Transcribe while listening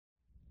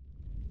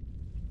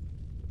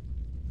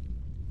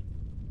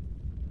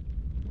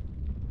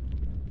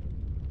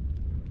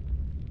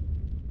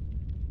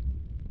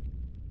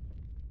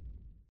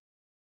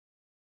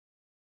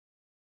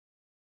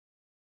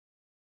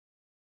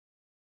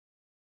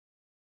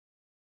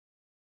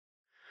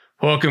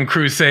Welcome,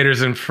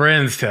 Crusaders and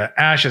friends, to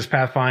Ashes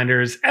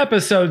Pathfinders,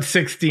 episode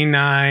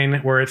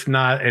 69, where it's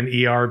not an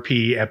ERP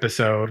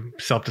episode,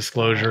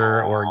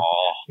 self-disclosure or,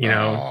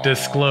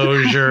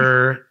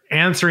 disclosure,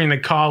 answering the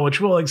call, which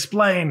will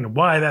explain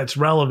why that's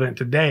relevant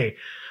today.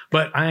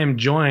 But I am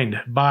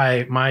joined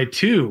by my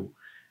two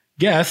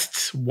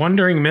guests,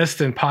 Wandering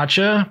Mist and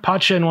Pacha.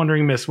 Pacha and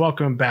Wandering Mist,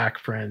 welcome back,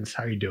 friends.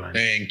 How are you doing?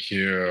 Thank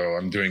you.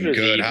 I'm doing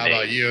good. How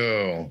about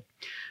you?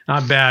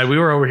 Not bad. We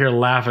were over here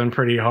laughing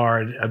pretty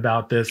hard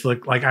about this.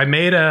 Look, like I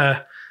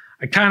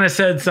kind of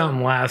said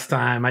something last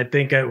time. I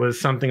think it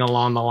was something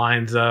along the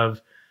lines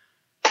of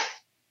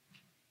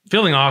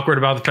feeling awkward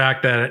about the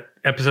fact that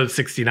episode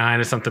 69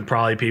 is something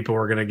probably people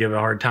were going to give a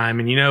hard time.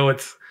 And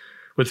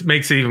what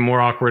makes it even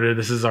more awkward,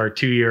 this is our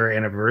 2-year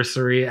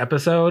anniversary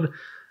episode.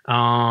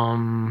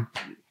 So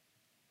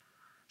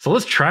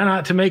let's try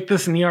not to make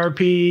this an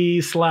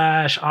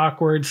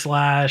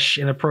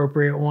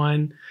ERP/awkward/inappropriate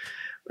one.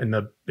 And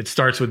it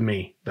starts with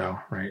me, though,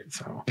 right?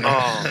 So,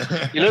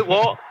 you know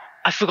what?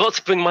 I forgot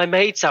to bring my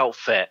maid's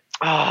outfit.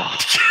 Oh,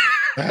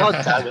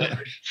 God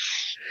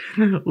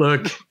damn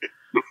it!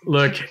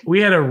 Look,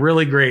 we had a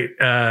really great,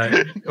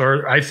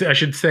 or I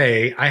should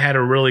say, I had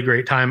a really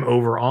great time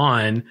over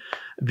on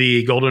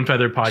the Golden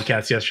Feather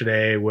podcast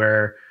yesterday,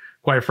 where,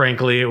 quite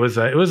frankly, it was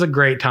a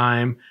great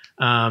time.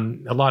 A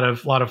lot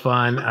of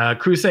fun.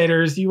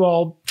 Crusaders, you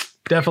all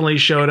definitely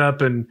showed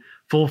up in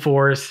full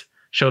force.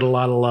 Showed a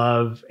lot of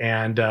love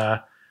and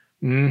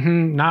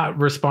not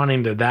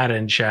responding to that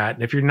in chat.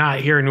 And if you're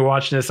not here and you're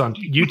watching this on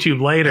YouTube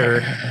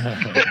later,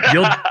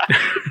 you'll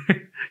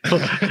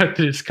have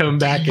to just come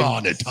back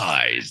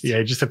monetized.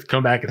 You just have to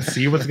come back and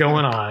see what's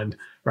going on.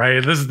 Right.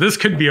 This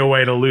could be a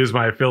way to lose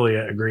my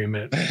affiliate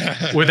agreement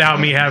without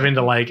me having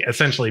to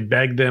essentially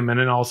beg them and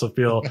then also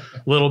feel a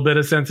little bit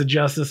of sense of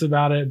justice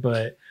about it.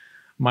 But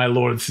my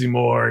Lord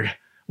Seymour,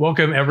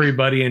 welcome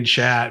everybody in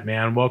chat,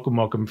 man.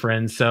 Welcome,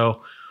 friends.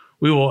 So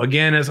we will,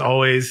 again, as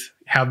always,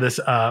 have this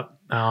up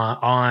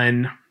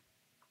on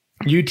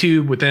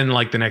YouTube within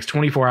the next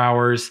 24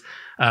 hours.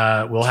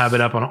 We'll have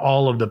it up on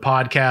all of the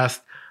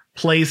podcast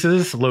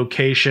places,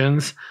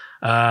 locations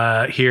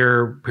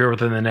here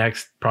within the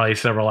next probably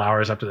several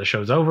hours after the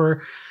show's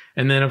over.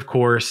 And then, of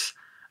course,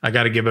 I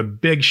got to give a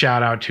big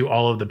shout out to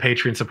all of the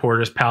Patreon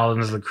supporters,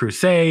 Paladins of the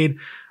Crusade,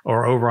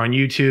 or over on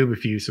YouTube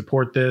if you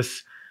support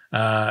this.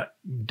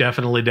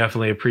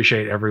 Definitely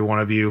appreciate every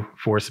one of you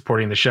for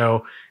supporting the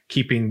show,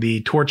 keeping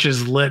the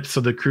torches lit so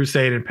the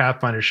Crusade and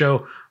Pathfinder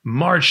show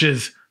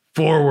marches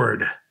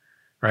forward.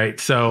 Right.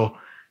 So,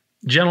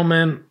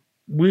 gentlemen,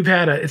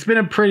 it's been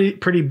a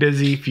pretty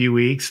busy few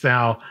weeks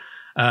now.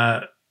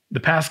 The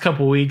past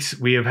couple weeks,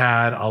 we have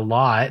had a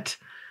lot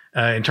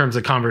in terms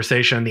of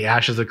conversation in the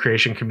Ashes of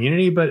Creation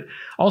community, but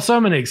also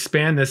I'm going to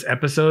expand this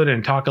episode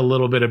and talk a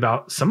little bit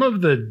about some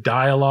of the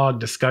dialogue,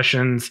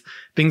 discussions,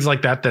 things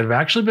like that have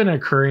actually been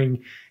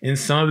occurring in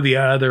some of the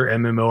other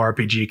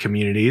MMORPG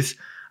communities.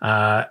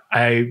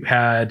 I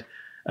had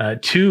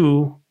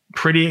 2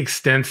 pretty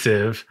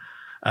extensive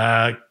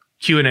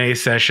Q&A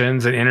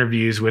sessions and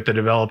interviews with the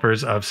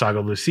developers of Saga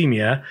of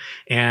Leucemia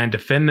and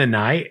Defend the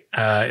Night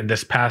in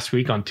this past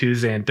week on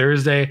Tuesday and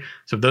Thursday.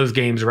 So if those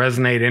games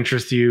resonate,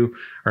 interest you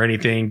or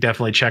anything,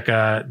 definitely check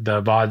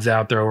the VODs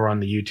out there over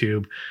on the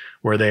YouTube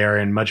where they are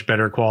in much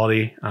better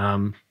quality.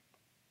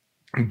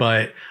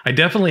 But I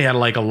definitely had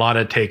a lot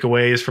of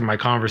takeaways from my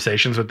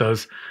conversations with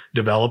those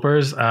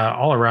developers,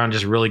 all around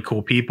just really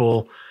cool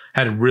people,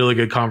 had really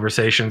good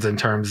conversations in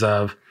terms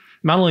of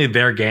not only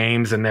their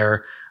games and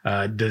their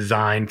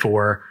design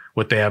for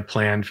what they have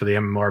planned for the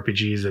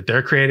MMORPGs that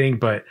they're creating,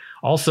 but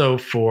also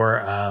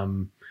for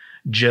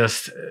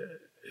just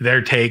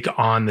their take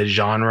on the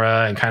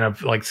genre and kind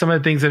of some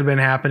of the things that have been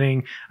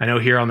happening. I know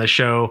here on the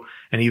show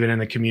and even in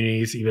the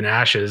communities, even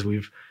Ashes,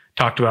 we've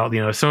talked about,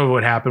 some of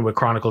what happened with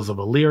Chronicles of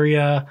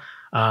Illyria.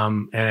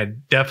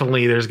 And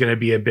definitely there's going to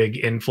be a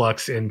big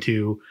influx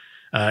into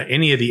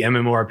any of the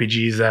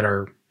MMORPGs that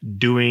are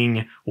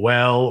doing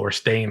well or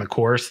staying the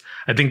course.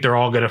 I think they're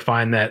all going to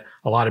find that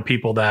a lot of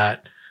people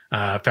that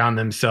found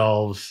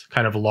themselves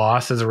kind of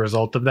lost as a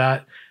result of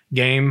that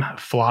game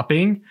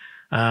flopping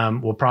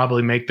will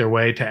probably make their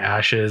way to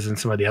Ashes and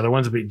some of the other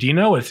ones. But do you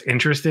know what's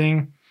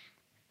interesting?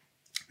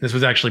 This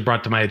was actually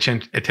brought to my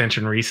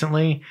attention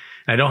recently.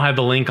 I don't have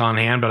the link on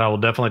hand, but I will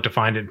definitely have to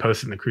find it and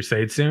post it in the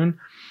Crusade soon.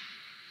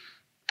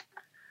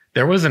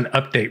 There was an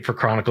update for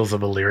Chronicles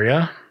of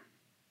Illyria.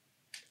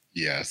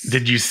 Yes.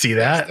 Did you see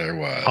that? Yes, there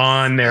was.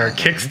 On their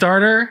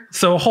Kickstarter?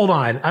 So hold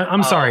on.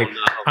 I'm sorry. No.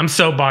 I'm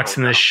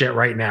soapboxing this shit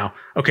right now.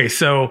 Okay,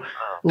 so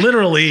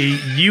literally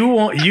you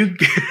want to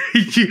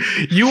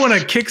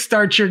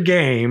kickstart your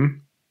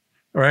game,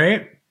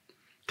 right?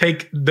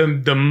 Take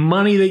the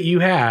money that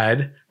you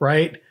had,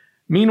 right?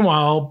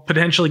 Meanwhile,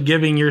 potentially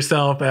giving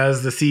yourself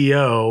as the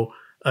CEO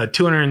a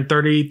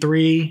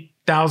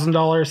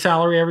 $233,000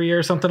 salary every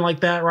year, something like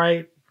that,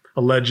 right?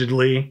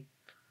 Allegedly,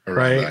 around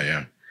right? That,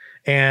 yeah.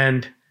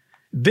 And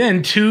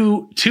then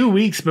two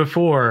weeks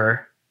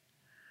before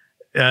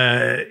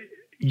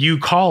you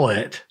call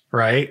it,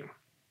 right?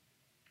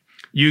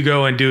 you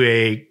go and do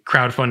a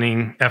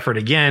crowdfunding effort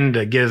again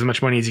to get as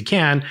much money as you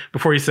can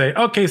before you say,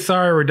 okay,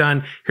 sorry, we're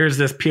done. Here's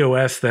this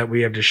POS that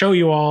we have to show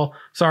you all.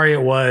 Sorry,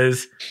 it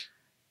was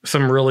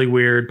some really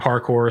weird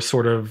parkour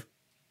sort of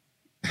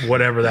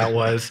whatever that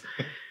was.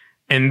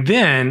 And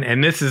then,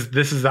 and this is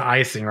the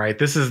icing, right?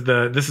 This is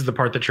the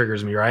part that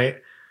triggers me, right?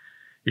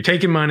 You're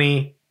taking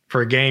money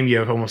for a game you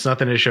have almost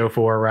nothing to show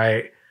for,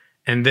 right?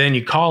 And then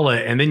you call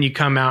it, and then you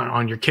come out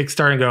on your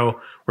Kickstarter and go,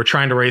 we're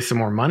trying to raise some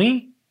more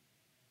money.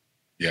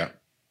 Yeah.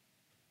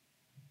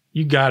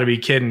 You got to be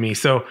kidding me.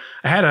 So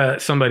I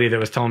had somebody that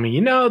was telling me,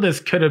 this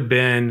could have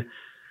been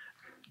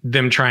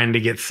them trying to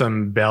get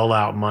some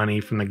bailout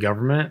money from the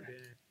government.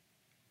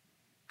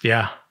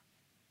 Yeah.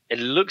 It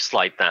looks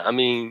like that. I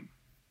mean,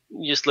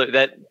 you just look,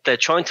 they're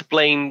trying to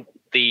blame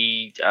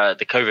the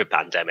COVID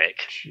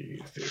pandemic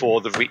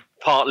for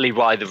partly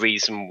why the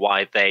reason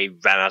why they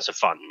ran out of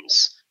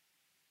funds.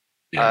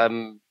 Yeah.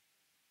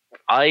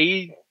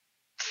 I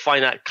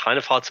find that kind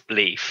of hard to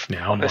believe.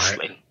 Yeah,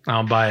 honestly. I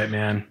don't buy it,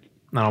 man.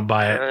 I don't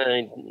buy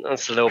it.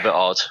 That's a little bit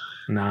odd.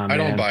 Nah, man. I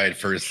don't buy it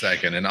for a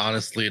second. And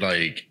honestly,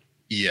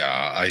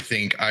 I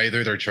think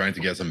either they're trying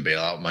to get some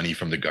bailout money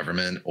from the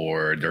government,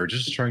 or they're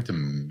just trying to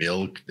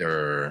milk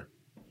their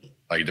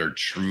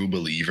true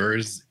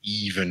believers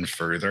even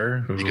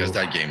further. Ooh. Because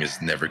that game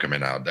is never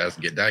coming out.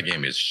 That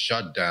game is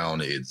shut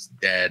down. It's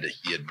dead.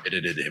 He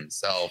admitted it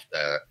himself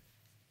that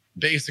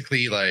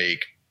basically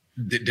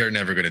they're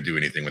never going to do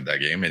anything with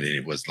that game. And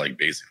it was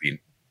basically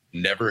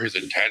never his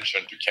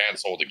intention to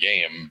cancel the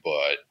game,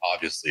 but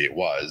obviously it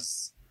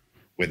was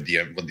with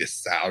the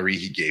salary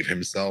he gave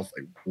himself.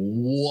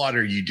 What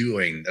are you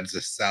doing? That's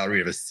the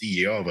salary of a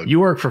CEO of you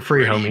work for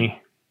free, homie.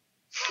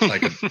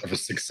 Of a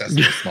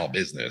successful small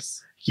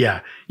business.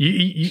 Yeah.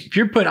 If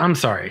you're I'm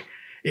sorry.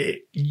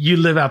 You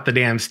live out the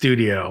damn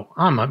studio.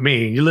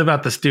 You live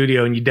out the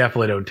studio, and you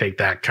definitely don't take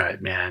that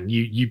cut, man.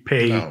 You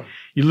pay,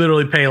 you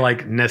literally pay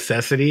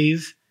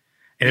necessities.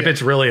 And if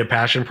it's really a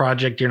passion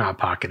project, you're not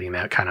pocketing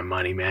that kind of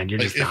money, man. You're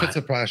just if it's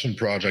a passion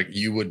project,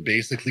 you would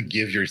basically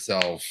give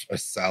yourself a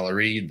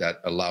salary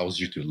that allows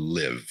you to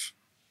live.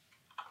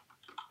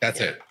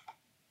 That's it.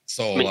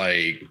 So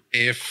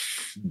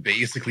if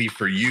basically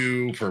for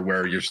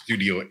where your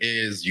studio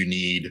is, you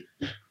need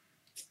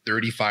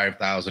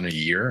 $35,000 a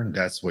year,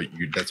 that's what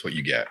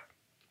you get.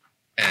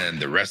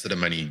 And the rest of the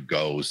money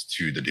goes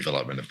to the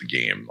development of the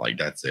game.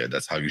 That's it.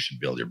 That's how you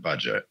should build your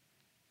budget.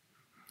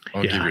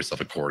 Don't give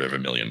yourself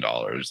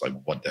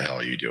 $250,000. What the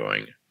hell are you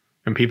doing?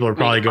 And people are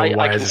probably going,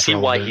 I can see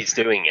why he's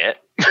doing it.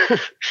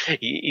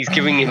 He's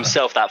giving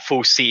himself that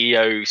full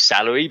CEO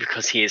salary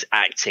because he is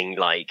acting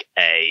like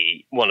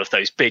one of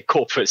those big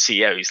corporate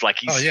CEOs.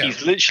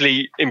 He's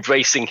literally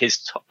embracing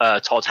his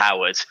Todd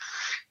Howard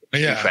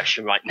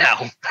impression right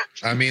now.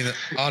 I mean,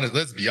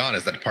 let's be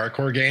honest. That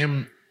parkour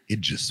game,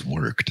 it just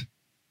worked.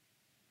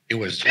 It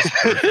was just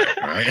perfect,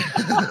 right?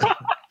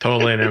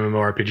 Totally an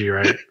MMORPG,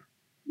 right?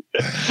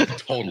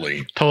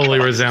 Totally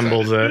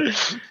resembles it.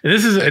 And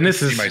this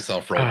is see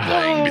myself role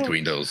playing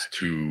between those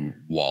two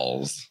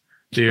walls,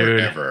 dude.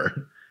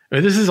 Forever.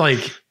 This is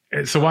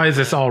so why is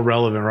this all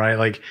relevant,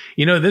 right?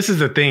 This is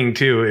the thing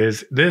too.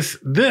 Is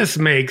this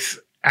makes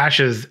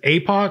Ash's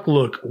APOC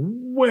look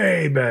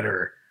way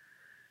better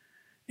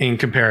in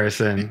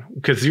comparison,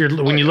 because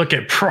when you look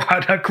at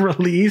product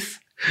release.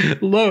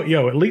 At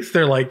least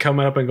they're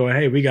coming up and going,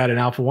 hey, we got an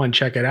Alpha 1,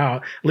 check it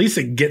out. At least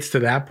it gets to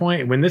that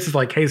point. When this is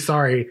hey,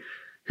 sorry,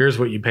 here's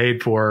what you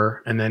paid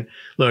for. And then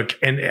look,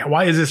 and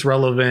why is this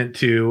relevant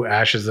to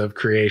Ashes of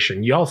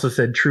Creation? You also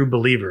said true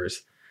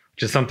believers,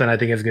 which is something I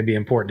think is going to be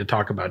important to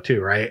talk about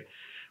too, right?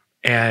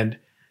 And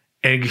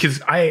because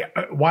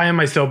why am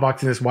I still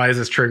boxing this? Why is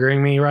this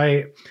triggering me,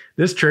 right?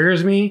 This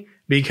triggers me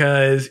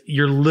because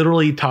you're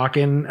literally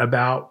talking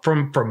about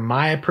from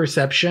my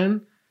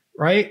perception,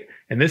 right?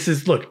 And this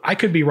is, look, I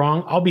could be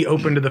wrong. I'll be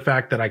open to the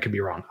fact that I could be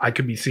wrong. I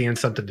could be seeing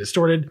something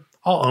distorted.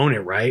 I'll own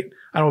it, right?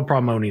 I don't have a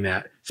problem owning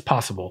that. It's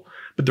possible.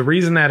 But the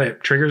reason that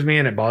it triggers me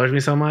and it bothers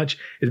me so much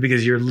is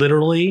because you're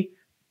literally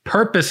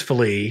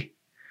purposefully,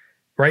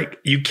 right?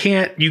 You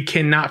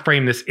cannot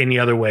frame this any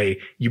other way.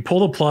 You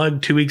pull the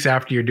plug 2 weeks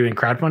after you're doing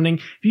crowdfunding.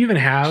 If you even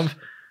have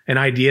an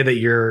idea that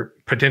you're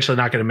potentially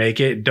not going to make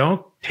it,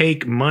 don't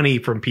take money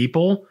from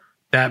people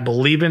that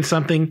believe in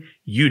something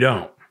you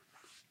don't.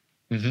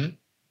 Mm-hmm.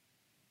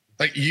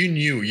 You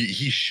knew,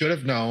 he should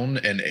have known,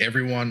 and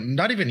everyone,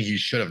 not even he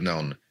should have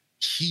known,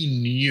 he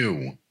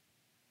knew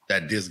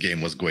that this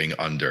game was going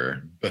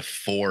under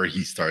before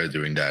he started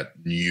doing that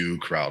new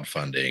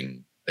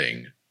crowdfunding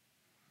thing.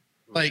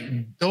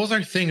 Those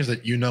are things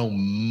that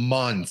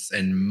months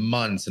and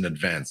months in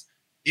advance.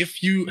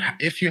 If you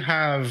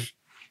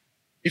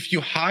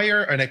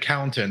hire an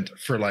accountant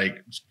for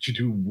to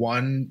do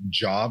one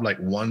job,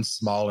 one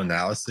small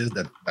analysis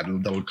that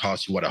would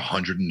cost you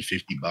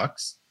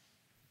 $150,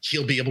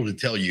 he'll be able to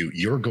tell you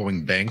you're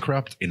going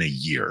bankrupt in a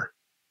year.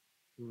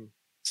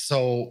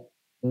 So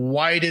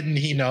why didn't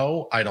he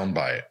know? I don't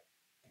buy it.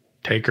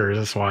 Takers,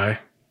 that's why.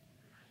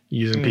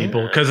 Using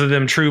people because of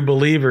them true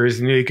believers,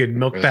 and you could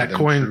milk that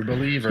coin. True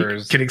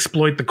believers can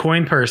exploit the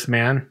coin purse,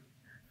 man.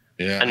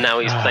 Yeah. And now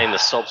he's playing the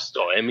sob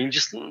story. I mean,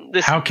 just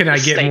this. How can I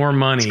get more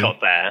money?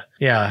 Got there.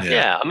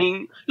 Yeah. I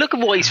mean, look at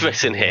what he's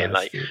written here.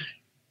 Like,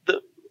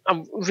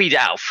 I'll read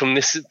out from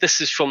this. This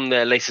is from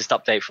their latest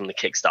update from the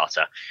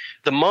Kickstarter.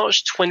 The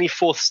March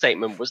 24th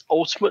statement was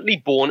ultimately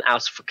born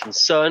out of a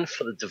concern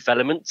for the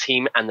development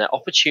team and their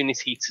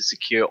opportunity to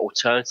secure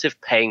alternative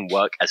paying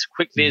work as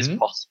quickly as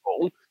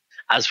possible,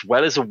 as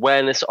well as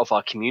awareness of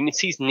our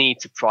community's need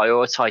to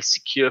prioritize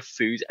secure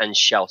food and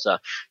shelter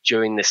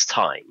during this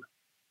time.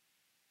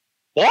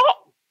 What?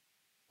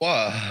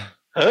 What?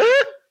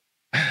 Huh?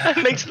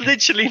 That makes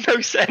literally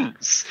no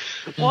sense.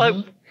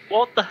 Why?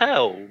 What the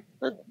hell?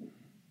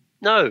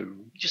 No,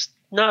 just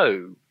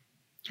no.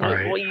 All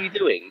right. What are you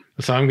doing?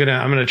 So I'm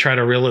gonna try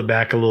to reel it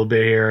back a little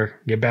bit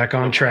here. Get back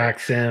on track,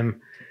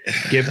 Sim.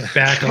 Get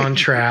back on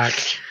track.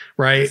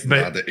 Right. It's but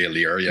not the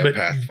Illyria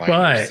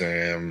Pathfinder,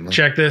 Sam.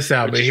 Check this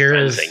out. But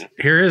here's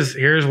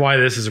why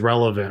this is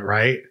relevant,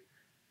 right?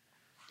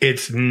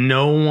 It's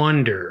no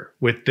wonder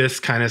with this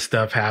kind of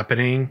stuff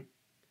happening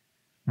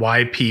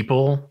why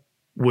people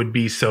would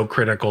be so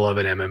critical of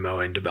an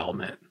MMO in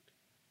development.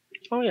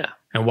 Oh yeah.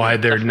 And why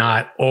they're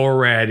not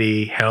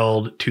already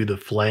held to the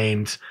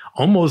flames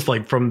almost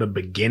like from the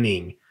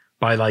beginning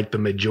by like the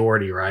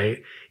majority,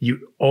 right?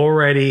 You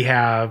already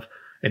have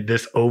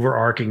this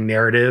overarching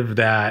narrative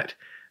that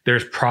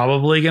there's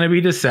probably going to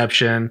be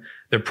deception.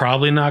 They're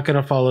probably not going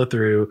to follow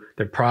through.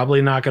 They're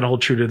probably not going to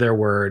hold true to their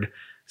word.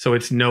 So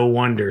it's no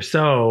wonder.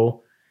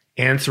 So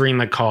answering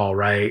the call,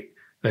 right?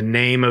 The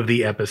name of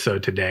the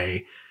episode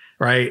today,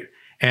 right?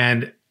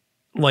 And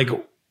like,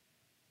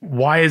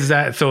 why is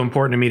that so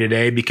important to me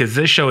today? Because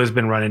this show has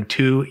been running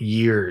 2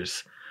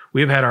 years.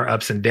 We've had our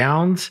ups and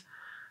downs.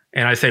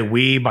 And I say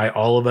we by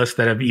all of us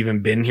that have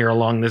even been here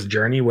along this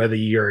journey, whether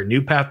you're a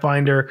new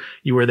Pathfinder,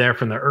 you were there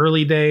from the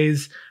early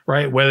days,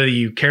 right? Whether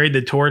you carried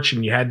the torch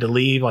and you had to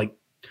leave like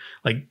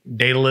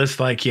Daedalus,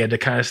 like you had to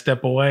kind of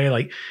step away,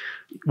 like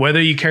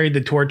whether you carried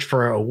the torch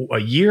for a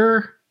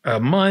year, a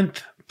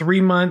month, 3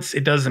 months,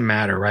 it doesn't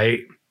matter, right?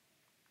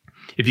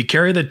 If you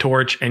carry the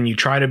torch and you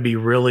try to be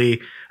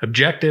really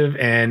objective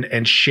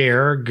and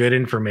share good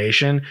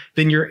information,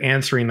 then you're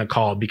answering the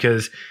call.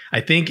 Because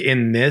I think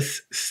in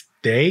this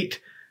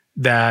state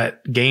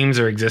that games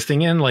are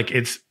existing in, like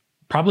it's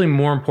probably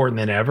more important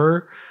than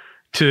ever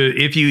to,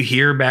 if you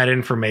hear bad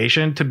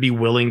information, to be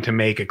willing to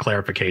make a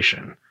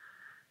clarification.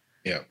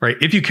 Yeah. Right.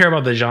 If you care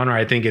about the genre,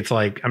 I think it's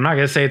like, I'm not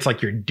going to say it's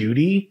like your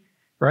duty,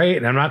 right?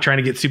 And I'm not trying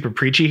to get super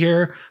preachy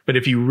here, but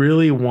if you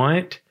really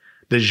want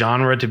the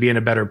genre to be in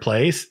a better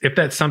place, if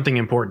that's something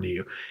important to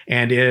you,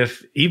 and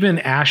if even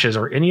Ashes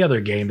or any other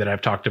game that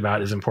I've talked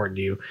about is important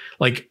to you,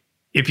 like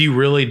if you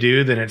really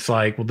do, then it's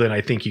like, well, then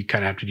I think you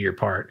kind of have to do your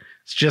part.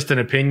 It's just an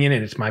opinion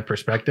and it's my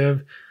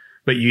perspective,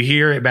 but you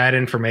hear bad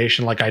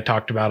information. Like I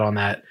talked about on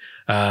that,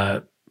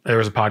 there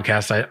was a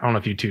podcast. I don't know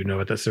if you two know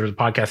about this. There was a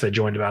podcast I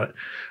joined about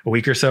a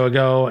week or so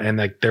ago. And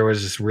like, there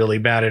was this really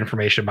bad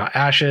information about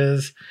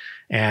Ashes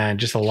and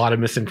just a lot of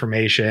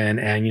misinformation.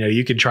 And, you know,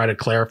 you could try to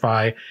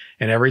clarify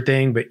and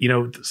everything, but you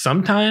know,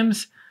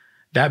 sometimes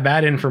that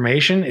bad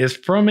information is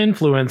from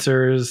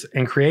influencers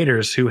and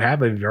creators who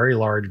have a very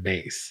large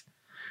base,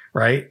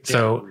 right? Yeah.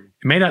 So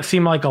it may not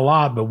seem like a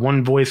lot, but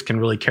one voice can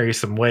really carry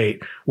some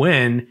weight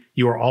when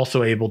you are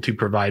also able to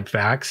provide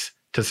facts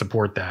to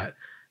support that.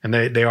 And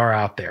they are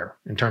out there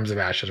in terms of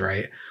Ashes,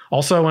 right?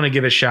 Also, I want to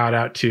give a shout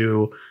out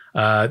to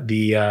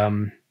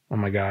the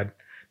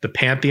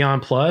Pantheon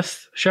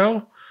Plus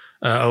show,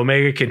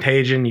 Omega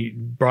Contagion. You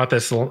brought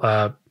this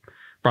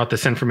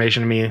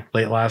information to me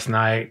late last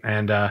night,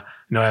 and I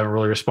haven't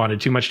really responded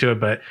too much to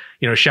it, but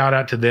you know, shout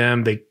out to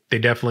them. They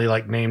definitely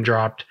like name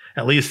dropped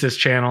at least this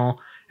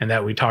channel, and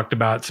that we talked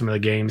about some of the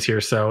games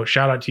here. So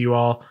shout out to you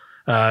all.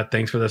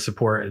 Thanks for the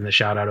support and the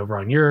shout out over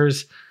on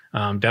yours.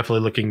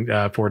 Definitely looking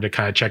forward to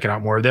kind of checking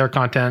out more of their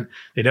content.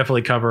 They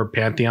definitely cover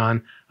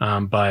Pantheon,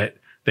 but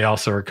they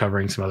also are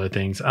covering some other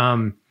things.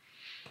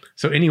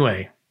 So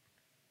anyway,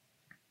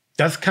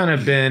 that's kind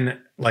of been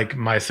like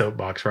my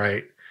soapbox,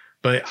 right?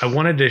 But I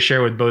wanted to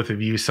share with both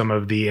of you some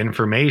of the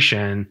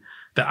information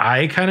that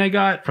I kind of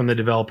got from the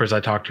developers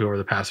I talked to over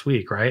the past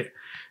week, right?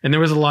 And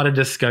there was a lot of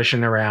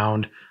discussion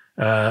around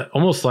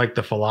almost like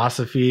the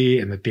philosophy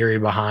and the theory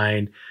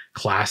behind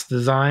class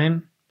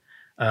design,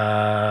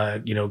 theory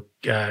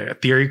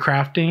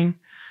crafting,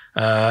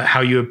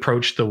 how you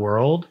approach the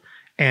world.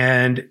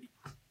 And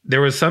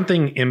there was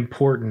something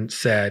important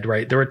said,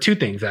 right? There were two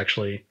things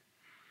actually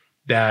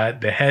that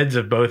the heads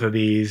of both of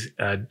these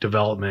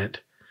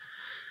development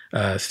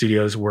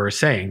studios were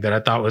saying that I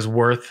thought was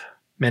worth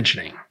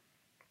mentioning.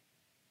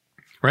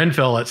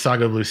 Renfell at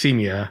Saga of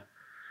Leucemia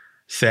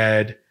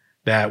said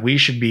that we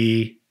should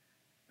be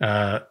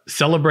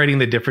celebrating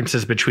the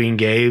differences between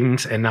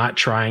games and not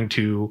trying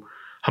to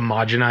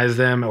homogenize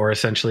them, or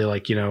essentially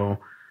like, you know,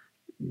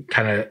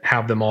 kind of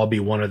have them all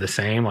be one of the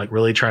same, like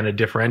really trying to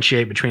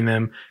differentiate between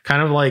them,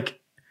 kind of like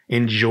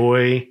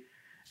enjoy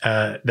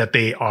that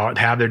they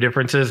have their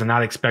differences and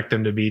not expect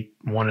them to be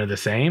one of the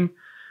same.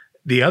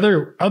 The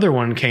other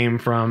one came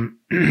from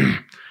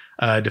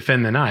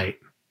Defend the Night,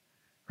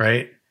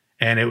 right?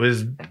 And it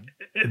was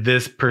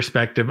this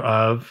perspective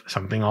of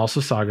something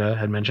also Saga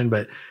had mentioned,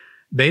 but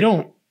they're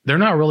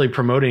not really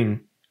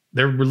promoting.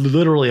 They're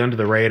literally under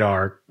the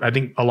radar. I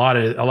think a lot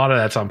of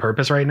that's on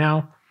purpose right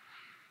now,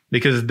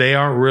 because they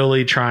aren't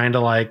really trying to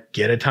like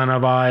get a ton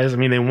of eyes. I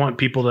mean, they want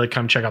people to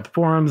come check out the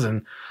forums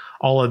and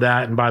all of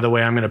that. And by the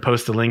way, I'm going to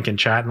post a link in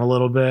chat in a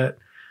little bit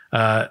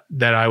that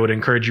I would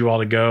encourage you all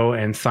to go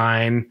and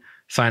sign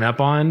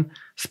up on,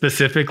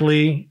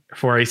 specifically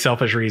for a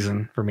selfish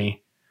reason for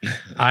me.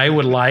 I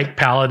would like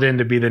Paladin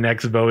to be the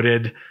next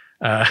voted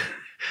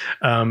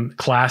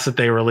class that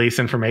they release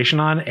information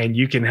on, and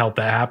you can help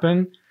that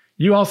happen.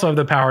 You also have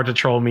the power to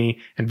troll me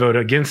and vote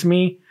against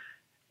me.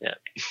 Yeah.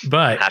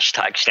 But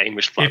hashtag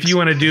shameless plugs. If you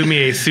want to do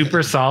me a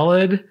super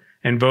solid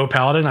and vote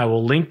Paladin, I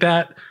will link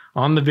that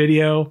on the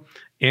video,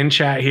 in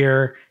chat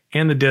here,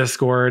 in the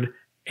Discord,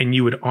 and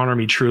you would honor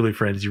me truly,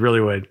 friends. You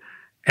really would.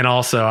 And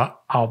also,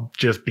 I'll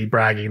just be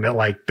bragging that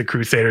like the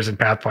Crusaders and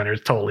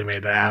Pathfinders totally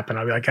made that happen.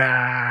 I'll be like,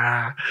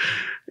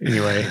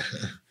 Anyway.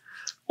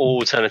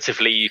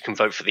 Alternatively, you can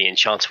vote for the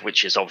Enchanter,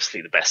 which is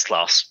obviously the best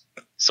class.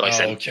 So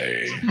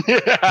okay.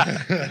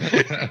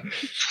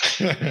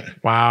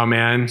 Wow,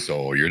 man.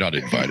 So you're not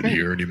invited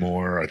here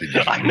anymore. I think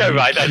I know,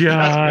 right?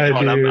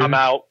 I'm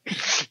out.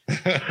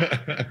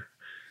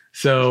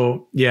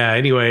 So yeah.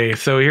 Anyway,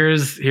 so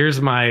here's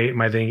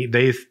my thing.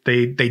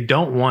 They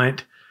don't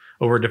want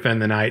Over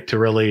Defend the Night to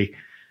really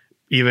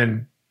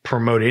even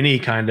promote any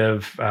kind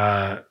of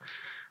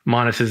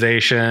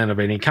monetization of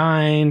any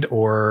kind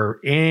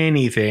or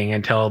anything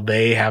until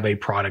they have a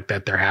product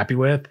that they're happy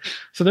with.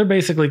 So they're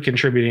basically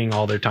contributing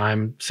all their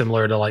time,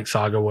 similar to like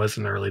Saga was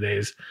in the early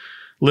days.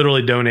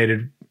 Literally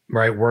donated,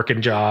 right?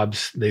 Working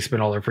jobs. They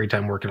spend all their free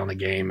time working on the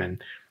game,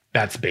 and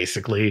that's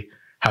basically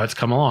how it's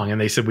come along. And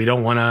they said, we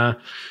don't want to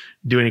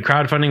do any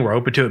crowdfunding. We're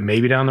open to it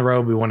maybe down the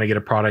road. We want to get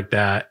a product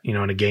that, in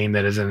a game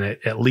that is in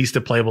at least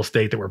a playable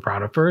state that we're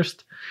proud of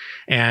first.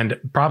 And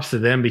props to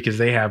them, because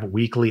they have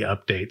weekly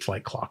updates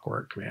like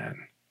clockwork, man,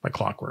 like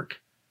clockwork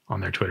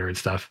on their Twitter and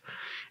stuff.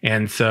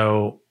 And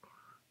so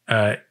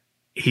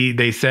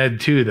they said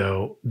too,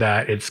 though,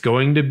 that it's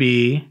going to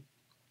be,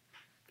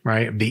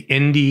 right, the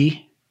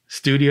indie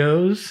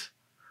studios,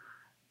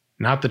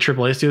 not the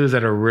AAA studios,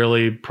 that are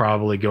really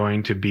probably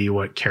going to be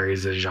what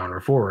carries this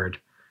genre forward.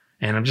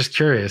 And I'm just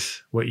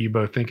curious what you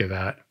both think of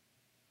that.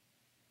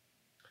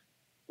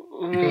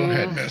 Go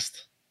ahead,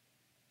 Mist.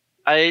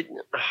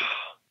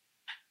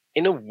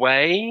 In a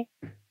way,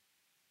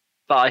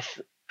 but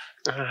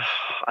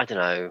I don't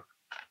know.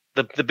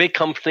 The big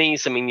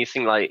companies, I mean, you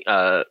think like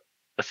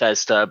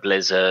Bethesda,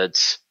 Blizzard,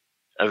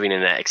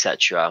 ArenaNet,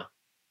 etc.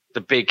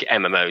 The big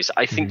MMOs,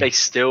 I think they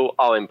still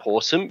are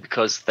important,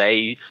 because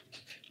they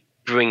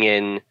bring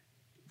in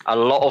a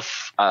lot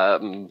of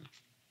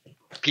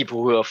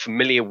people who are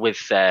familiar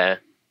with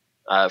their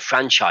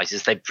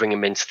franchises. They bring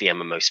them into the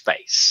MMO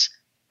space,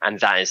 and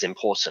that is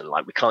important.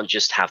 Like, we can't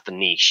just have the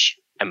niche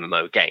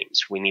MMO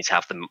games. We need to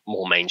have the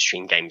more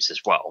mainstream games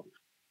as well,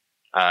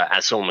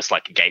 as almost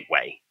like a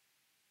gateway.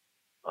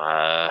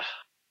 I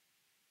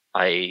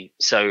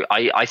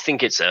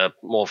think it's a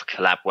more of a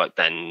collab work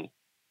than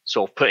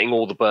sort of putting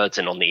all the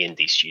burden on the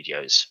indie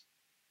studios.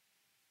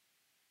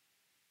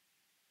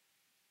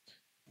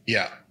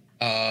 Yeah.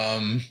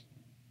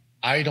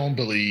 I don't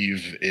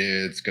believe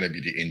it's going to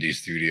be the indie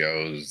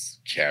studios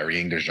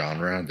carrying the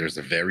genre. There's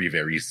a very,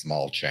 very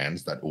small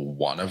chance that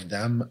one of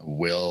them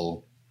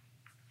will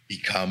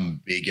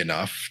become big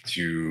enough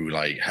to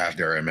like have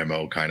their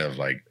MMO kind of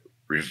like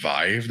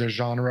revive the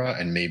genre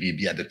and maybe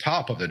be at the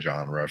top of the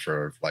genre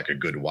for like a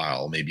good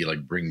while. Maybe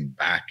like bring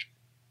back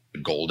the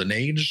golden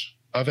age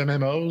of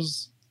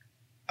MMOs.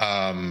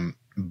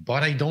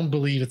 But I don't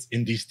believe it's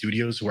indie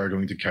studios who are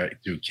going to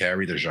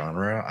carry the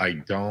genre.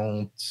 I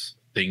don't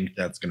think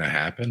that's going to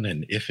happen.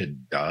 And if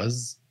it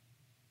does,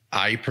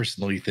 I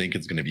personally think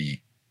it's going to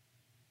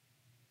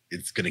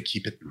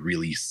keep it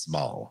really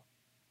small.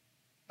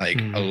 Like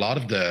a lot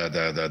of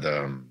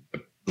the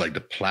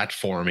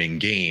platforming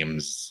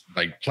games,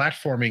 like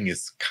platforming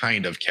is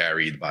kind of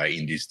carried by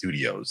indie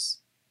studios.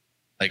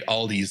 Like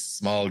all these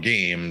small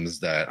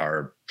games that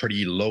are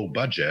pretty low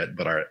budget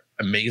but are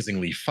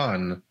amazingly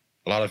fun.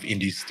 A lot of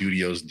indie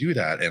studios do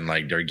that, and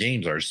like their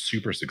games are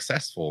super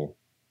successful,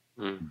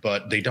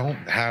 but they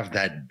don't have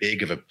that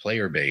big of a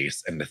player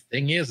base. And the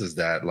thing is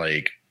that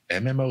like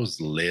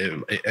MMOs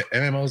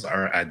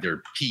are at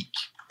their peak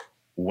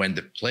when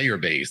the player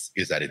base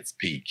is at its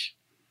peak.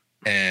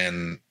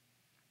 And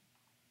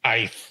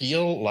I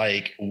feel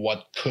like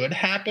what could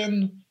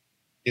happen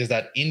is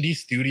that indie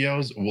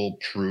studios will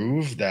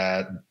prove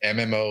that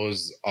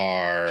MMOs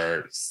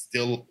are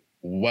still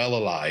well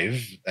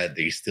alive, that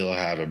they still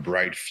have a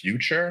bright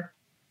future,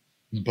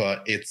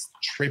 but it's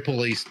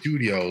AAA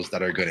studios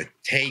that are going to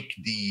take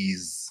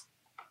these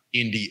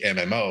indie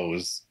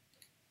MMOs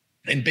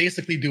and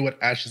basically do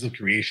what Ashes of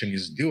Creation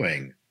is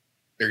doing.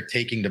 They're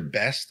taking the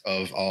best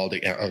of all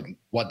the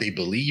what they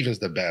believe is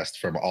the best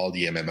from all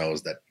the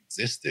MMOs that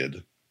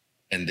existed,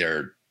 and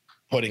they're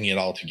putting it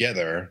all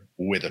together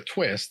with a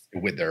twist,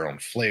 with their own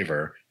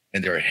flavor,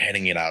 and they're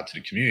handing it out to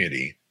the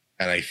community.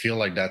 And I feel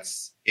like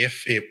that's,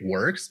 if it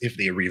works, if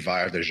they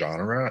revive the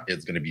genre,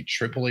 it's going to be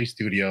AAA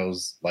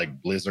studios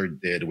like Blizzard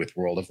did with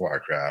World of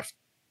Warcraft.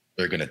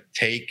 They're going to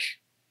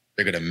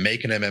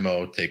make an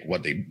MMO, take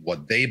what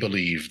they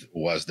believed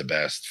was the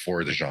best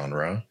for the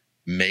genre,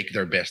 make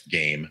their best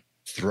game,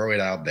 throw it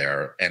out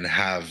there, and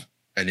have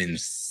an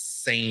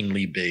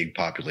insanely big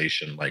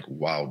population like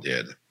WoW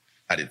did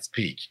at its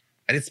peak.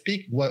 At its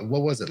peak, what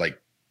was it, like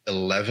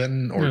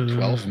 11 or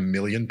 12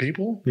 million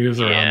people? He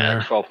was around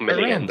there. 12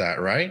 million. Around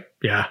that, right?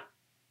 Yeah.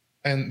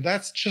 And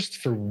that's just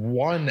for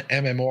one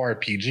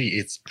MMORPG.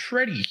 It's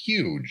pretty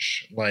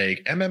huge.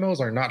 Like,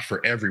 MMOs are not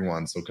for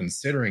everyone. So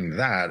considering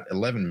that,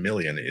 11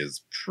 million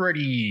is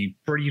pretty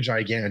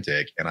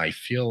gigantic. And I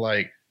feel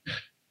like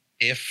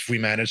if the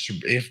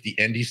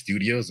indie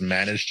studios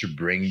manage to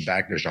bring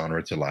back the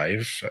genre to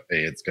life,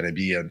 it's going to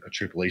be a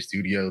AAA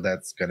studio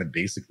that's going to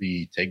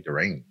basically take the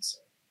reins.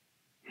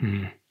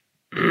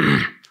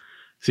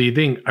 So you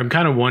think, I'm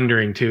kind of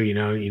wondering too,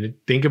 you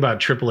think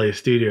about AAA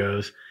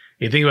studios,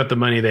 you think about the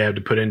money they have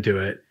to put into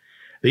it.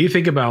 Then you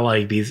think about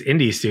like these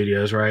indie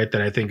studios, right?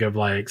 That I think of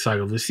like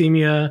Saga of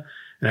Lucimia,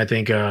 and I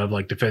think of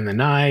like Defend the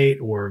Night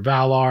or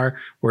Valar,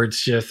 where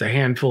it's just a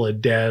handful of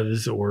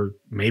devs or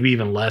maybe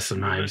even less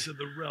sometimes.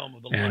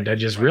 And I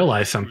just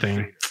realized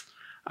something.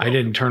 I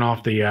didn't turn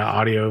off the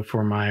audio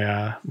for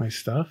my my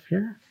stuff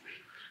here,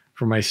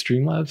 for my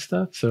Streamlabs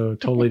stuff. So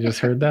totally just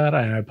heard that.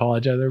 I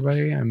apologize,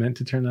 everybody. I meant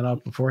to turn that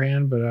off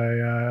beforehand, but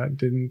I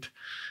didn't.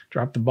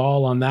 Drop the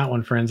ball on that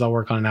one, friends. I'll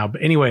work on it now.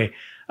 But anyway,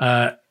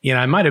 I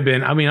might have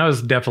been, I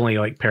was definitely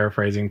like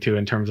paraphrasing too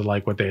in terms of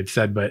like what they had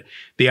said, but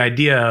the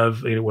idea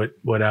of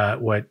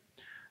what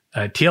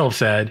TL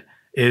said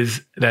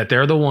is that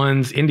they're the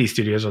ones, indie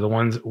studios are the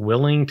ones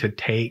willing to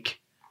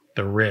take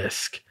the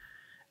risk.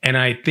 And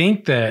I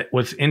think that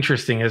what's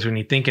interesting is when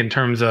you think in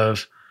terms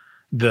of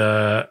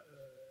the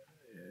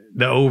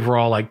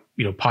overall, like,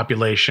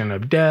 population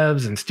of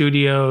devs and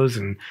studios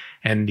and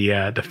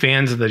the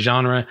fans of the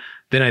genre,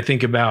 then I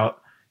think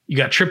about, you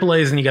got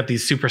AAAs and you got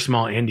these super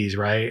small indies,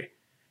 right?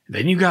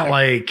 Then you got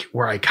like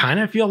where I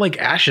kind of feel like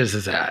Ashes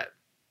is at,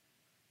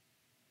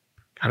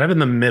 kind of in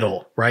the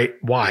middle, right?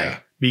 Why? Yeah.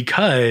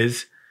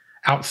 Because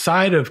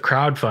outside of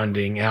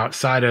crowdfunding,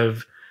 outside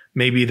of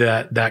maybe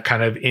that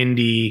kind of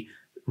indie,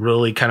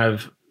 really kind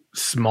of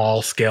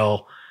small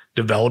scale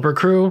developer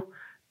crew,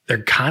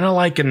 they're kind of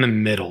like in the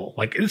middle.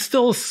 Like, it's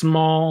still a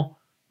small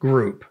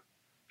group,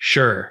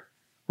 sure,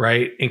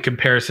 right? In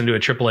comparison to a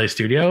AAA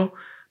studio.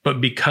 But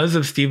because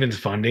of Steven's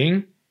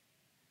funding,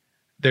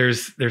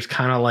 there's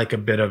kind of like a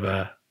bit of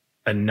a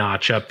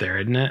notch up there,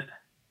 isn't it?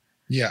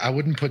 Yeah, I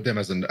wouldn't put them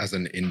as an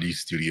indie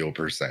studio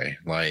per se.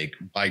 Like,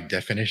 by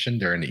definition,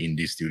 they're an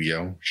indie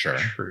studio, sure.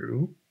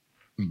 True.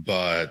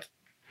 But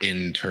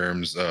in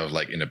terms of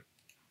like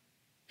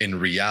in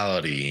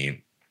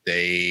reality,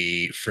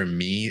 they, for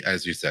me,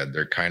 as you said,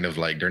 they're kind of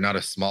like, they're not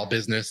a small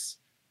business,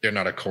 they're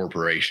not a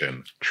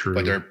corporation. True.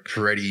 But they're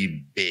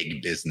pretty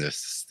big business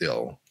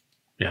still.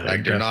 Yeah, they're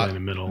definitely in the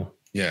middle.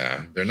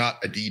 Yeah, they're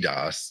not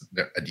Adidas.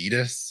 They're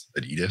Adidas.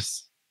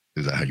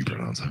 Is that how you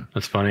pronounce it?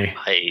 That's funny.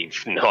 I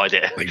have no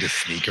idea. Like the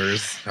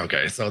sneakers.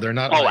 Okay, so they're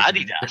not. Oh, like,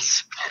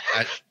 Adidas.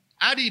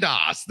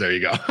 Adidas. There you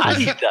go.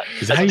 Adidas.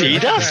 Is that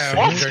Adidas?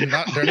 What?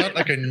 They're not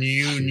like a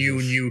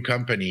new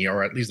company,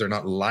 or at least they're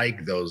not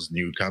like those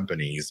new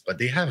companies. But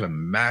they have a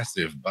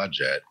massive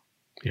budget.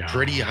 Yeah.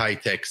 Pretty high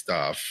tech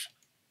stuff.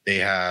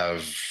 They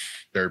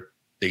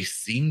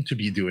seem to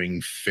be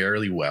doing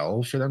fairly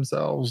well for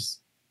themselves.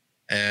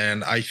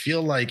 And I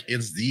feel like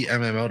it's the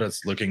MMO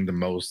that's looking the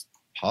most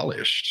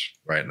polished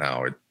right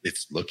now.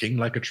 It's looking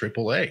like a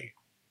AAA.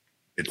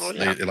 It's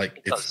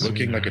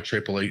looking like a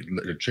AAA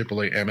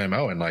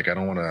MMO. And like, I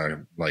don't want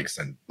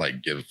to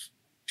give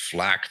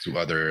flack to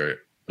other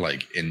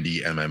like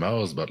indie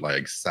MMOs, but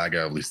like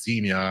Saga of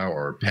Lucimia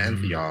or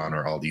Pantheon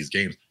or all these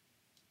games,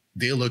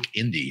 they look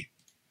indie.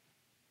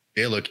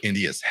 They look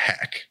indie as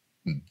heck.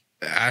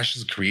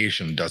 Ash's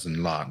creation does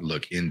not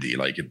look indie.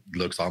 Like, it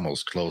looks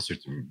almost closer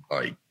to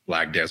like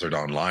Black Desert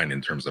Online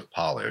in terms of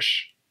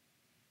polish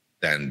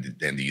than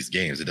these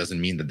games. It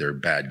doesn't mean that they're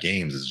bad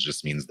games. It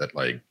just means that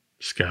like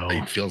scale.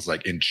 It feels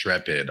like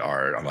Intrepid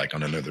are like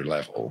on another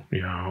level.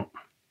 Yeah.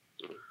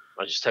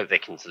 I just hope they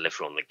can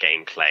deliver on the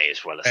gameplay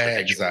as well as the visuals.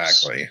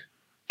 Exactly.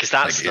 Because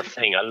that's the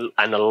thing.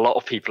 And a lot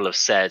of people have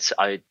said,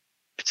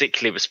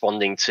 particularly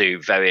responding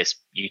to various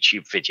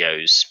YouTube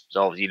videos.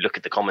 So you look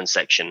at the comment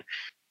section.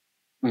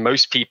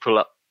 Most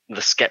people,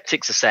 the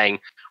skeptics, are saying,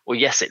 well,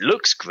 yes, it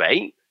looks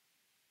great,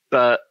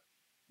 but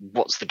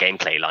what's the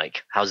gameplay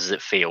like? How does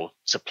it feel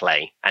to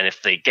play? And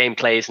if the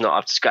gameplay is not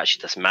up to scratch,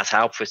 it doesn't matter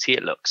how pretty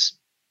it looks.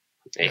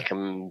 It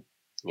will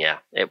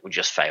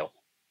just fail,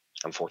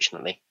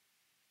 unfortunately.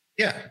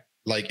 Yeah.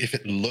 Like, if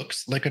it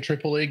looks like a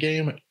AAA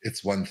game,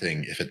 it's one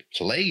thing. If it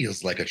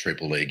plays like a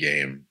AAA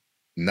game,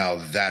 now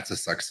that's a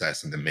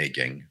success in the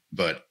making.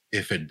 But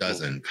if it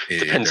doesn't,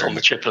 depends on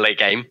the AAA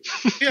game.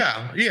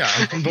 yeah.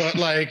 But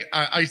like,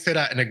 I say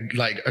that in a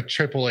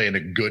AAA in a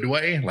good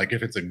way. Like,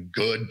 if it's a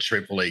good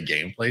AAA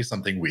gameplay,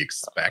 something we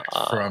expect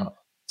from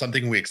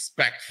something we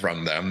expect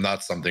from them,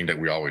 not something that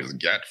we always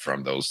get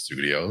from those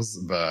studios.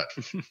 But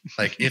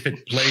like, if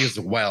it plays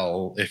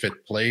well, if it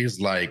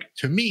plays like,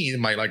 to me,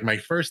 my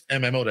first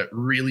MMO that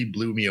really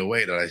blew me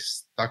away, that I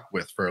stuck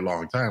with for a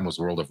long time, was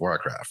World of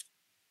Warcraft.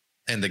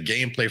 And the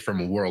gameplay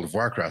from World of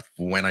Warcraft,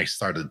 when I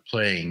started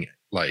playing,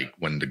 like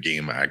when the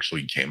game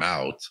actually came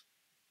out,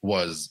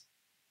 was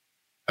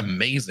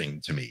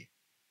amazing to me.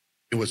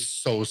 It was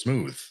so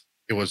smooth.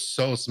 It was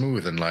so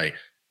smooth. And like,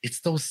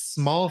 it's those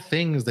small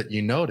things that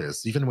you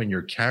notice, even when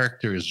your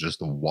character is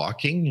just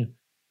walking.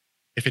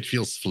 If it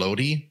feels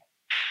floaty,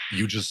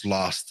 you just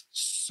lost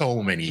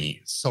so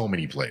many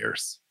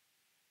players.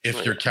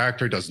 If your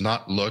character does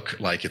not look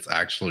like it's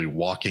actually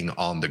walking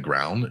on the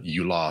ground,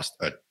 you lost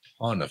a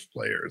ton of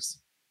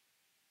players.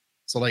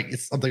 So like,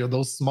 it's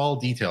those small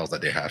details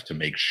that they have to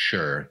make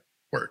sure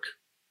work.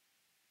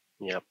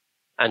 Yep.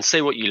 And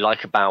say what you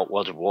like about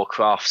World of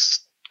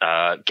Warcraft's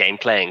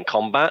gameplay and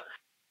combat.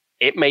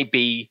 It may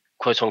be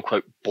quote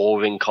unquote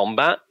boring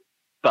combat,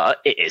 but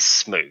it is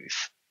smooth.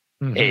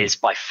 Mm-hmm. It is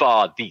by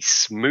far the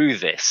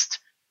smoothest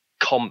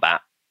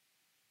combat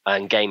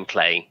and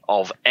gameplay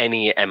of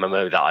any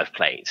MMO that I've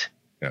played.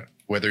 Yeah.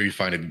 Whether you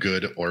find it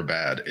good or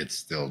bad, it's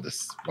still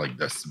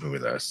the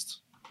smoothest.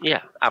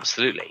 Yeah,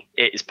 absolutely.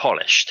 It is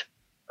polished.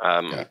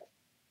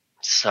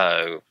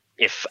 So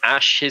if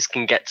Ashes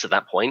can get to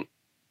that point,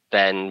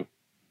 then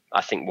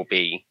I think we'll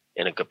be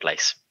in a good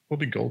place. We'll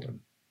be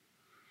golden.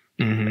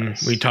 Mm-hmm.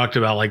 Yes. We talked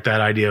about like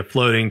that idea of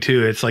floating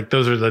too. It's like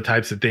those are the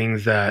types of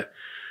things that,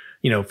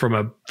 you know,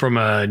 from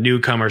a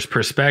newcomer's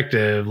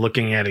perspective,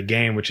 looking at a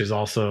game, which is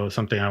also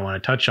something I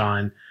want to touch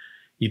on.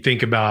 You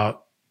think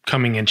about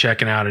coming and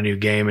checking out a new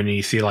game, and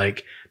you see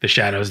like the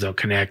shadows don't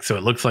connect, so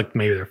it looks like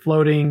maybe they're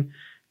floating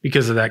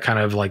because of that kind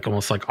of like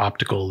almost like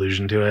optical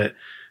illusion to it.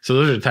 So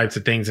those are the types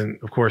of things. And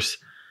of course,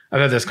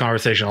 I've had this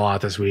conversation a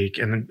lot this week,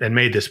 and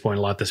made this point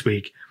a lot this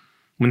week.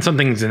 When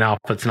something's in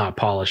alpha, it's not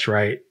polished,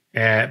 right?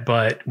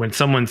 But when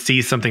someone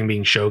sees something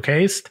being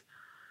showcased,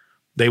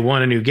 they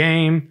want a new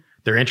game,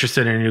 they're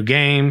interested in a new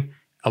game.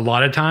 A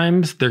lot of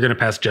times they're going to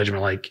pass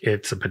judgment like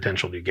it's a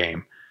potential new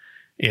game.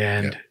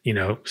 And, you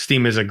know,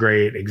 Steam is a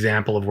great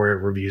example of where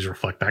reviews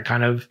reflect that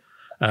kind of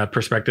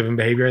perspective and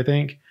behavior, I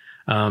think.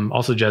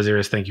 Also,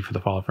 Jaziris, thank you for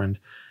the follow, friend.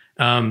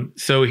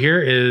 So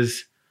here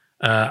is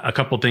a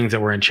couple things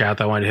that were in chat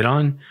that I wanted to hit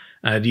on.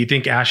 Do you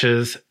think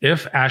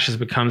if Ashes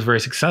becomes very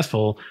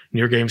successful, and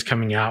your games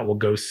coming out will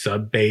go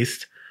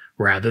sub-based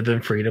rather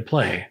than free to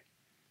play?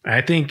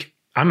 I think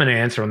I'm going to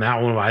answer on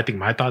that one. I think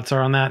my thoughts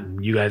are on that,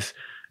 and you guys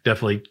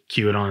definitely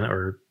cue it on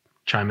or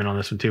chime in on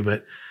this one too.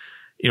 But,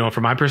 you know,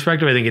 from my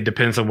perspective, I think it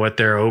depends on what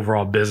their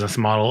overall business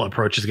model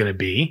approach is going to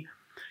be.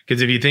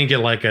 Because if you think it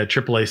like a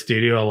AAA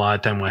studio, a lot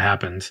of time what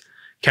happens,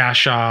 cash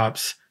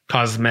shops,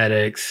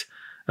 cosmetics,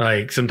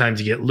 like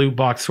sometimes you get loot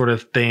box sort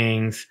of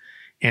things.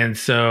 And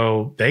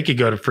so they could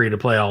go to free to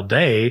play all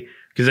day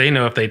because they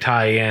know if they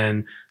tie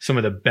in some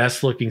of the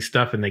best looking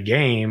stuff in the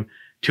game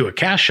to a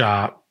cash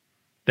shop,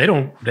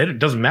 it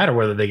doesn't matter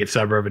whether they get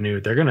sub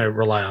revenue. They're going to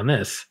rely on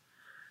this.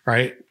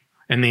 Right.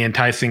 And the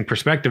enticing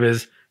perspective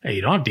is, hey,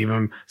 you don't have to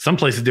even, some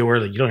places do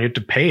where you don't have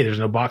to pay. There's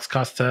no box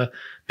cost to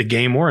the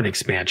game or an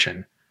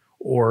expansion,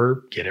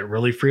 or get it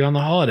really free on the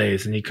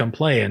holidays and you come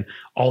play and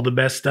all the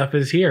best stuff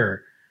is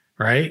here.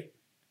 Right.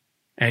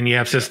 And you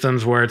have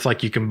systems where it's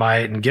like you can buy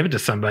it and give it to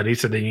somebody.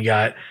 So then you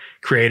got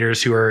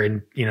creators who are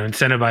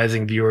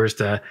incentivizing viewers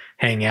to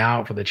hang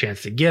out for the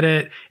chance to get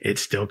it. It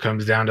still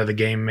comes down to the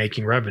game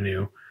making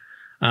revenue.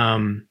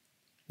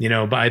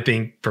 But I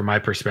think from my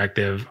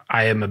perspective,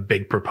 I am a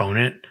big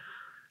proponent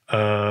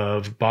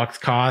of box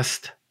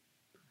cost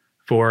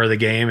for the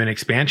game and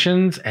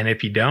expansions. And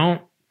if you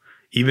don't,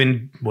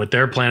 even what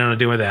they're planning on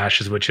doing with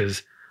Ashes, which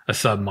is a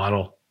sub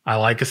model. I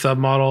like a sub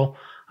model.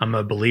 I'm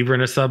a believer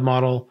in a sub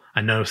model. I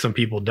know some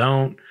people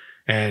don't,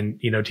 and,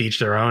 to each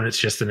their own. It's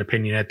just an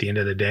opinion at the end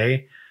of the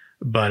day.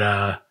 But,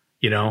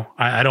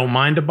 I don't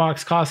mind a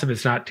box cost if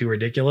it's not too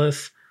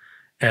ridiculous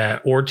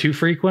or too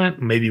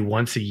frequent, maybe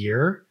once a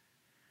year.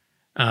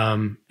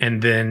 And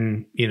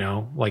then,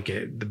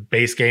 the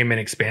base game and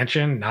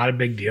expansion, not a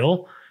big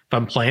deal if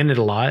I'm playing it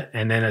a lot.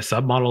 And then a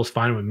sub model is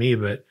fine with me.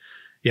 But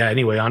yeah,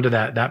 anyway, on to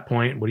that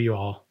point. What do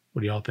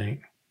y'all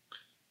think?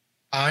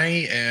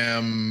 I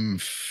am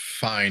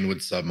fine with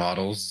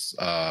submodels.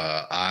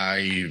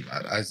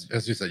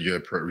 As you said,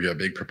 you're a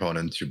big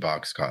proponent to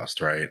box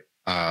cost, right?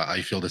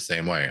 I feel the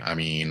same way. I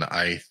mean,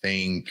 I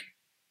think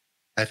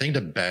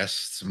the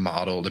best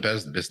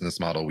business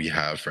model we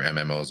have for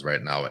MMOs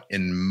right now,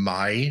 in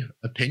my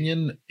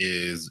opinion,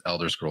 is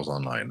Elder Scrolls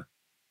Online.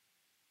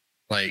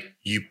 Like,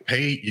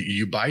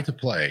 you buy to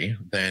play,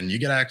 then you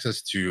get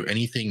access to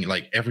anything,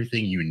 like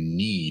everything you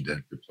need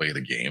to play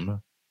the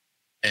game.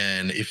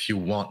 And if you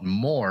want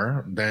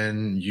more,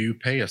 then you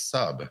pay a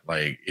sub.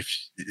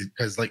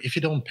 Because if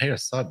you don't pay a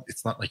sub,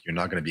 it's not like you're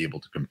not going to be able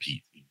to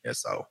compete in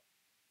ESO.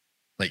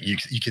 Like, you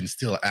can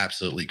still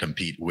absolutely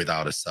compete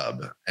without a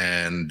sub.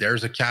 And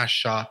there's a cash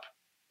shop,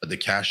 but the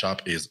cash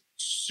shop is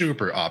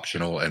super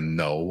optional. And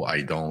no,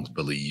 I don't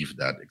believe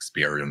that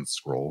experience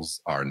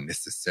scrolls are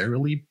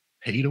necessarily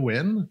pay to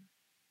win.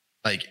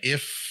 Like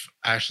if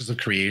Ashes of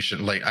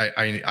Creation, like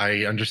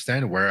I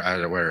understand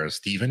where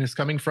Steven is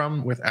coming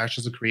from with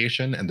Ashes of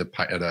Creation and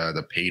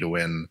the pay to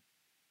win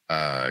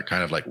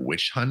kind of like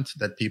witch hunt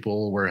that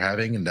people were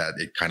having, and that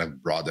it kind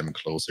of brought them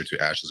closer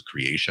to Ashes of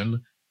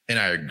Creation. And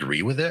I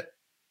agree with it.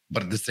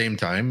 But at the same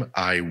time,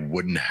 I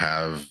wouldn't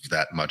have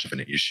that much of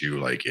an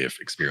issue like if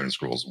experience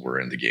scrolls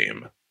were in the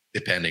game,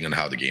 depending on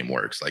how the game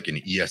works. Like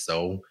in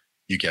ESO,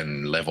 you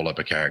can level up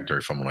a character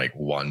from like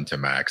 1 to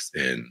max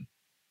in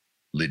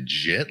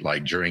legit,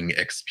 like during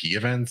XP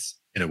events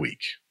in a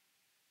week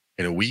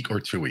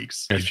or 2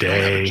 weeks. If you don't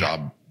have a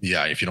job.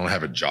 Yeah, if you don't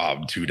have a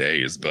job, 2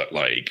 days. But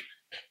like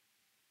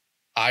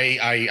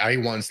I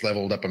once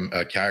leveled up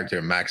a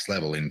character max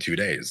level in 2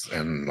 days,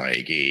 and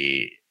like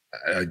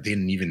I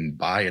didn't even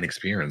buy an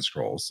experience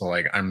scroll. So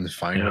like I'm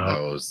fine with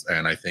those.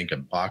 And I think a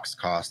box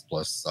cost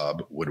plus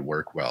sub would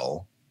work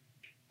well.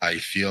 I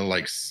feel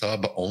like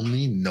sub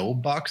only, no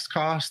box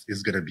cost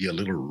is going to be a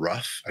little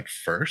rough at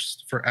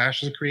first for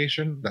Ashes of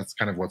Creation. That's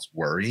kind of what's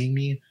worrying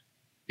me,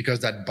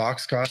 because that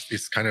box cost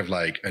is kind of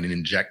like an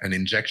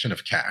injection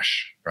of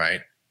cash,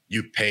 right?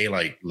 You pay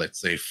like, let's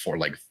say for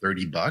like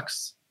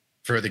 $30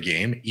 for the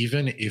game.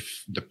 Even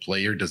if the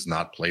player does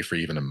not play for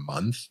even a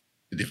month,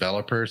 the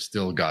developer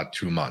still got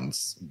 2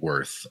 months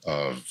worth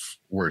of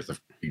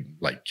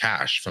like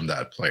cash from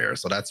that player.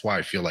 So that's why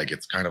I feel like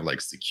it's kind of like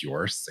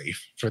secure,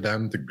 safe for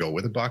them to go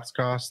with a box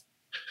cost.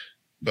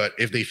 But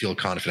if they feel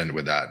confident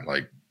with that,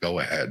 like go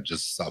ahead,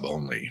 just sub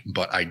only.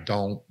 But I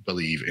don't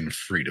believe in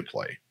free to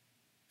play.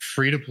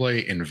 Free to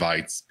play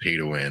invites pay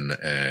to win,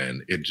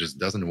 and it just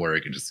doesn't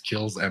work. It just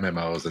kills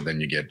MMOs, and then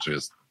you get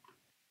just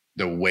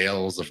the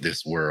whales of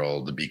this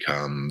world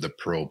become the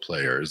pro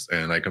players.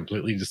 And I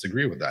completely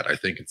disagree with that. I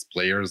think it's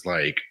players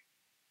like,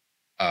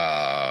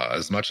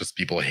 as much as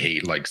people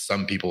hate, like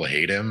some people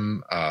hate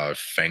him,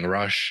 Feng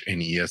Rush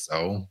in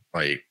ESO,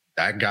 like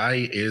that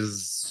guy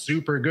is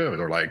super good.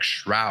 Or like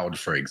Shroud,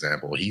 for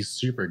example, he's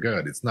super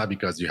good. It's not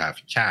because you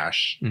have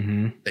cash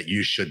that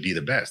you should be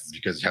the best. It's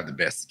because you have the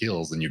best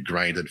skills and you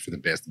grinded for the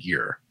best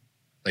gear.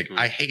 Like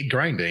I hate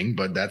grinding,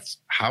 but that's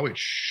how it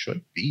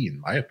should be, in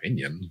my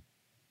opinion.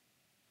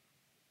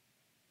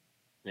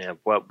 Yeah,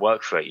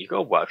 work for it. You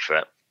gotta work for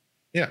it.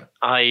 Yeah,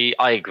 I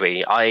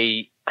agree.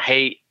 I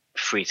hate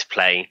free to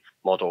play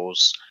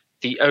models.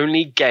 The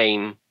only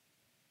game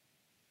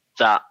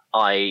that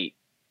I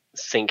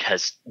think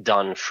has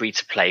done free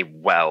to play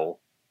well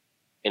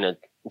in a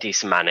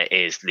decent manner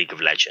is League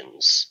of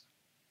Legends,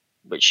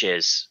 which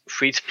is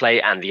free to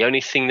play, and the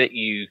only thing that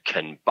you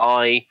can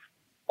buy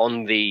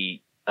on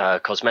the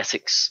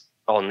cosmetics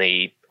on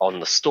the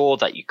store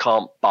that you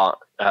can't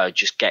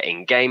just get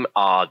in game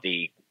are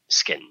the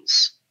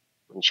skins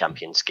and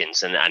champion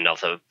skins and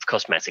other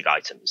cosmetic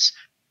items.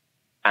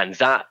 And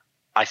that,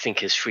 I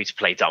think, is free to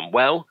play done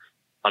well.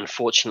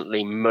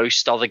 Unfortunately,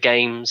 most other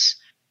games,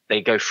 they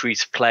go free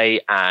to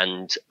play,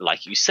 and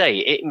like you say,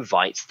 it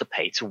invites the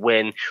pay to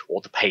win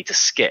or the pay to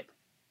skip.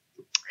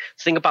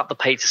 The thing about the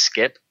pay to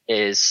skip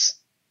is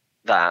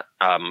that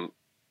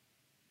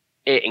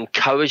it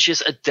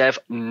encourages a dev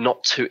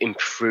not to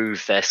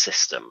improve their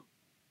system.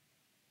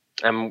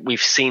 And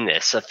we've seen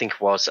this. I think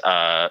it was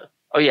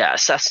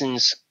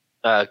Assassin's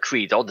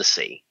Creed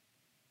Odyssey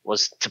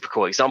was a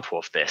typical example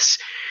of this.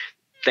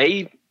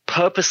 They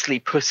purposely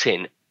put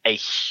in a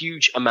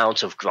huge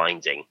amount of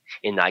grinding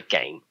in that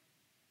game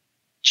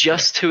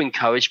just to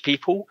encourage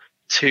people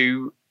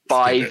to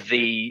buy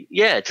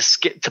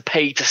to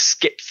pay to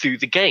skip through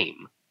the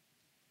game.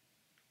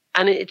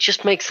 And it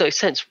just makes no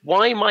sense.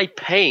 Why am I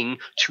paying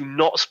to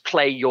not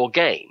play your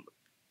game?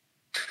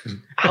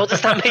 How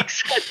does that make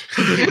sense?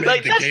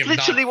 Like, that's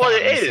literally what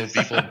it is.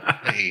 So people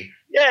pay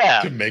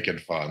to make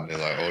it fun. They're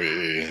like, oh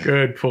yeah.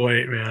 Good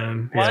point,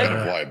 man. That's kind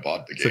of why I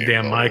bought the game. It's a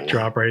damn mic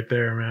drop right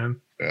there, man.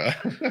 Yeah.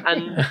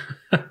 And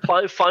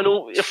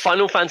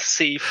Final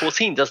Fantasy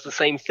 14 does the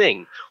same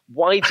thing.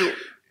 Why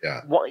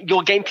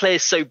your gameplay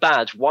is so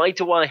bad? Why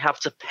do I have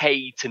to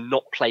pay to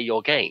not play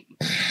your game?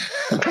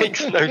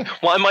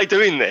 Why am I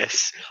doing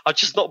this? I'll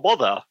just not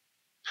bother.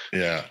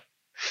 Yeah.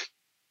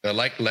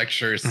 Like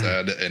Lecture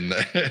said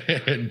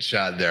in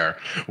chat there,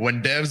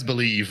 when devs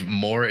believe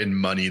more in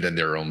money than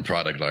their own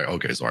product, like,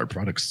 okay, so our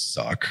products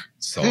suck,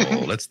 so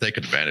let's take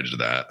advantage of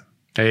that.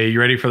 Hey,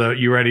 you ready for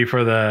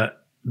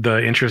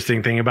the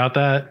interesting thing about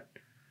that?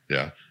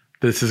 Yeah.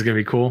 This is going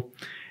to be cool.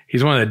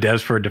 He's one of the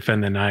devs for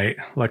Defend the Night,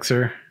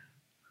 Lexer.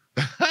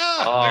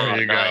 There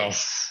you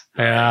nice.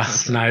 Go. Yeah,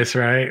 nice,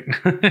 right?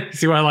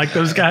 See why I like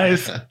those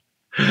guys?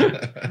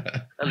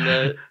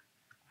 And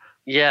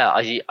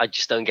I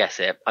just don't get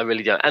it. I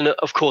really don't. And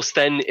of course,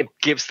 then it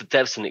gives the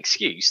devs an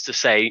excuse to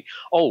say,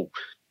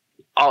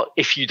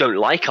 if you don't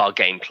like our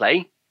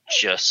gameplay,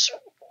 just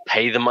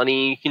pay the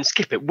money, you can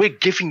skip it. We're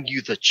giving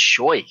you the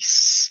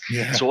choice.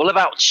 Yeah. It's all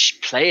about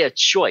player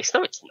choice.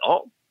 No, it's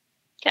not.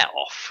 Get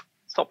off.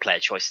 It's not player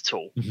choice at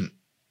all. Mm-hmm.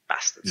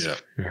 Bastards. Yeah.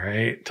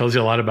 Right. Tells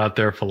you a lot about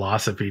their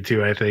philosophy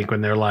too, I think,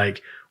 when they're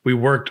like, we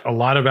worked a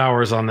lot of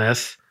hours on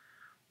this.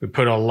 We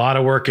put a lot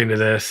of work into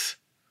this,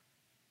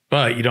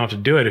 but you don't have to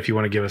do it if you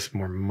want to give us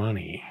more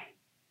money.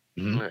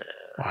 Mm-hmm.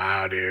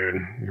 Wow, dude,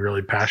 you're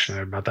really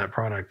passionate about that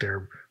project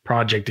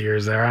of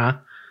yours there, huh?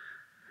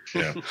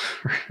 Yeah.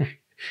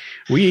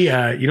 We,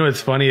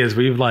 what's funny is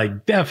we've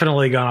like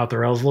definitely gone off the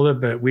rails a little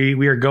bit, but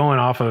we are going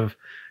off of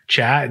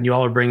chat, and you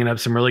all are bringing up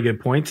some really good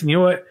points. And you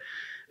know what?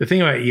 The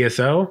thing about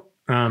ESO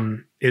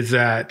is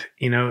that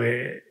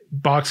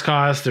box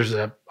cost. There's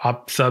a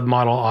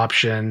submodel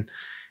option,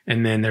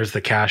 and then there's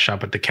the cash shop.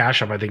 But the cash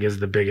shop, I think, is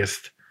the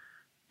biggest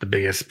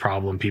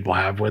problem people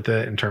have with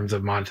it in terms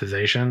of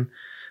monetization.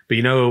 But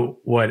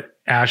what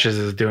Ashes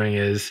is doing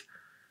is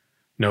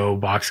no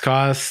box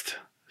cost,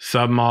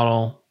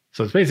 submodel.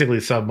 So it's basically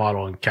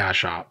submodel and cash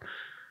shop.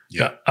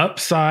 Yeah. The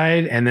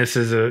upside, and this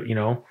is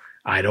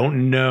I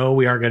don't know.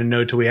 We aren't going to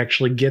know till we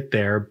actually get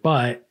there.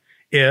 But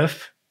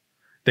if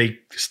they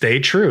stay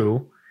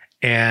true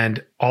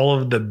and all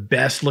of the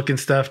best looking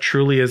stuff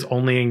truly is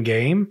only in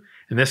game,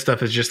 and this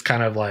stuff is just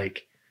kind of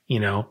like,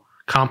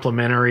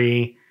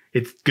 complimentary,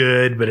 it's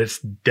good, but it's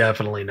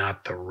definitely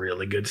not the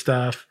really good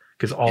stuff,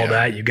 because all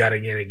that you got to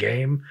get in a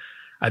game.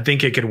 I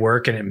think it could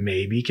work, and it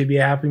maybe could be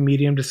a happy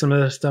medium to some of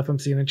the stuff I'm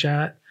seeing in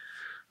chat.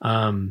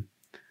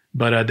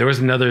 But there was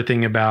another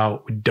thing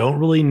about, we don't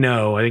really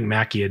know. I think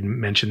Mackie had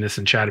mentioned this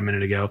in chat a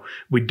minute ago.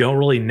 We don't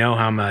really know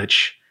how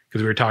much,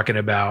 because we were talking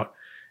about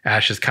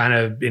Ash is kind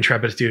of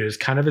Intrepid Studios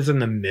kind of is in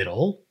the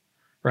middle,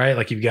 right?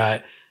 Like you've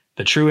got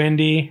the true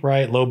indie,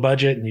 right? Low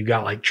budget, and you've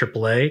got like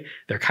AAA.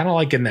 They're kind of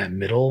like in that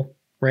middle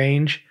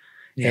range.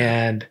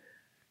 Yeah. And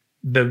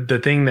the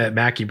thing that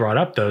Mackie brought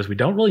up though is we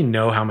don't really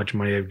know how much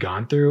money they've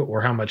gone through or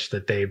how much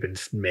that they've been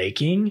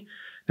making.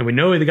 And we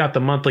know they got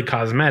the monthly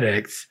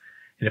cosmetics.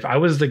 And if I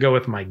was to go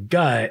with my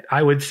gut,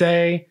 I would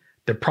say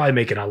they're probably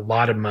making a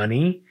lot of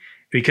money,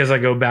 because I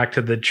go back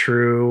to the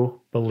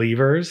true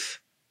believers,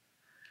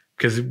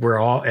 because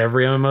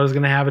every MMO is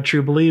going to have a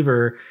true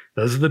believer.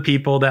 Those are the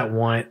people that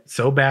want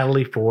so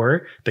badly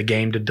for the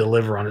game to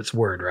deliver on its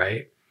word,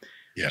 right?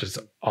 Yeah. Which is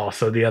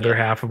also the other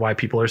half of why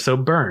people are so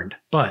burned.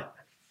 But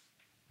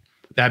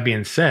that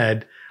being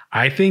said,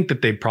 I think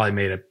that they probably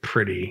made a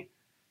pretty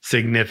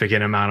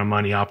significant amount of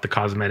money off the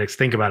cosmetics.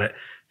 Think about it.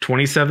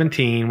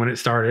 2017 when it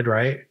started,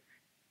 right?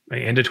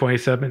 End of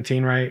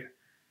 2017, right?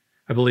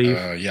 I believe.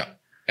 Yeah.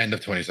 End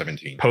of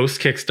 2017.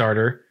 Post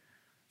Kickstarter,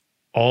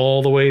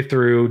 all the way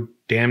through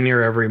damn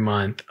near every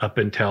month up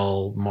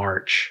until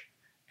March.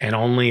 And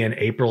only in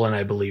April and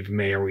I believe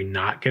May are we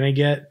not going to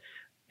get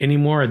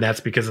anymore. And that's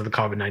because of the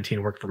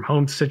COVID-19 work from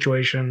home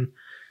situation.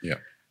 Yeah.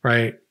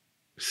 Right.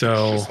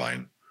 So it's just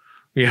fine.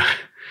 Yeah.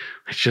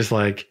 It's just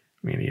like,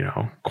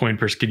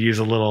 CoinPurse could use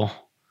a little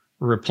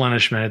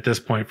replenishment at this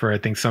point for, I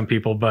think, some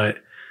people, but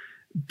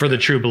for the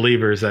true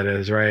believers, that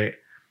is, right.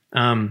 We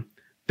have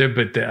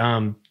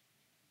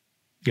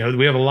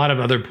a lot of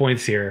other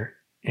points here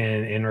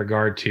in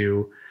regard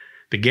to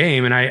the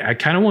game. And I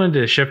kind of wanted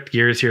to shift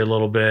gears here a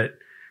little bit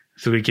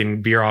so we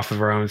can veer off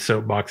of our own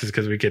soapboxes,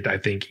 because we could, I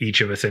think,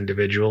 each of us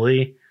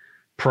individually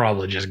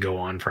probably just go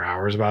on for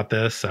hours about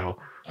this. So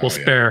we'll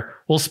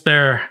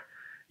spare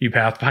you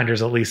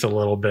Pathfinders at least a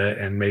little bit,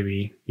 and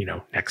maybe,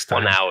 next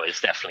time. 1 hour is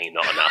definitely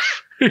not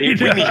enough. We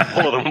need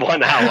more than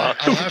 1 hour.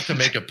 I'll have to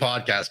make a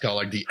podcast called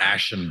like the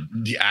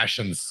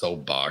Ashen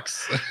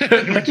Soapbox.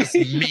 Just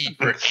meet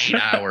for 8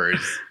 hours.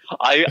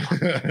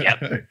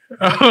 Yep.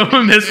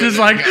 Oh, this is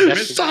like,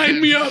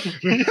 sign me up.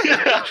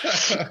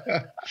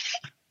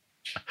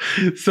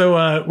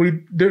 So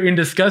in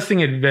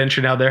discussing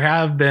Adventure now, there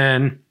have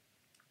been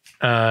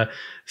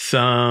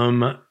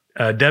some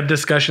dev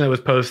discussion that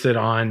was posted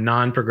on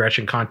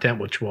non-progression content,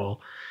 which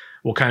we'll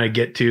kind of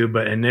get to.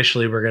 But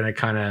initially, we're going to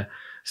kind of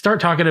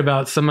start talking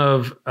about some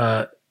of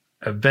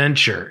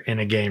adventure in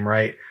a game,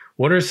 right?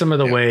 What are some of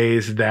the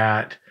ways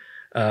that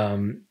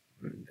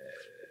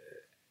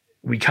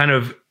we kind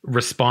of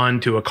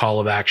respond to a call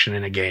of action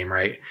in a game,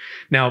 right?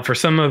 Now, for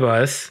some of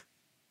us,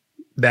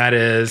 that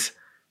is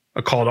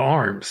a call to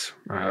arms,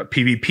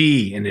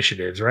 PvP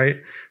initiatives,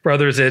 right? For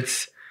others,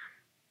 it's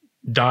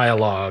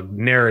dialogue,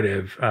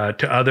 narrative.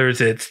 To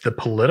others, it's the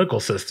political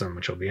system,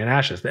 which will be in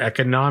Ashes, the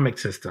economic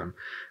system,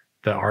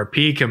 the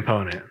RP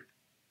component.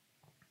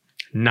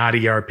 Not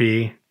ERP.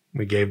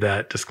 We gave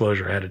that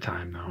disclosure ahead of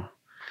time, though.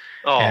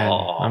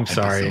 Oh, I'm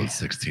sorry. Episode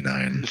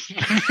 69.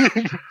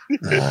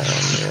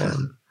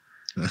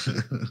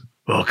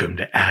 Welcome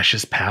to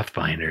Ashes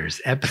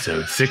Pathfinders,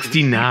 episode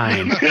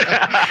 69.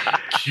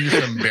 Cue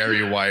some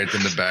Barry White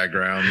in the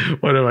background.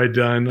 What have I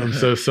done? I'm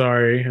so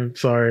sorry. I'm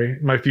sorry.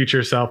 My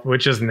future self,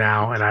 which is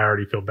now, and I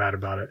already feel bad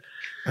about it.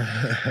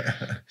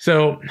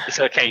 So it's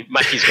okay.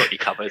 Mackie's got you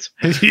covered.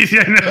 You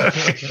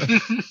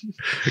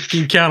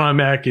can count on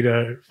Mackie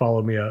to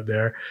follow me out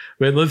there.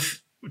 But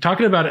let's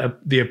talking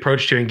about the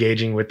approach to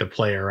engaging with the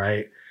player,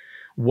 right?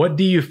 What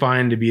do you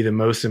find to be the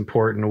most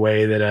important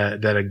way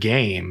that a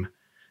game,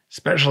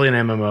 especially an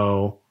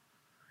MMO,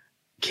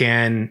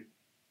 can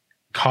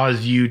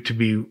cause you to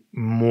be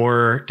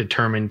more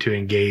determined to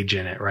engage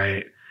in it,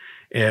 right?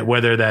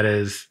 Whether that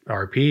is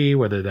RP,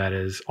 whether that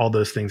is all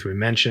those things we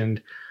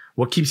mentioned,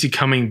 what keeps you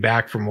coming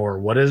back for more?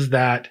 What is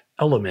that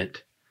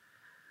element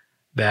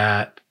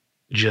that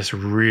just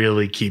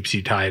really keeps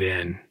you tied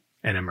in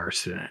and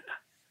immersed in it.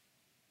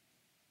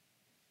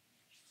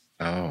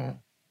 Oh.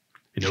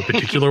 In no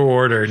particular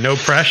order, no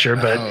pressure,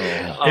 but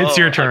it's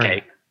your turn.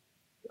 Okay.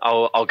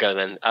 I'll go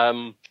then.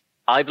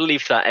 I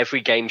believe that every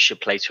game should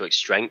play to its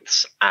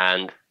strengths,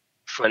 and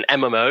for an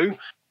MMO,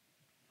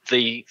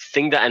 the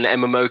thing that an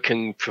MMO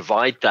can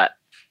provide that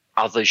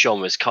other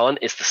genres can't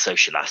is the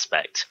social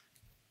aspect.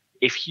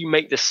 If you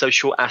make the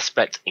social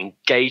aspect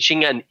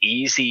engaging and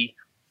easy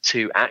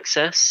to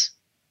access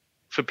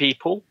for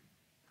people,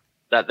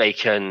 that they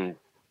can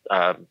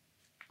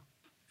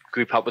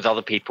group up with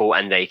other people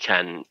and they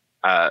can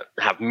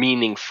have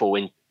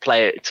meaningful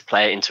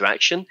player-to-player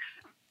interaction,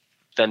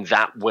 then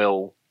that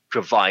will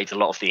provide a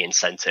lot of the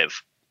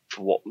incentive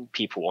for what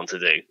people want to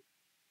do.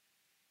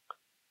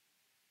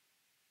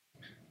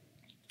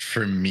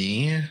 For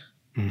me,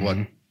 what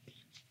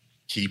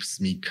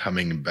keeps me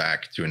coming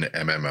back to an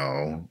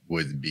MMO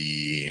would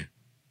be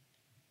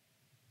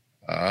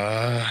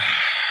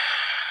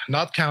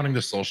not counting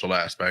the social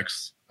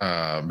aspects,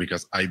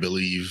 because I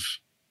believe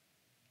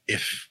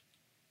if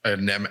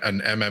an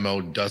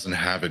MMO doesn't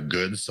have a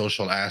good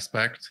social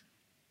aspect,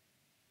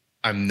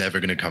 I'm never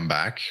going to come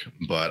back,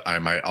 but I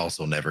might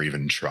also never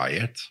even try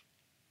it.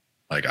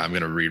 Like, I'm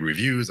going to read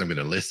reviews, I'm going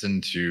to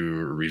listen to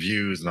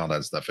reviews and all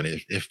that stuff.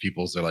 And if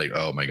people say like,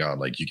 oh my God,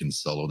 like you can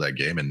solo that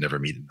game and never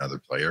meet another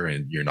player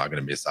and you're not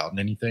going to miss out on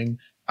anything,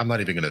 I'm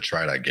not even going to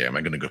try that game.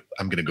 I'm going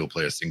to go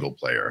play a single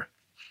player.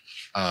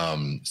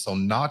 So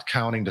not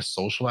counting the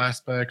social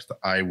aspect,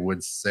 I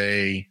would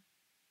say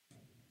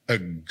a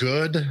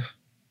good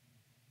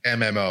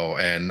MMO,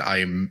 and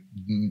I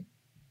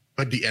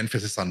put the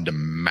emphasis on the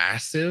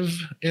massive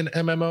in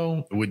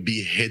MMO, would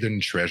be hidden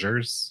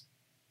treasures.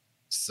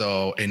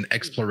 So in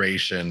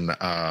exploration,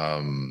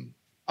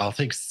 I'll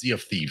take Sea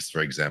of Thieves,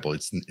 for example.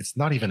 It's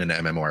not even an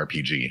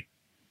MMORPG,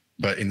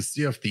 but in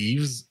Sea of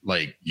Thieves,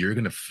 like you're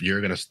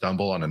gonna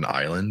stumble on an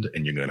island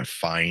and you're gonna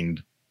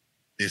find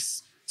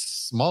this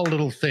small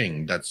little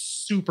thing that's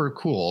super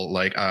cool.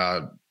 Like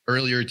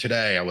earlier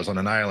today, I was on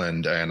an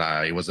island and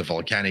it was a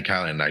volcanic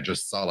island. And I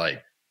just saw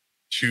like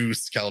 2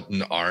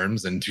 skeleton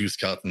arms and 2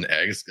 skeleton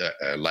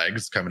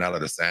legs coming out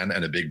of the sand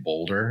and a big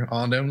boulder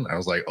on them. I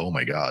was like, oh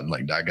my God,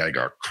 like that guy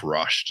got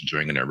crushed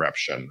during an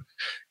eruption.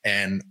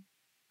 And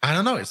I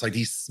don't know, it's like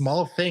these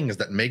small things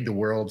that make the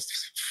world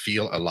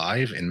feel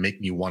alive and make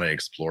me want to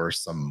explore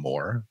some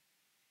more.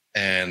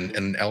 And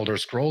in Elder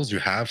Scrolls, you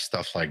have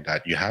stuff like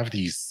that. You have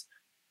these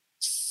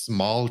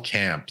small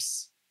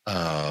camps,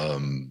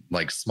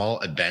 like small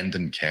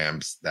abandoned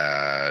camps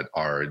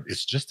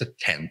it's just a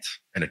tent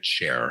and a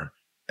chair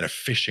and a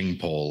fishing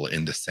pole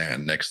in the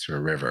sand next to a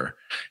river.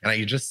 And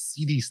I just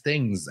see these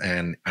things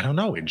and I don't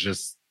know, it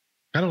just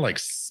kind of like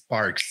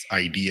sparks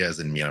ideas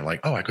in me. And I'm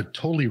like, oh, I could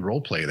totally role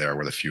play there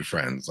with a few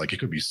friends. Like it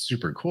could be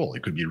super cool.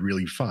 It could be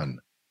really fun.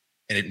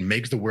 And it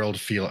makes the world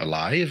feel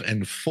alive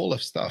and full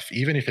of stuff,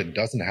 even if it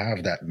doesn't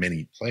have that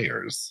many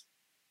players.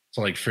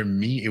 So like for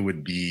me, it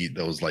would be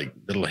those like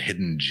little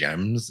hidden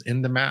gems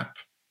in the map,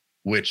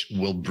 which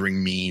will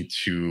bring me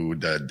to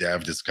the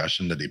dev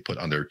discussion that they put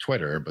on their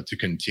Twitter. But to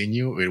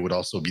continue, it would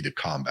also be the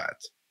combat,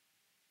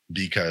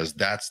 because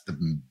that's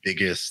the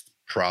biggest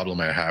problem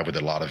I have with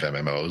a lot of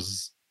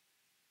MMOs.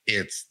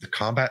 It's the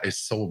combat is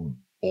so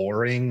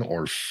boring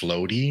or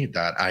floaty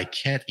that I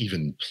can't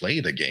even play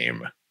the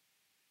game.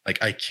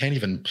 Like I can't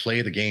even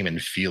play the game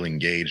and feel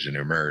engaged and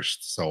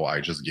immersed. So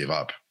I just give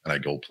up and I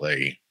go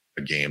play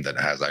a game that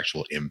has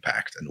actual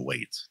impact and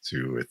weight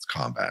to its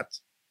combat.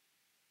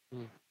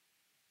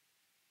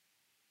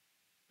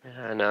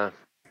 And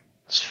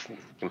it's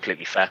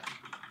completely fair.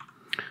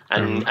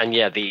 And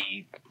yeah,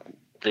 the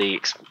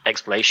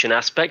exploration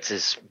aspect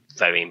is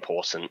very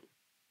important.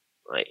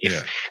 Right?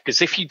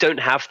 Because if you don't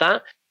have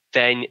that,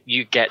 then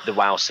you get the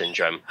WoW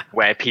syndrome,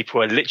 where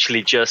people are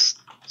literally just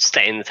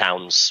stay in the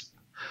towns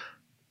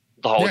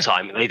the whole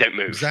time and they don't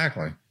move.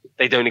 Exactly.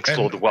 They don't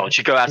explore the world.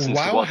 You go out into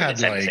the world and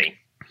it's empty.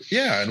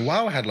 Yeah, and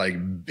WoW had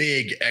like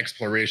big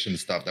exploration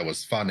stuff that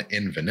was fun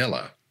in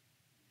vanilla.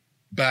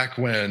 Back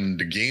when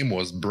the game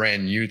was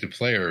brand new to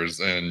players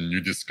and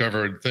you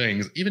discovered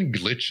things, even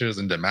glitches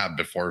in the map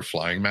before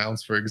flying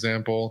mounts, for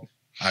example.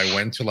 I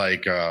went to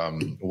like,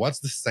 what's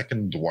the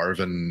second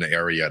dwarven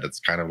area that's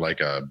kind of like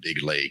a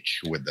big lake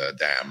with the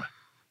dam?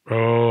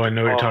 Oh, I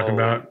know what you're talking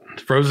about.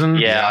 Frozen?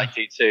 Yeah, I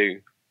do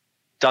too.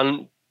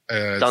 Done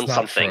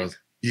something.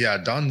 Yeah,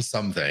 done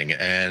something.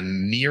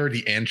 And near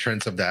the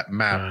entrance of that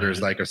map,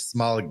 there's like a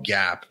small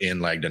gap in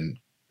like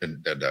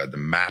the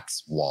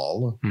map's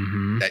wall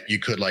that you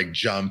could like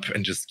jump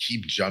and just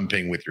keep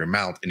jumping with your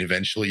mount, and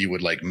eventually you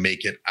would like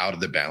make it out of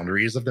the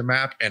boundaries of the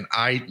map. And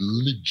I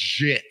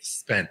legit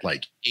spent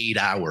like 8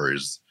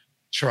 hours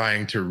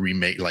trying to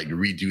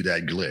redo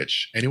that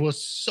glitch, and it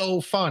was so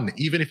fun,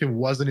 even if it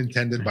wasn't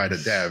intended by the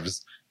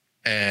devs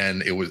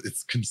and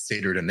it's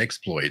considered an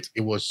exploit.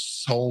 It was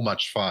so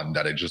much fun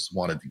that I just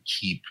wanted to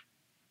keep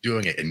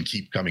doing it and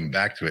keep coming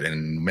back to it.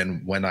 And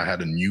when I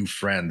had a new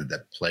friend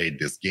that played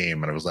this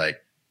game, and I was like,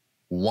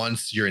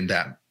 once you're in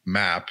that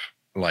map,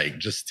 like,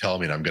 just tell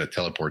me and I'm going to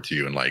teleport to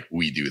you. And like,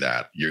 we do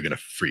that. You're going to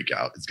freak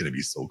out. It's going to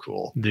be so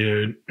cool.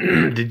 Dude,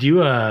 did you,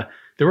 there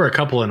were a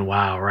couple in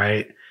WoW,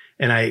 right?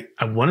 And I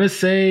want to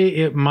say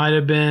it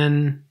might've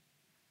been,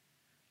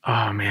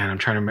 oh man, I'm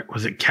trying to remember.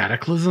 Was it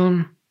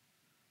Cataclysm?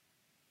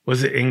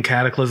 Was it in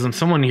Cataclysm?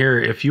 Someone here,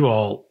 if you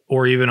all,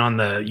 or even on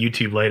the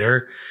YouTube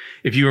later,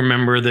 if you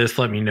remember this,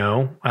 let me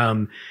know.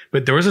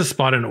 But there was a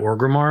spot in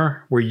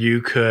Orgrimmar where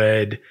you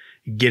could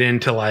get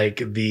into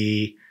like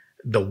the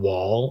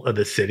wall of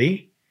the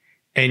city,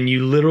 and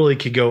you literally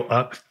could go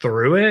up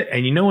through it.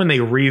 And you know when they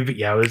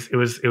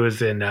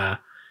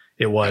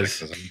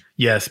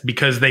yes,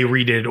 because they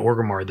redid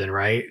Orgrimmar then,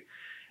 right?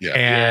 Yeah.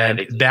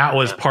 And that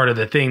was part of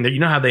the thing that, you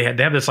know how they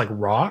have this like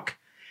rock,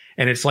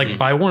 and it's like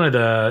by one of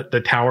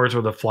the towers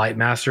where the Flight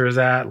Master is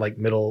at, like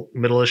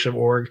middle-ish of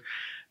Org.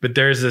 But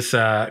there's this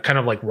kind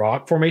of like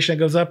rock formation that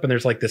goes up, and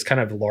there's like this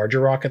kind of larger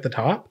rock at the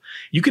top.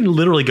 You can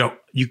literally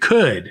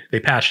they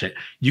patched it.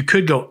 You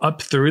could go up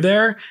through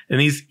there, and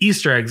these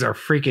Easter eggs are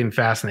freaking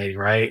fascinating,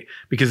 right?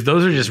 Because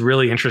those are just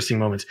really interesting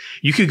moments.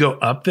 You could go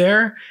up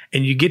there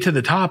and you get to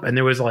the top, and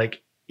there was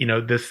like, you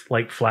know, this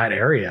like flat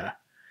area,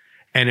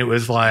 and it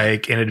was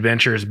like an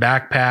adventurer's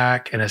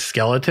backpack and a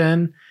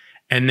skeleton,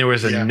 and there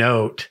was a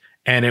note,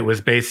 and it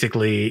was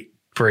basically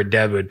for a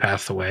dead who had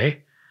passed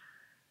away.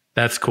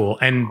 That's cool.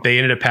 And they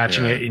ended up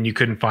patching it, and you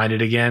couldn't find it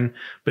again.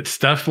 But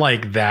stuff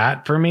like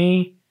that for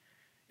me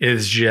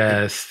is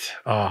just,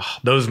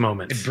 those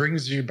moments. It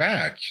brings you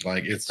back.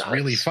 Like, it's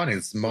really fun.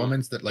 It's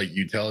moments that like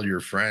you tell your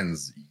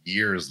friends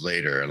years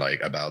later, like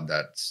about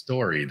that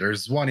story.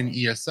 There's one in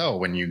ESO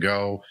when you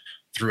go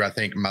through, I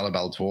think,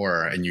 Malabal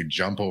Tor, and you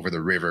jump over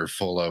the river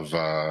full of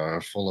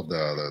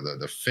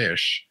the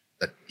fish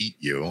that eat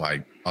you.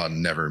 I'll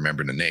never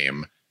remember the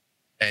name.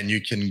 And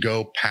you can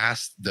go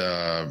past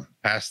Varen's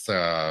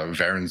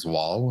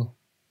Wall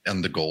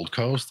on the Gold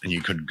Coast, and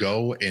you could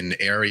go in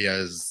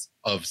areas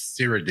of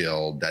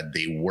Cyrodiil that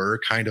they were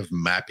kind of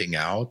mapping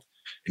out.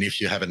 And if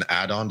you have an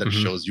add-on that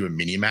shows you a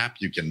mini map,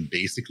 you can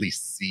basically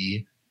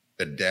see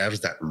the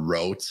devs that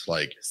wrote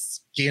like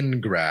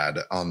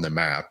Skingrad on the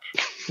map,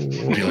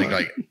 feeling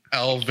like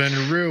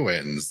Elven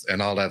Ruins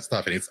and all that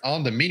stuff. And it's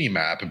on the mini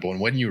map, but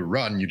when you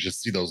run, you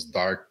just see those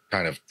dark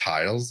kind of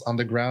tiles on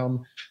the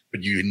ground.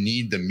 But you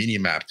need the mini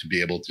map to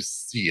be able to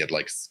see it,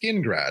 like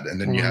Skingrad,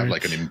 and then you have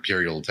like an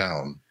imperial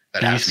town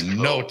that has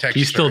no texture. Do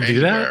you still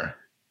do that?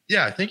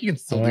 Yeah, I think you can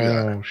still do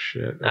that. Oh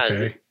shit!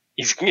 Okay,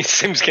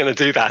 Sim's gonna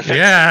do that.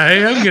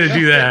 Yeah, I'm gonna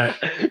do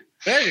that.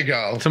 There you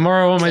go.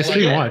 Tomorrow on my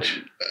stream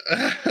watch.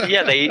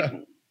 Yeah,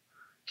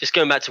 just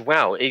going back to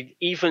WoW.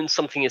 Even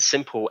something as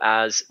simple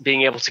as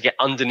being able to get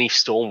underneath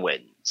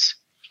Stormwinds,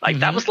 like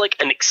that was like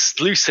an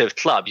exclusive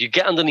club. You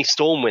get underneath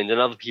Stormwind,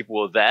 and other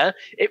people were there.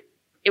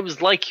 It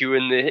was like you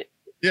in the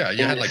you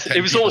had like 10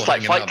 it was almost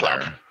like Fight Club.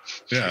 There.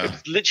 Yeah, it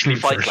was literally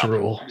Fight Club.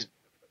 Rule.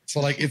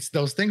 So like it's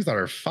those things that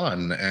are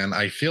fun, and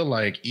I feel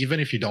like even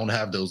if you don't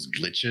have those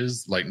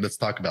glitches, like let's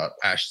talk about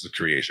Ashes of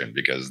Creation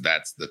because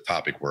that's the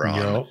topic we're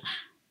on. Yep.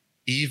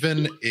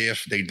 Even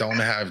if they don't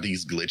have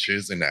these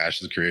glitches in the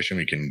Ashes of Creation,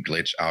 we can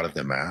glitch out of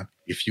the map.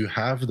 If you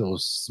have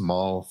those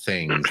small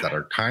things that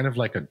are kind of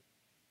like a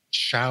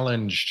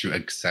challenge to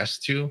access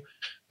to.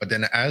 But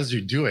then as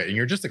you do it and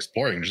you're just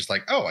exploring, you're just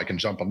like, oh, I can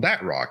jump on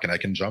that rock and I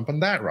can jump on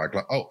that rock.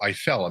 Like, oh, I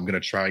fell. I'm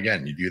going to try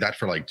again. You do that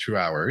for like 2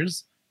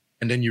 hours.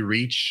 And then you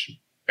reach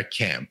a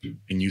camp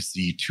and you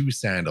see 2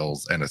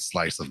 sandals and a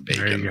slice of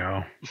bacon. There you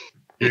go.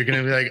 You're going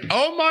to be like,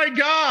 oh my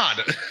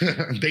God,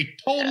 they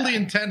totally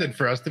intended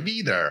for us to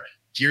be there.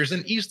 Here's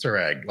an Easter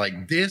egg.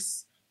 Like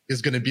this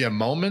is going to be a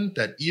moment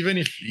that even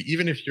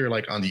if you're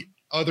like on the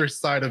other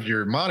side of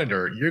your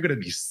monitor, you're going to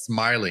be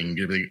smiling.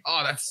 You're going to be,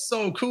 oh, that's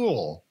so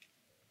cool.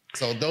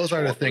 So those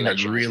are the things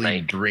that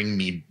really bring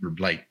me,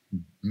 like,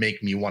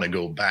 make me want to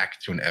go back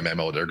to an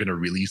MMO. They're going to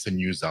release a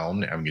new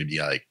zone. I'm going to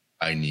be like,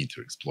 I need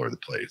to explore the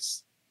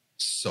place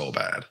so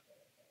bad.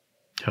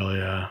 Hell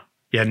yeah.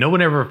 Yeah, no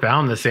one ever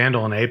found the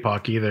sandal in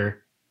APOC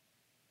either.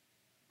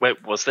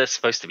 Wait, was there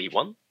supposed to be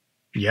one?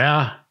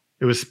 Yeah,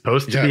 it was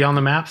supposed to be on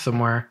the map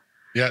somewhere.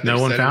 Yeah,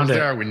 no one found it.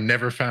 There. We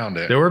never found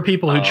it. There were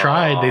people who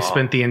tried. They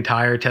spent the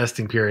entire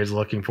testing periods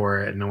looking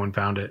for it, and no one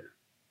found it.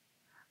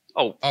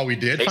 Oh, we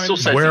did find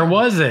it? Where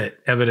was it?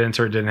 Evidence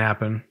or it didn't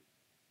happen?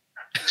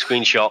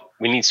 Screenshot.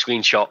 We need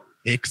screenshot.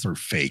 X or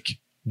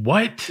fake.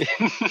 What?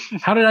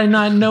 How did I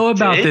not know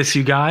about this,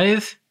 you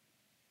guys?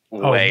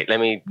 Wait, let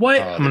me...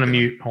 What? I'm going to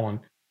mute. Hold on.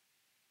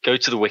 Go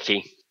to the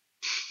wiki.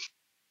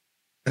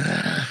 All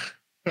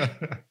right,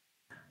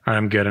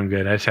 I'm good.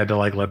 I just had to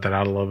like let that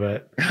out a little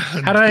bit.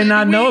 How did I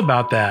not know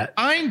about that?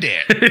 Find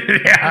it.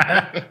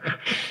 Yeah.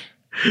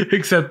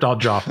 Except I'll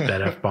drop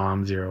that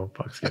F-bomb, 0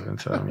 fucks given.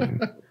 So, I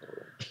mean...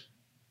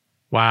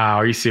 Wow,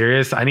 are you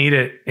serious? I need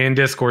it in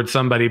Discord.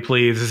 Somebody,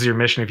 please. This is your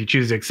mission. If you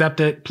choose to accept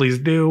it, please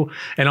do.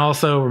 And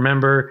also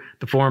remember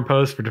the forum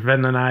post for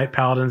Defend the Night.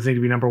 Paladins need to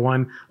be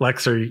 #1.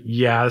 Lexer,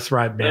 yeah, that's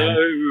right, man.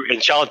 No,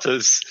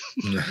 enchanters.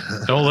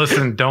 Don't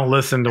listen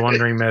to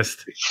Wandering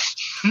Mist.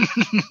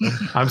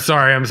 I'm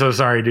sorry. I'm so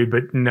sorry, dude,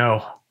 but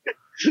no.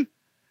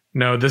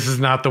 No, this is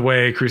not the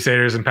way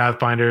Crusaders and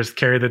Pathfinders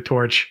carry the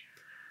torch.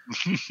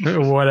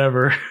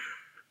 Whatever.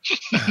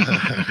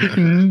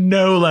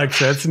 No, Lex,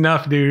 that's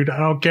enough, dude. I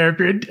don't care if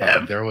you're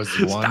dead. There was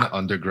one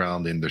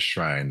underground in the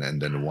shrine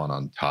and then one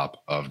on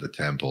top of the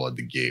temple at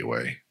the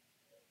gateway.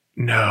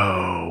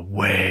 No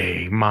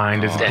way.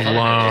 Mind is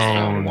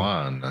blown.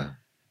 One.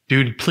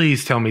 Dude,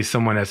 please tell me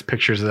someone has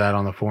pictures of that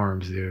on the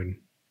forums, dude.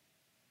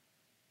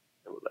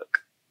 Look.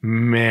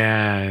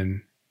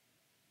 Man.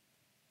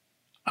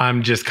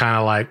 I'm just kind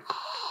of like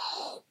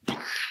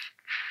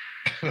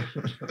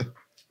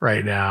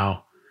right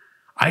now.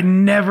 I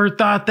never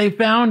thought they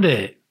found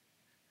it.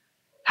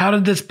 How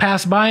did this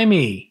pass by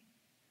me?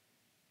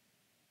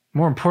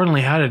 More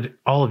importantly, how did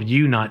all of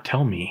you not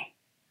tell me?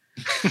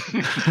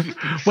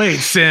 Wait,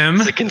 Sim.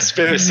 It's a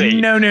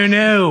conspiracy.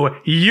 No.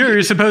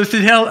 You're supposed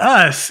to tell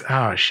us.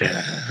 Oh, shit.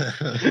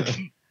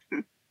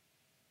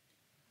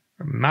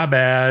 My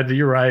bad.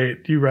 You're right.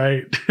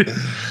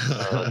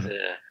 Oh,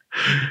 dear.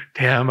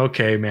 Damn,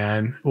 okay,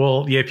 man.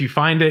 Well, yeah, if you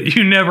find it,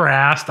 you never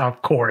asked,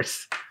 of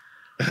course.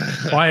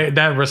 Why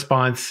that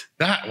response?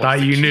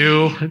 Thought you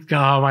knew.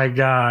 Oh my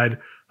God.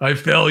 I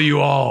fail you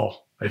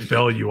all.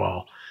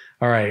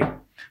 All right.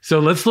 So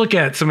let's look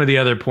at some of the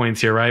other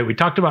points here, right? We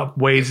talked about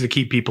ways to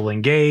keep people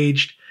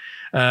engaged.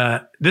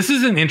 This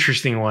is an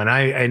interesting one.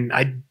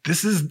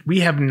 We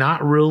have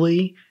not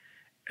really,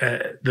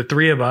 the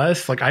three of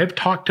us, like I've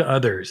talked to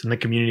others in the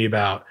community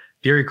about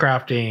theory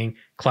crafting,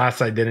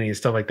 class identity and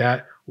stuff like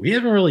that. We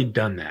haven't really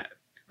done that,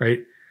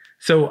 right?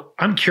 So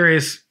I'm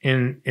curious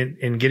in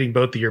getting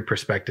both of your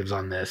perspectives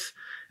on this.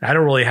 I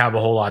don't really have a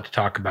whole lot to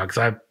talk about because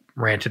I've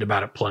ranted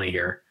about it plenty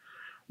here.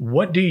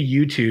 What do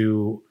you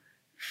two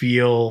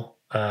feel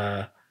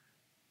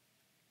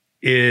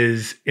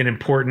is an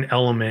important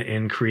element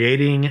in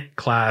creating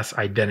class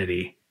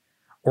identity?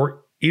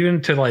 Or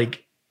even to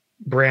like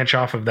branch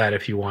off of that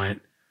if you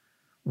want,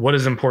 what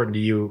is important to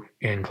you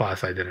in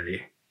class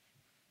identity?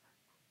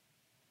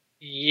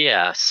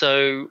 Yeah,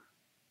 so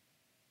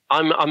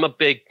I'm a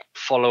big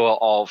follower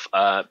of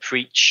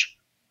Preach.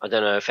 I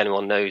don't know if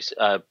anyone knows.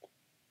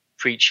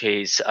 Preach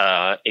is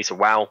a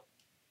WoW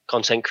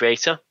content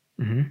creator.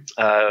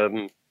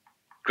 Mm-hmm.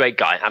 Great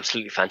guy,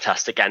 absolutely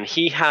fantastic. And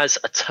he has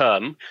a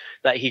term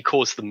that he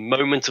calls the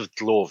moment of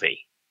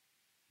glory,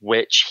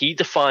 which he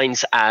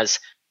defines as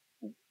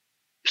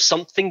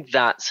something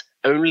that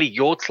only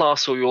your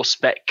class or your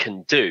spec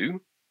can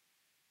do,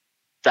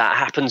 that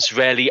happens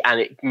rarely, and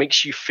it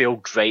makes you feel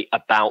great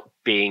about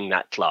being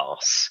that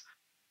class.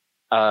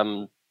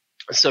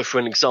 So for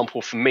an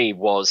example for me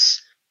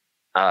was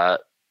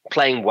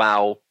playing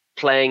WoW,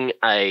 playing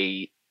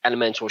a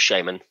elemental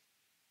shaman,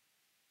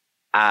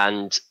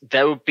 and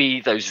there would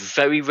be those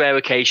very rare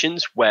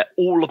occasions where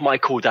all of my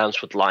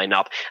cooldowns would line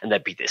up and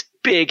there'd be this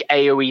big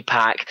AoE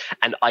pack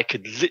and I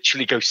could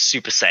literally go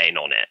Super Saiyan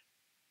on it.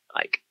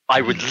 Like I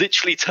would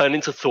literally turn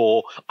into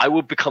Thor, I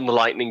would become the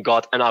lightning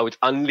god, and I would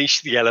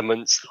unleash the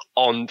elements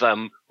on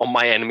them, on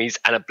my enemies,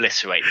 and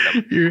obliterate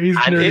them. He's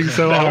nerding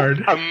so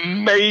hard.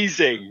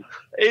 Amazing.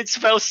 It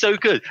felt so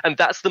good. And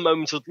that's the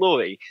moment of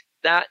glory.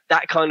 That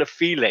kind of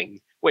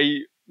feeling where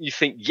you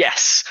think,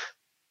 yes,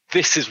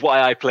 this is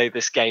why I play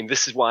this game.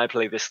 This is why I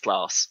play this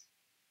class.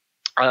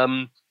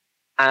 And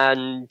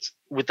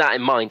with that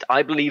in mind,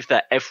 I believe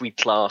that every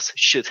class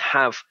should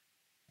have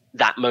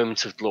that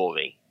moment of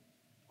glory,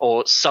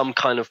 or some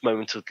kind of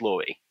moment of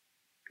glory,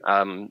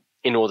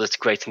 in order to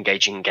create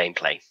engaging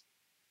gameplay.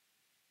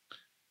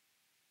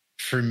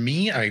 For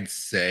me, I'd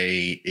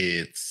say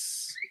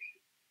it's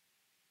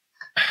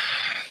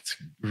to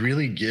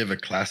really give a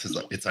class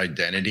its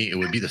identity. It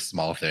would be the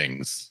small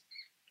things.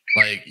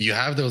 Like you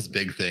have those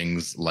big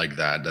things like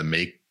that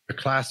make a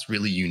class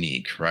really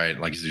unique, right?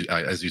 Like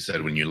as you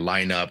said, when you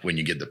line up, when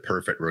you get the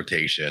perfect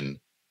rotation,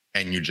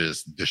 and you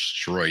just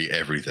destroy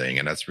everything.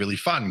 And that's really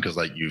fun because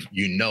like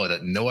you know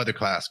that no other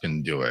class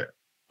can do it.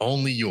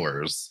 Only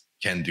yours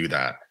can do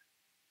that.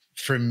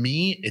 For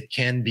me, it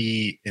can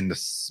be in the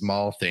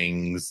small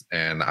things.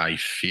 And I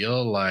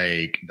feel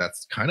like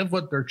that's kind of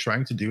what they're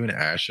trying to do in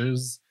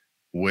Ashes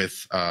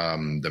with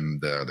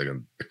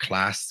the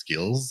class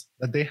skills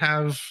that they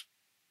have.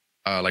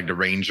 Like the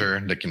ranger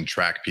that can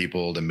track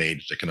people, the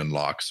mage that can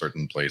unlock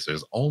certain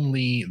places.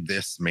 Only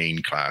this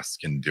main class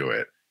can do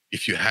it.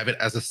 If you have it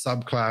as a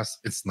subclass,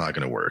 it's not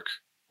going to work.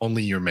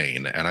 Only your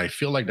main. And I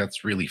feel like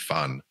that's really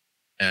fun.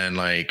 And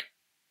like,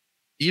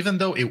 even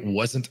though it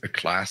wasn't a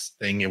class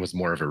thing, it was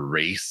more of a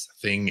race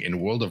thing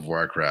in World of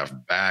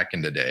Warcraft back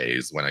in the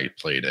days when I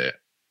played it.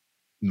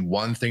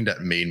 One thing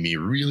that made me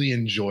really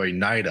enjoy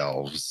Night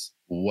Elves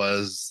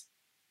was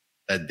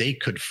that they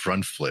could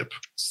front flip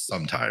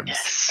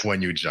sometimes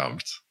when you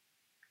jumped.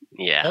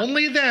 Yeah.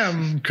 Only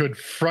them could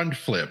front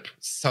flip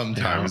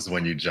sometimes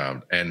when you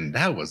jumped. And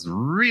that was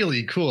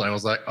really cool. I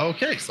was like,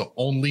 okay, so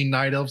only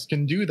Night Elves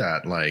can do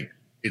that. Like,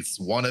 it's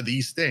one of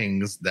these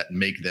things that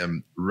make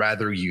them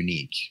rather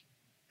unique.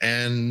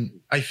 And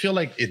I feel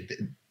like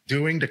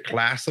doing the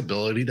class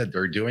ability that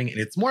they're doing, and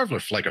it's more of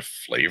like a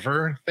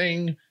flavor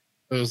thing.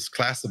 those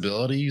class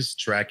abilities,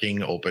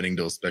 tracking, opening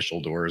those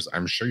special doors,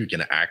 I'm sure you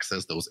can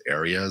access those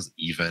areas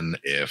even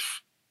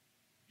if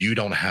you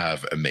don't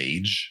have a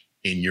mage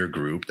in your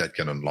group that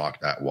can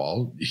unlock that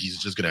wall. He's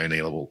just going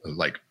to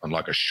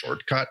unlock a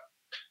shortcut.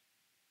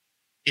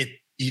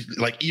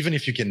 Even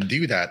if you can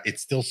do that,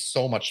 it's still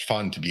so much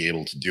fun to be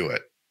able to do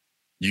it.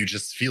 You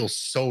just feel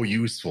so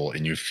useful,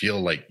 and you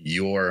feel like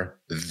you're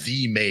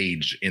the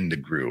mage in the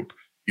group.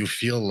 You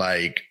feel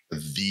like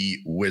the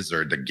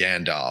wizard, the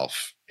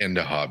Gandalf in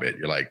the Hobbit.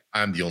 You're like,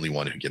 I'm the only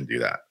one who can do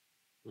that.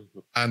 Mm-hmm.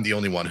 I'm the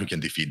only one who can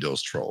defeat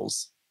those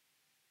trolls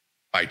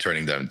by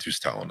turning them into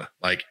stone.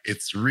 Like,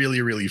 it's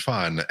really, really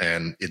fun.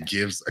 And it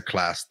gives a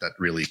class that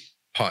really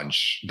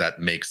punch that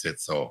makes it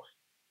so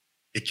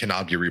it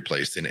cannot be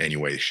replaced in any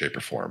way, shape,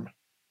 or form.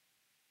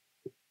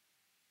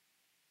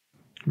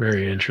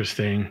 Very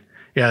interesting.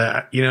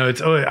 Yeah,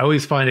 I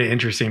always find it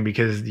interesting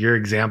because your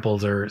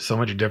examples are so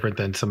much different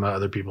than some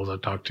other people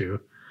I've talked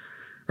to.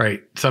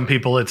 Right. Some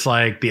people, it's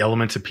like the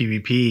elements of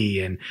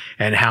PvP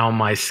and how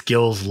my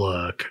skills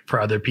look.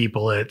 For other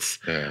people, it's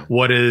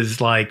what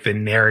is like the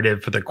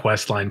narrative for the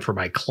quest line for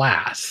my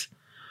class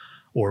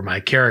or my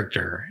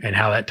character and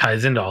how that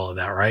ties into all of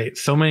that. Right.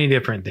 So many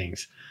different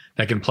things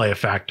that can play a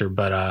factor.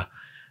 But,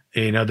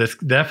 this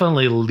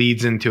definitely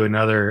leads into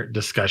another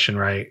discussion,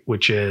 right?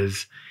 Which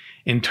is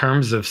in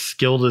terms of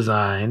skill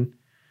design,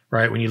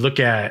 right? When you look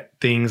at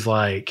things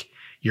like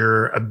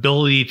your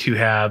ability to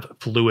have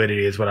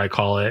fluidity is what I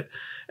call it,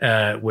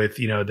 with,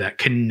 that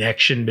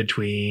connection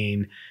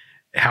between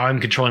how I'm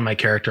controlling my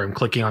character. I'm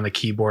clicking on the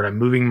keyboard, I'm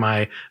moving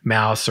my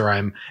mouse, or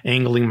I'm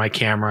angling my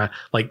camera.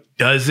 Like,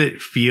 does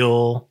it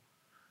feel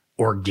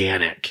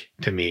organic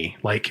to me?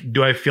 Like,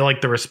 do I feel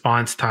like the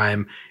response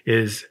time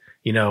is,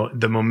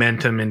 the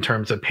momentum in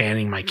terms of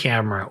panning my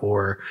camera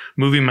or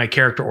moving my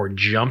character or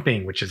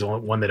jumping, which is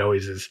one that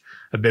always is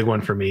a big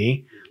one for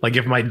me. Like,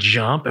 if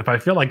I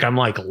feel like I'm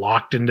like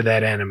locked into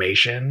that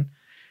animation,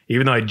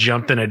 even though I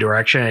jumped in a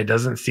direction, it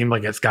doesn't seem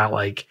like it's got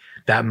like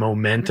that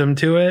momentum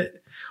to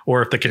it.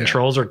 Or if the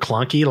controls are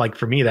clunky, like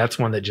for me, that's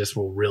one that just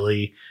will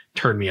really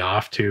turn me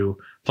off to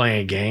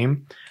playing a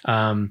game.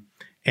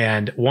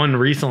 And one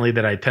recently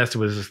that I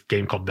tested was this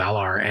game called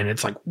Valar, and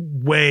it's like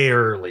way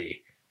early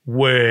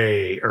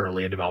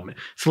in development.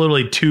 It's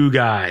literally 2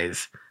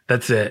 guys.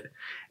 That's it.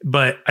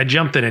 But I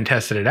jumped in and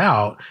tested it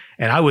out,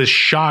 and I was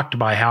shocked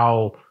by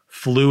how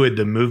fluid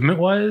the movement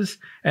was.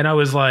 And I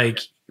was like,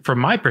 from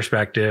my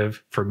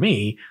perspective, for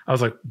me, I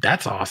was like,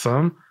 that's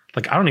awesome.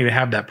 Like, I don't even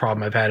have that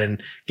problem I've had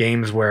in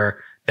games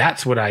where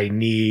that's what I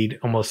need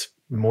almost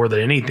more than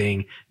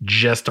anything,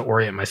 just to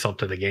orient myself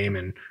to the game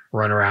and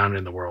run around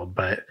in the world.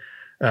 But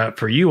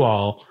for you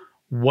all,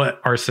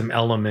 what are some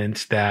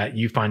elements that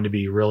you find to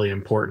be really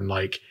important?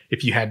 Like,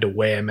 if you had to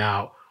weigh them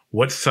out,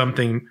 what's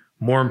something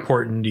more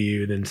important to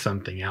you than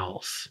something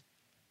else?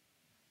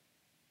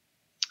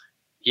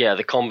 Yeah,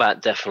 the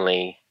combat,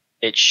 definitely.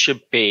 It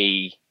should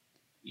be,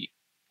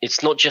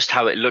 it's not just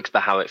how it looks,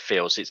 but how it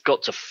feels. It's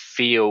got to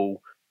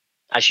feel,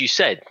 as you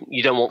said,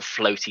 you don't want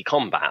floaty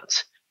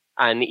combat.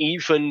 And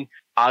even,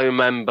 I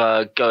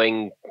remember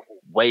going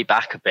way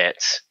back a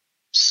bit,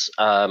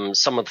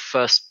 some of the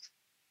first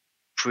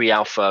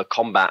pre-alpha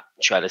combat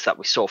trailers that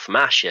we saw from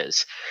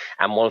Ashes,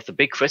 and one of the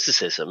big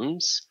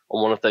criticisms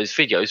on one of those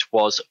videos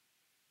was,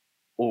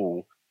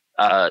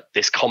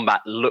 this combat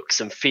looks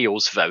and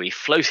feels very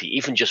floaty.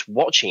 Even just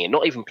watching it,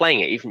 not even playing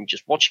it, even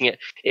just watching it,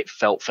 it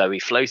felt very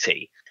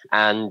floaty.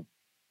 And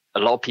a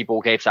lot of people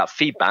gave that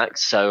feedback.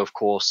 So of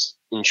course,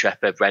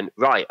 Intrepid went,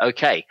 right,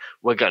 okay,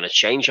 we're going to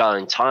change our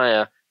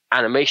entire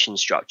animation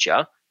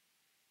structure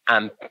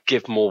and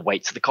give more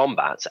weight to the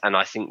combat. And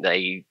I think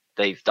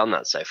they've done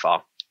that so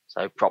far.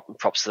 So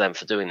props to them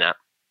for doing that.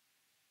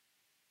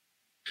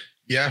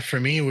 Yeah, for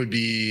me, it would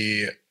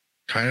be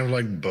kind of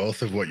like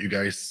both of what you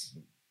guys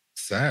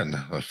said.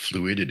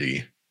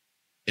 Fluidity.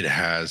 It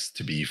has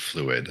to be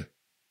fluid.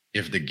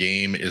 If the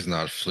game is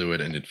not fluid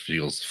and it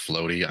feels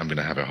floaty, I'm going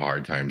to have a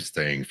hard time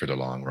staying for the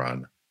long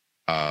run.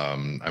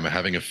 I'm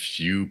having a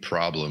few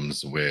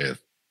problems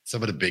with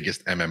some of the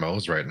biggest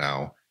MMOs right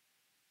now.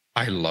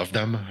 I love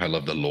them. I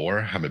love the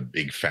lore. I'm a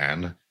big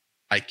fan.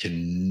 I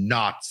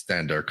cannot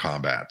stand their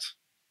combat.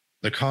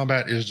 The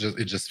combat it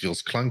just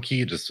feels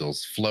clunky, it just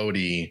feels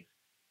floaty.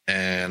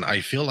 And I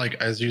feel like,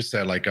 as you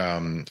said, like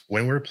when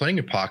we were playing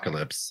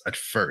Apocalypse at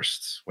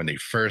first, when they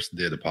first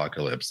did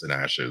Apocalypse in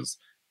Ashes,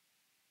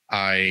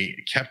 I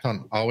kept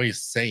on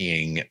always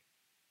saying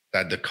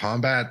that the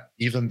combat,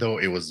 even though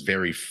it was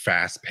very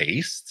fast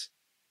paced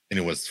and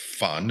it was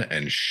fun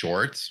and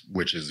short,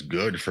 which is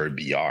good for a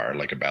BR,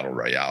 like a battle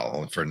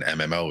royale. For an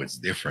MMO, it's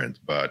different.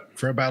 But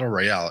for a battle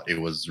royale, it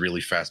was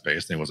really fast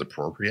paced and it was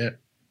appropriate.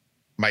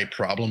 My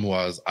problem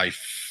was I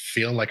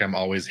feel like I'm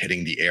always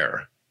hitting the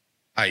air.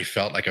 I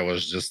felt like I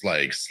was just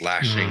like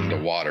slashing the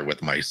water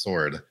with my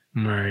sword.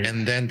 Right.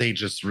 And then they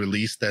just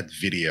released that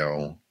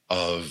video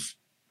of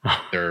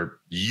their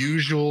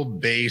usual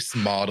base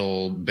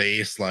model,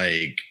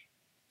 like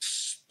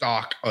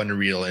stock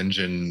Unreal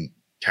Engine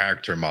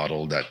character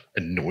model that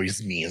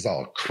annoys me as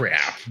all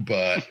crap,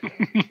 but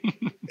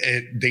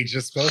they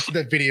just posted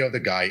that video of the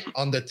guy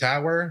on the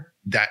tower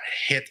that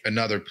hit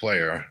another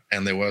player,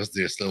 and there was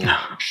this little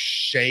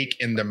shake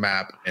in the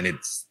map, and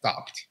it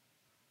stopped.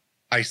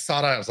 I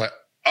saw that, I was like,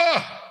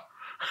 oh,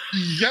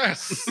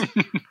 yes.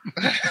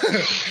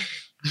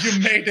 You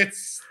made it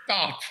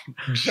stop.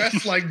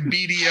 Just like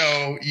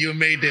BDO, you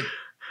made it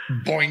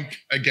boink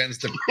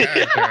against the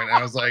character. And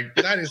I was like,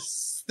 that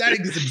is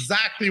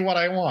exactly what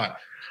I want.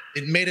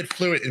 It made it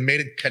fluid. It made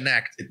it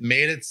connect. It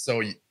made it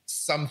so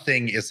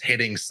something is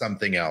hitting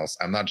something else.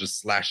 I'm not just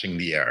slashing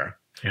the air.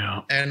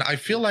 Yeah. And I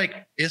feel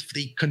like if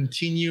they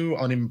continue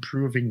on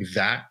improving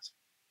that,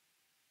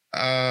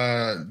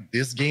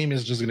 this game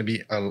is just going to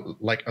be a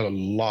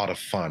lot of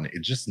fun.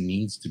 It just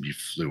needs to be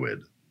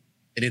fluid.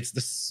 And it's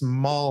the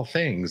small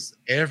things.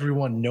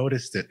 Everyone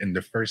noticed it in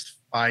the first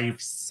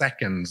 5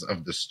 seconds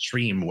of the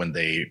stream when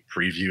they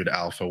previewed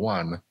Alpha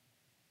 1.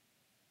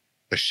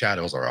 The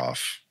shadows are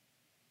off.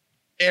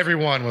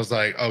 Everyone was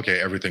like, okay,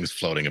 everything's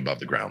floating above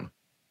the ground.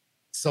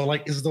 So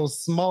like, it's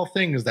those small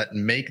things that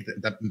can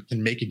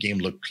make a game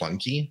look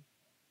clunky.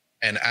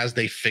 And as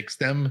they fix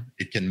them,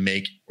 it can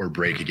make or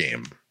break a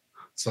game.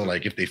 So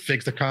like, if they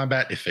fix the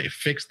combat, if they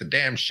fix the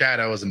damn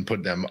shadows and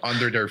put them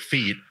under their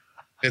feet,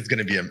 it's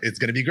gonna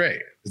be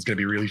great. It's gonna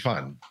be really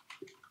fun.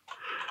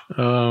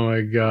 Oh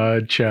my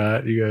god,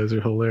 chat! You guys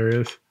are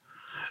hilarious.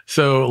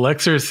 So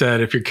Lexer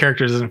said, if your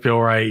character doesn't feel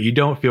right, you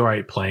don't feel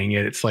right playing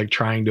it. It's like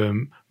trying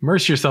to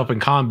immerse yourself in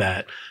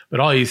combat, but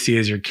all you see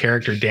is your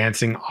character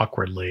dancing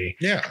awkwardly.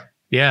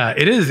 Yeah,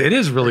 it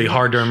is really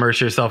hard to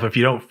immerse yourself if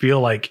you don't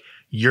feel like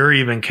you're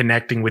even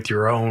connecting with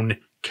your own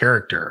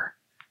character.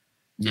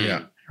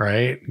 Yeah.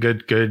 Right?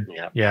 Good.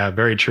 Yeah,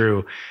 very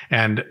true.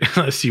 And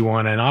unless you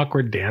want an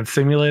awkward dance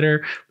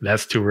simulator,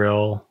 that's too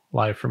real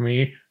life for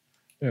me.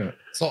 Yeah.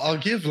 So I'll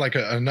give like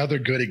another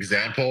good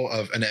example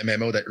of an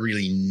MMO that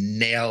really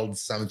nailed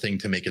something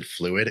to make it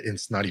fluid.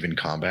 It's not even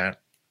combat.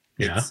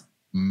 It's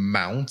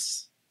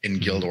mounts in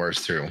Guild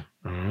Wars 2.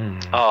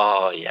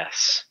 Oh,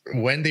 yes.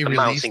 When they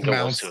released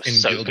mounts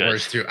in Guild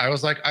Wars 2, I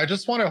was like, I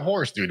just want a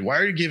horse, dude. Why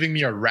are you giving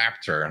me a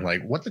raptor? I'm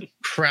like, what the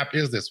crap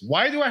is this?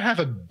 Why do I have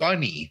a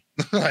bunny?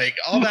 Like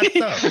all that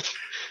stuff.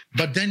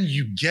 But then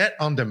you get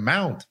on the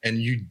mount and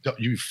you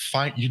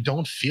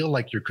don't feel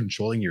like you're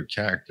controlling your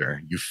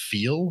character. You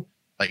feel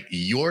like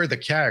you're the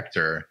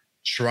character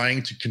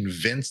trying to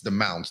convince the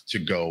mount to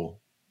go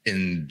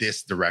in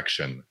this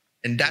direction.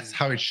 And that's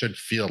how it should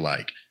feel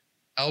like.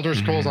 Elder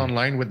Scrolls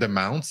Online with the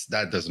mounts,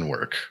 that doesn't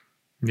work.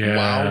 Yeah.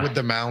 WoW with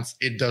the mounts,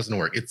 it doesn't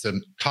work. It's a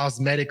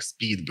cosmetic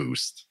speed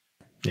boost.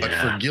 Yeah. But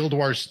for Guild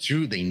Wars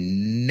 2, they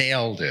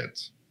nailed it.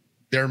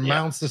 Their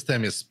mount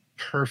system is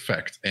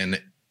perfect. And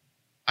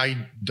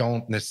I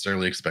don't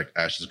necessarily expect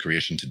Ash's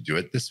Creation to do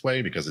it this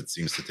way because it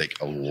seems to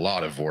take a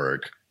lot of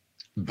work.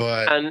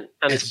 But and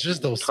it's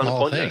just those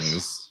small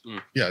things.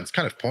 Yeah, it's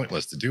kind of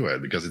pointless to do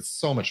it because it's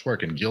so much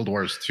work. In Guild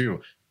Wars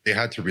 2, they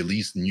had to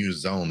release new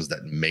zones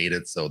that made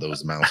it so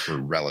those mounts were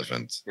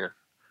relevant. Yeah.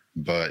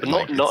 But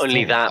not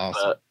only that,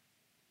 awesome.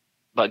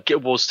 but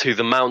Guild Wars 2,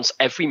 the mounts,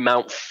 every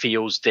mount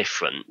feels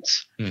different.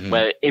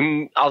 Where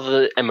in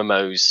other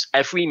MMOs,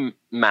 every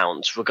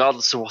mount,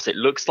 regardless of what it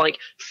looks like,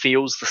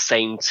 feels the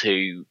same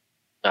to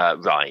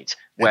ride.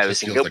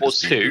 Whereas in Guild Wars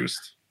 2,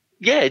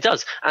 yeah, it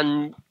does.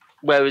 And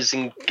whereas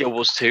in Guild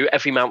Wars 2,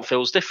 every mount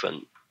feels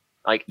different.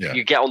 Like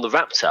you get on the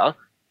Raptor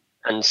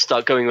and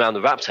start going around the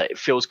Raptor, it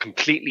feels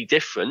completely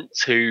different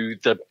to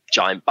the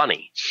giant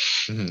bunny.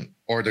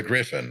 Or the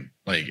Griffin.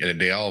 Like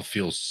they all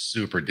feel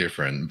super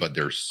different, but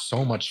they're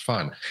so much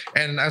fun.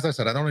 And as I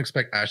said, I don't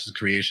expect Ash's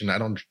Creation. I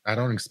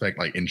don't expect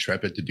like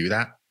Intrepid to do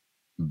that.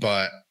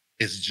 But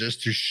it's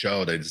just to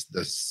show that it's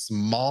the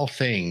small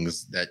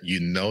things that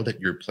you know that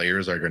your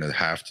players are going to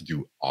have to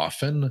do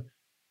often.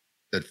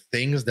 The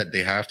things that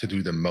they have to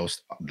do the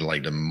most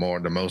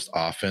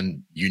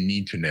often, you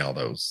need to nail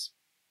those.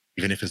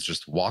 Even if it's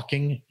just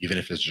walking, even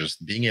if it's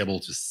just being able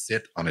to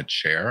sit on a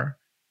chair,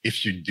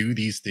 if you do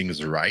these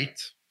things right,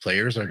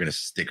 players are going to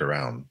stick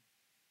around.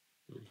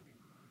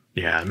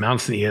 Yeah,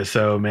 mounts in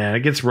ESO, man,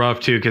 it gets rough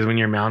too because when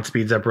your mount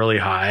speeds up really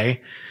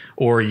high,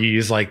 or you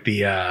use like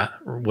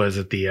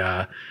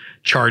the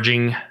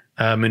charging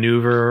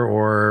maneuver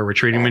or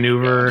retreating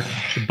maneuver,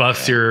 it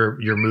buffs your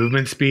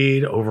movement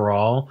speed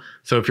overall.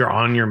 So if you're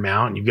on your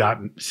mount and you've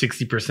got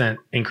 60%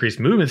 increased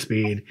movement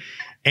speed,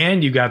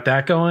 and you got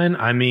that going,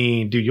 I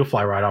mean, dude, you'll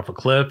fly right off a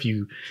cliff.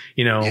 You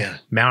know,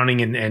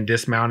 mounting and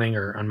dismounting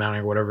or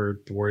unmounting or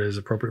whatever the word is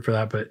appropriate for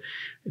that, but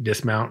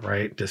dismount,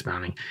 right?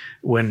 Dismounting.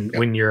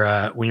 When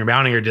you're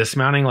mounting or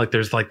dismounting, like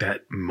there's like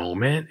that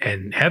moment,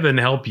 and heaven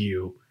help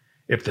you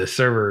if the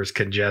server is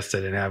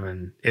congested and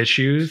having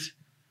issues.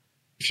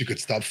 If you could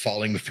stop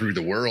falling through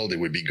the world, it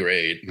would be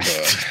great.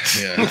 But,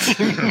 yeah.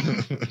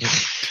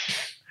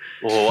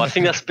 Well, I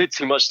think that's a bit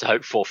too much to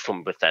hope for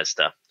from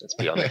Bethesda. Let's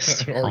be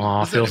honest.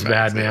 Feels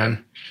bad,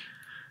 man.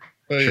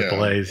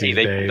 Triple A's these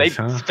days,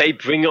 they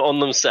bring it on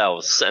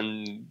themselves,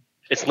 and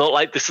It's not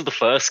like this is the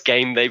first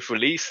game they've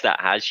released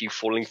that has you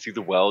falling through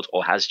the world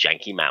or has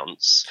janky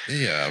mounts.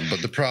 Yeah,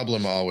 but the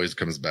problem always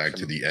comes back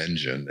to the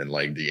engine, and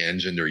like the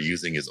engine they're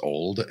using is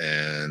old,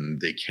 and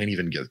they can't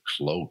even get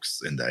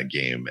cloaks in that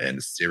game. And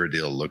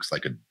Cyrodiil looks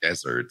like a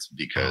desert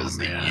because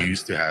it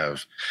used to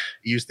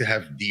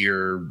have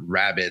deer,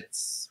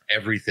 rabbits,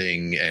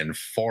 everything, and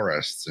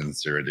forests in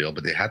Cyrodiil,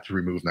 but they had to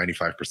remove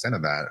 95%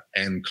 of that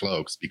and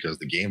cloaks because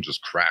the game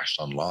just crashed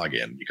on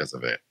login because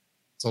of it.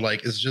 So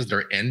like, it's just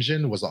their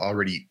engine was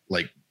already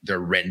like their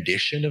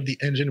rendition of the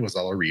engine was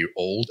already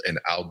old and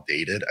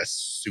outdated as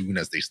soon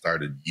as they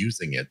started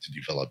using it to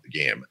develop the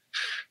game.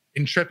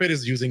 Intrepid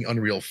is using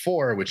Unreal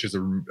 4, which is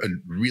a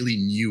really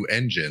new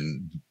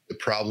engine. The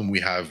problem we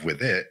have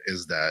with it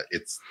is that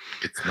it's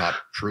not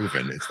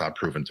proven. It's not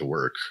proven to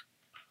work.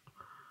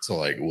 So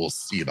like, we'll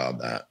see about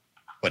that.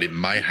 But it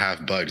might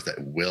have bugs that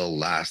will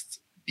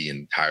last the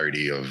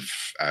entirety of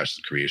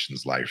Ash's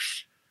Creations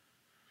life.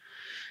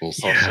 We'll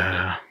see.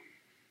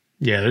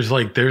 Yeah, there's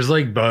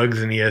like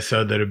bugs in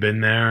ESO that have been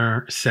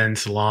there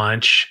since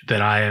launch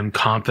that I am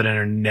confident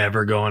are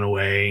never going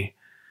away.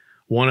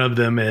 One of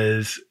them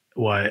is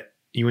when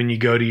you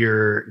go to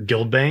your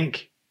guild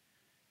bank,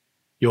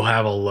 you'll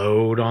have a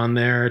load on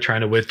there trying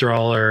to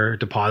withdraw or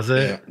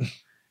deposit. Yeah.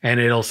 And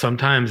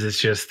it's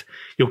just,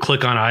 you'll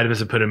click on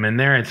items and put them in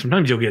there. And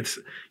sometimes you'll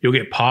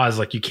get paused.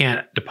 Like you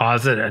can't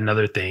deposit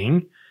another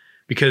thing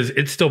because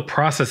it's still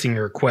processing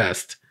your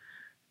request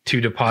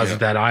to deposit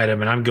that item.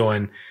 And I'm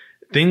going,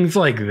 things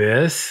like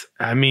this,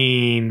 I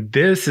mean,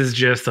 this is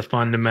just a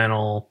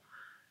fundamental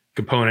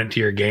component to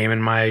your game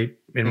in my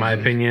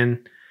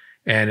opinion.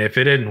 And if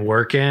it isn't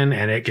working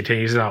and it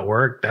continues to not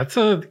work, that's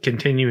a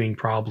continuing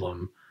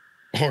problem.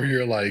 Or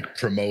you're like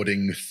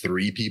promoting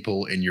 3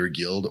 people in your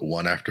guild,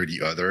 one after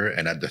the other,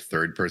 and at the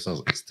third person, is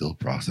like, still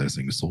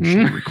processing a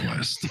social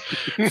request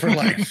for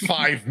like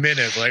 5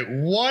 minutes. Like,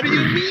 what do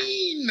you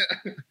mean?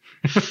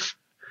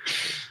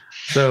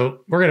 So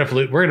we're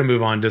gonna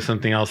move on to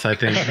something else. I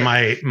think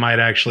might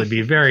actually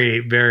be very,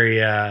 very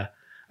a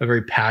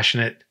very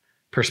passionate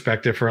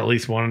perspective for at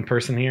least one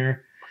person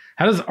here.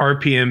 How does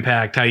RP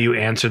impact how you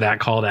answer that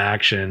call to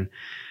action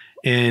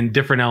in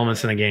different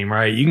elements in the game?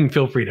 Right, you can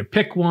feel free to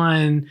pick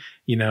one.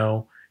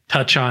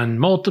 Touch on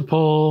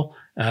multiple,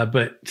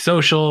 but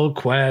social,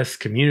 quests,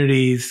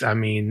 communities. I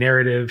mean,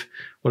 narrative.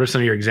 What are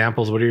some of your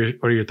examples? What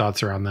are your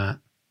thoughts around that?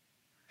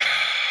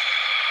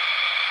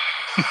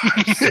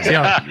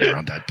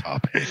 Around that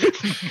topic.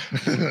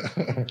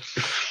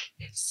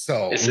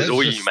 So this is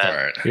all you,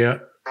 man. Yeah.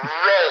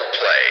 Role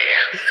play.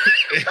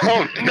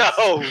 Oh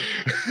no.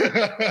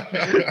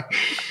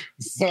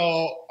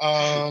 So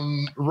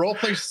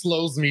roleplay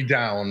slows me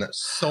down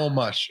so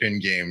much in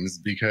games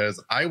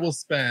because I will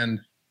spend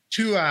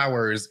 2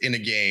 hours in a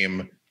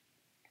game.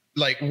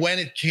 Like when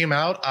it came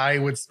out, I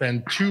would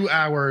spend 2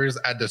 hours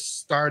at the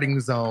starting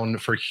zone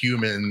for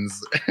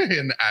humans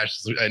in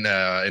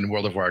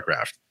World of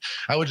Warcraft.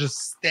 I would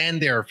just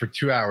stand there for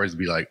 2 hours and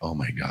be like, oh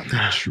my God,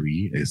 that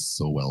tree is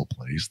so well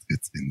placed.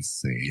 It's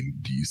insane.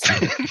 Do you see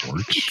the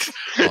torch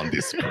on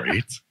this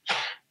crate?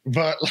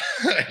 But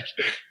like,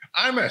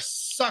 I'm a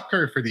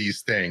sucker for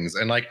these things.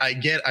 And like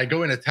I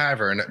go in a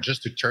tavern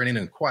just to turn in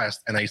a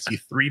quest and I see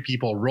 3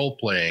 people role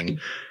playing.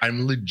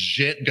 I'm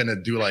legit gonna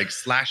do like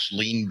 /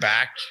 lean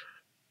back,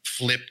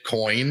 flip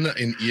coin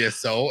in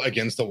ESO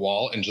against the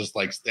wall and just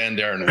like stand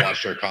there and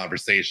watch their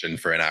conversation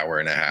for an hour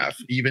and a half,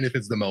 even if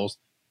it's the most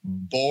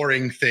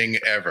boring thing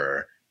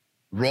ever.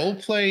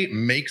 Roleplay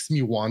makes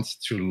me want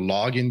to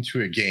log into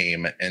a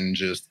game and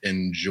just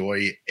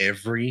enjoy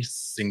every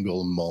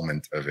single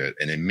moment of it.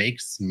 And it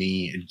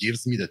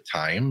gives me the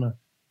time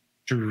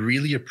to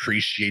really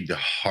appreciate the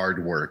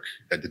hard work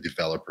that the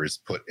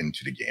developers put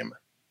into the game.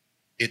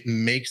 It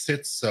makes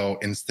it so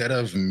instead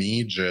of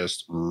me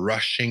just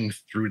rushing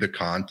through the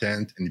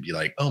content and be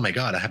like, oh my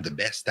God, I have the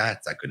best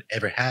stats I could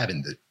ever have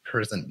in the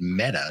present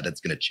meta that's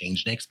going to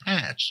change next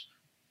patch.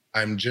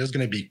 I'm just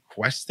going to be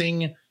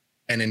questing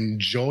and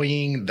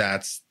enjoying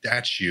that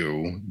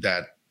statue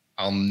that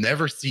I'll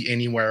never see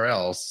anywhere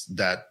else,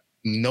 that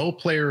no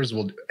players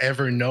will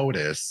ever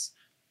notice,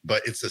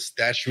 but it's a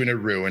statue in a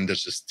ruin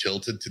that's just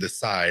tilted to the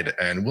side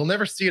and we'll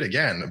never see it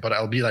again. But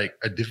I'll be like,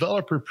 a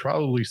developer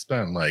probably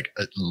spent like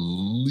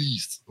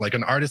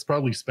an artist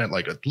probably spent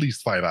like at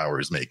least 5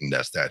 hours making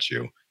that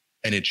statue,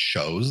 and it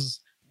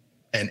shows,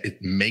 and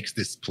it makes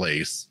this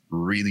place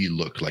really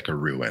look like a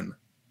ruin.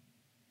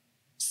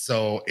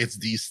 So it's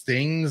these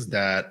things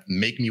that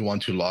make me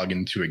want to log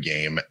into a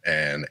game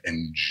and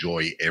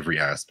enjoy every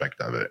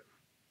aspect of it.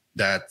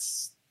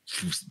 That's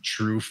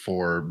true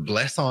for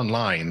Bless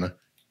Online.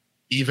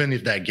 Even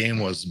if that game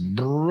was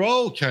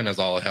broken as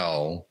all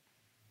hell,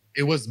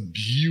 it was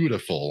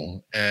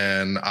beautiful.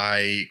 And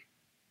I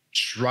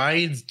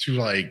tried to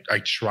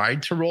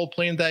role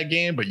play in that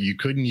game, but you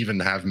couldn't even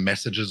have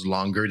messages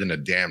longer than a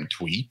damn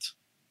tweet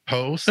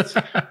post.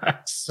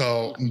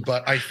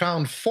 But I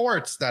found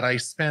forts that I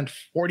spent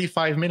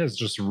 45 minutes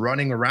just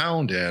running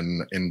around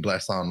in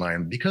Bless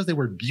Online because they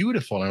were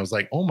beautiful. And I was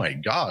like, oh my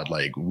God,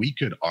 like we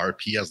could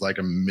RP as like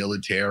a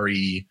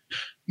military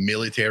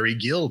military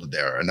guild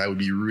there, and that would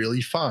be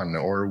really fun.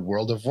 Or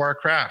World of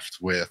Warcraft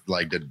with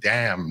like the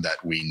dam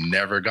that we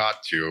never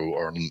got to,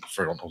 or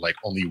for like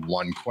only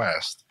one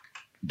quest,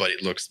 but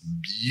it looks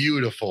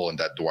beautiful in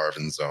that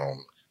Dwarven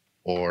zone.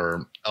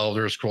 Or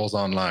Elder Scrolls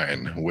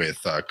Online with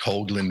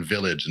Coglin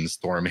Village in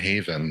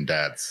Stormhaven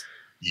that's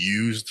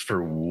used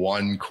for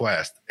one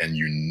quest and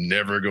you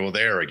never go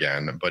there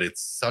again, but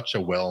it's such a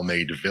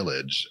well-made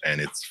village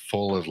and it's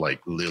full of like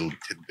little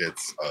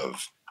tidbits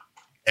of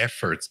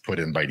efforts put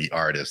in by the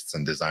artists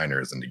and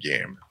designers in the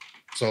game.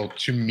 So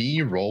to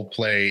me, role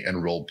play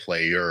and role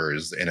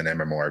players in an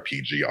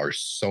MMORPG are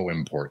so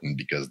important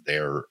because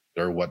they're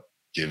what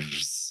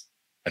gives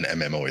an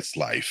MMO its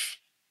life.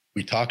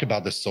 We talk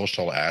about the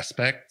social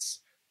aspects,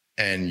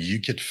 and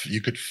you could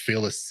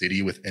fill a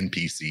city with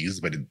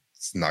NPCs, but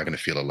it's not going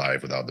to feel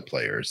alive without the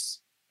players.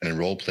 And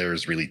role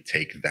players really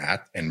take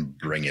that and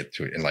bring it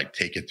to and like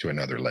take it to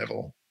another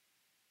level.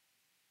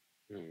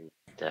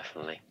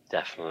 Definitely.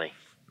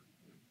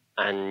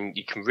 And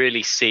you can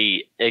really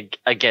see,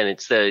 again,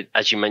 it's the,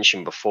 as you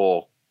mentioned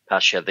before,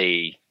 Pasha,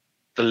 the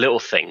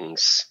little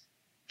things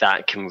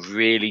that can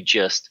really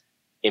just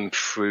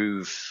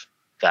improve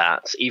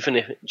that, even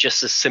if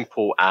just as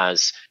simple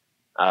as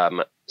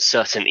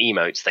certain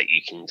emotes that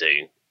you can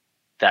do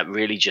that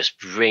really just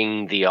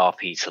bring the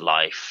RP to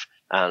life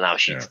and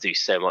allows you to do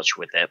so much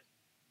with it.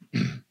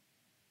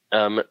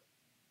 On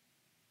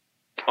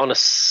a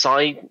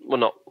side, well,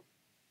 not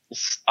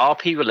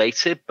RP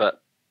related,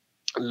 but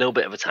a little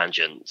bit of a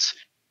tangent.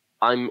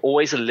 I'm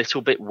always a little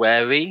bit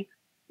wary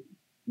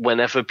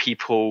whenever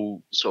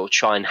people sort of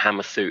try and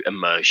hammer through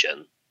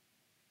immersion.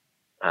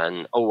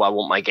 And, I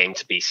want my game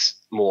to be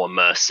more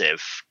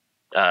immersive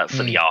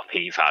for the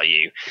RP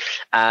value.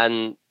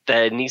 And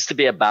there needs to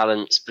be a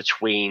balance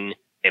between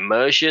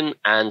immersion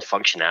and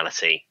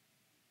functionality.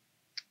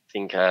 I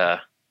think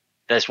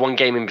there's one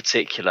game in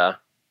particular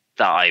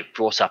that I've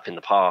brought up in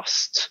the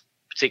past,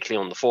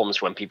 particularly on the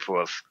forums when people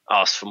have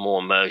asked for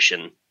more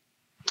immersion,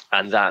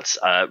 and that's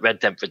Red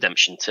Dead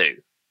Redemption 2,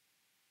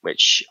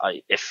 which,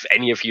 if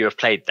any of you have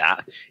played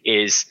that,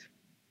 is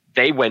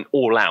they went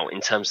all out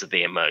in terms of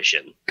the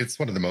immersion. It's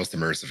one of the most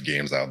immersive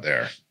games out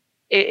there.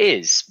 It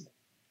is,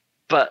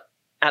 but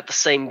at the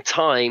same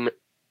time,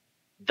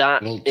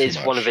 that is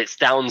one of its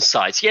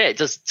downsides. Yeah, it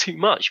does too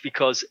much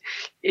because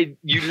you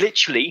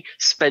literally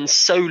spend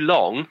so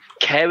long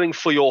caring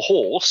for your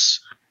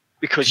horse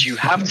because you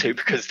have to,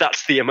 because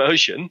that's the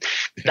immersion,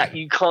 that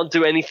you can't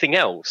do anything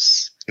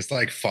else. It's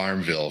like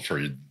Farmville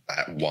for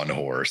that one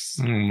horse.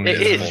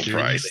 It is full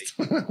priced.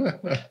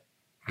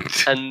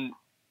 And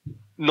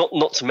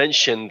not to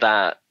mention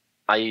that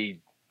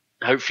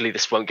hopefully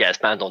this won't get us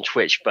banned on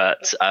Twitch,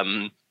 but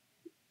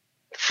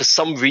for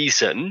some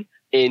reason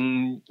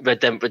in Red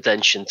Dead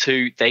Redemption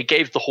 2, they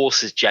gave the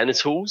horses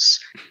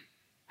genitals,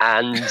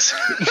 and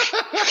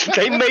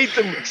they made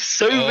them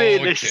so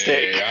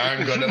realistic.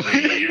 I'm gonna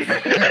leave.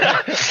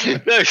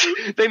 No,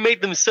 they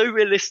made them so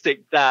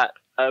realistic that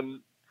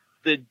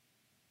the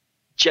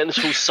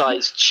genital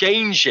size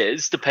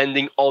changes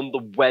depending on the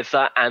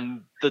weather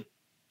and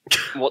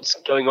what's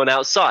going on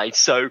outside.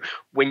 So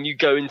when you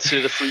go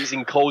into the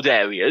freezing cold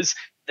areas,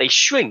 they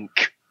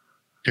shrink.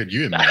 Could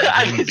you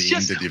imagine being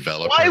the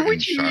developer in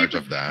charge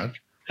of that?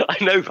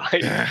 I know,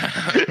 right?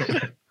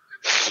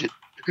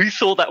 Who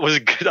thought that was a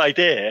good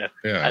idea?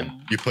 Yeah, and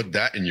you put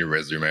that in your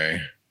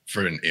resume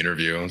for an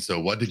interview. So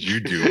what did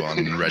you do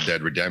on Red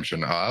Dead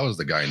Redemption? I was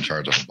the guy in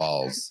charge of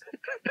balls.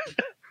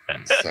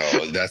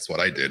 So that's what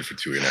I did for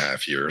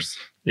 2.5 years.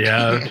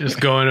 Yeah,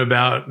 just going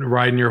about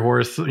riding your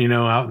horse, out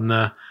in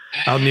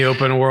the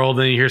open world,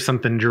 and you hear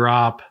something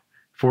drop.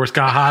 Horse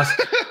got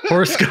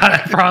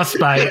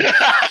frostbite.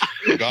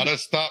 Gotta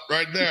stop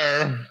right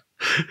there.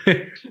 Gotta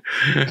make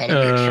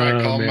sure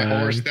I calm my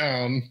horse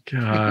down.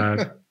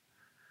 God,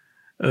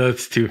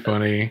 that's too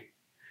funny.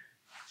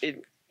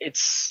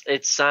 It's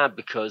sad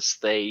because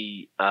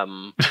they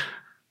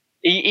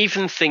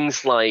even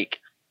things like,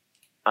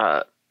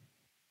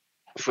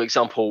 for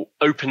example,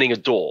 opening a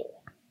door.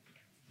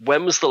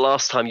 When was the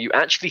last time you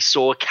actually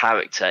saw a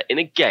character in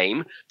a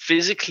game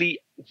physically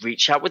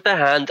reach out with their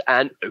hand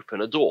and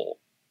open a door?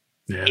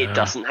 Yeah. It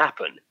doesn't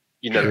happen.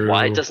 You know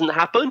why it doesn't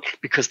happen?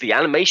 Because the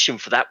animation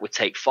for that would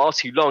take far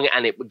too long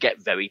and it would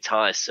get very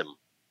tiresome.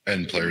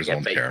 And players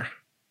won't care.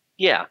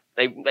 Yeah,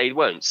 they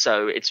won't.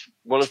 So it's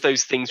one of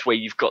those things where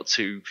you've got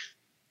to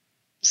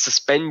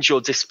suspend your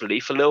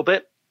disbelief a little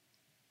bit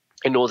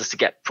in order to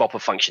get proper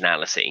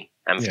functionality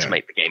and to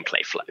make the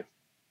gameplay flow.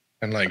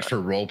 And like for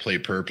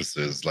roleplay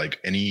purposes, like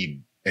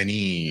any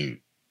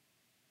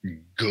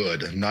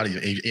good, not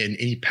even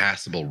any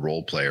passable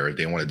role player, if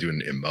they want to do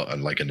an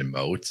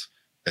emote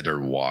that they're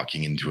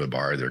walking into a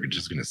bar, they're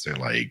just going to say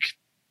like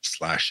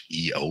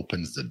 /E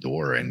opens the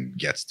door and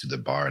gets to the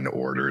bar and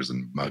orders a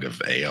mug of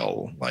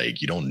ale.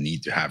 Like you don't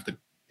need to have the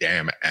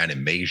damn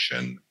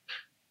animation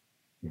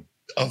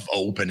of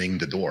opening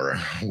the door.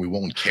 We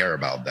won't care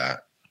about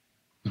that.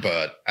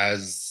 But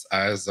as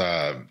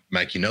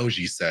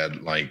Makinoji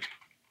said, like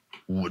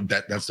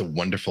that's the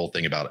wonderful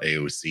thing about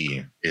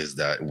AOC is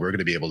that we're going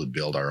to be able to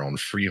build our own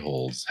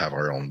freeholds, have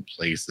our own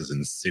places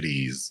and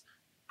cities.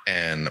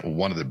 And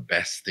one of the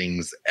best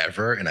things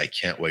ever, and I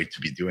can't wait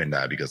to be doing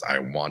that because I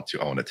want to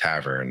own a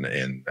tavern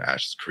in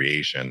Ash's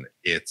Creation.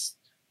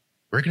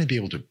 We're going to be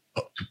able to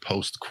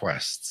post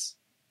quests,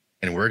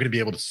 and we're going to be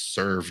able to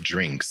serve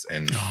drinks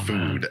and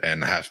food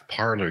and have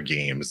parlor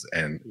games.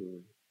 And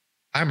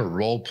I'm a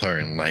role player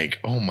and like,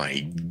 oh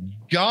my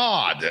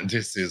God, and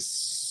this is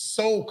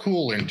so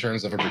cool in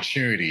terms of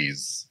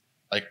opportunities.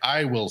 Like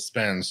I will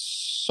spend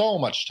so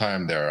much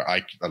time there.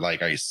 I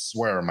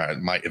swear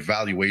my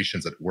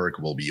evaluations at work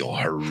will be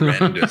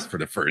horrendous for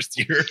the first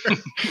year.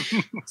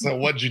 So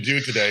what'd you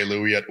do today,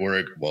 Louis, at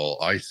work? Well,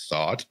 I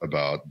thought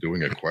about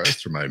doing a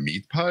quest for my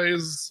meat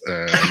pies,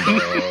 and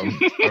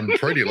I'm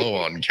pretty low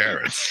on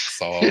carrots,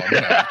 so I'm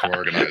gonna have to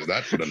organize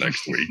that for the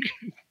next week.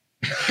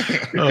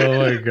 Oh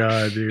my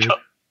God, dude.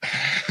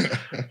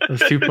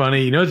 That's too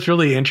funny. You know, it's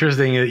really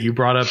interesting that you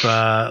brought up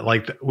I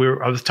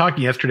was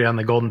talking yesterday on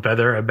the Golden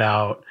Feather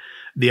about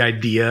the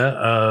idea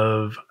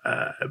of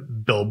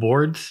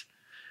billboards.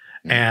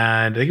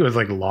 And I think it was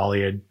like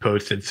Lolly had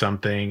posted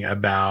something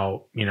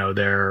about, you know,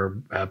 their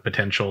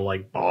potential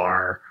like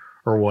bar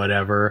or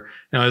whatever.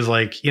 And I was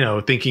like, you know,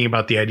 thinking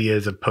about the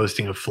ideas of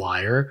posting a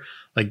flyer.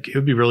 Like it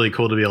would be really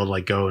cool to be able to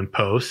like go and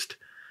post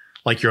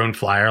like your own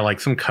flyer, like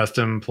some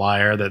custom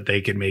flyer that they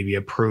could maybe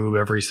approve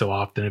every so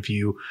often. If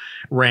you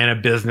ran a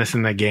business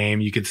in the game,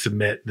 you could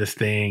submit this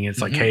thing.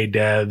 It's like, hey,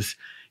 devs,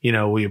 you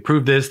know, we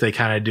approve this. They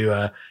kind of do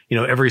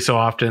every so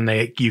often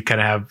you kind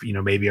of have, you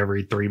know, maybe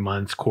every 3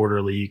 months,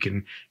 quarterly, you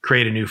can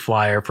create a new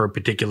flyer for a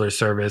particular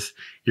service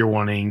you're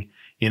wanting,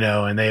 you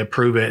know, and they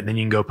approve it. And then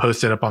you can go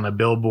post it up on the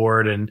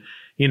billboard and,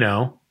 you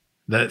know,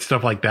 that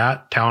stuff like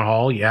that. Town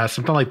hall. Yeah.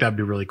 Something like that would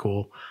be really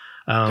cool.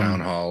 Town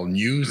hall,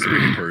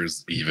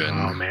 newspapers, even.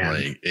 Oh man,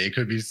 like it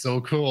could be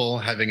so cool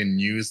having a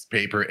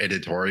newspaper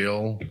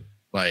editorial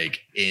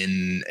like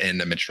in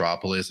the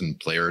metropolis, and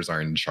players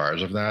are in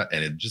charge of that,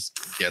 and it just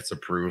gets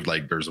approved.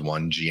 Like there's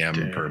one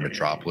GM per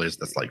metropolis.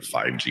 That's like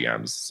 5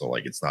 GMs, so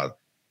like it's not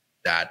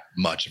that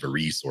much of a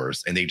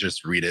resource, and they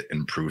just read it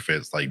and proof it.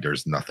 It's like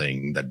there's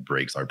nothing that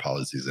breaks our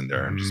policies in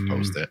there, and just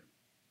post it.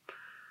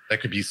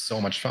 That could be so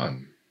much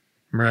fun,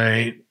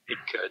 right? It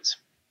could.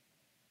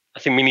 I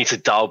think we need to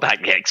dial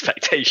back the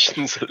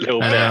expectations a little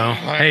bit.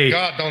 Hey,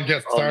 God, don't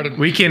get started.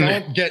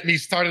 Don't get me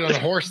started on the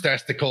horse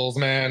testicles,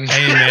 man.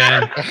 Hey,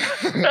 man.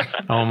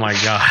 Oh my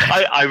God.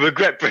 I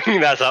regret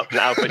bringing that up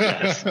now, but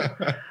yes.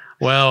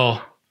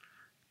 Well,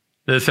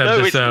 this episode.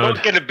 No, it's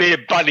not going to be a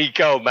bunny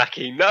girl,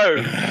 Mackie. No,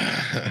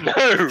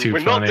 we're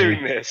not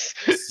doing this.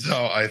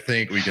 So I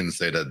think we can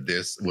say that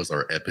this was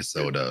our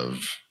episode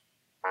of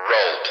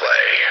Roleplay.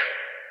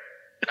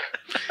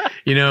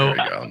 You know,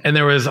 and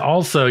there was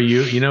also,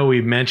 you know,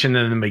 we mentioned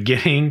in the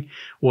beginning,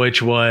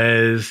 which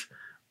was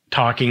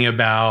talking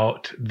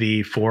about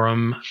the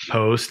forum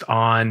post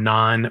on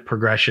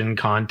non-progression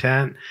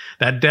content.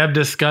 That dev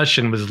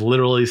discussion was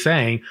literally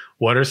saying,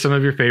 what are some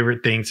of your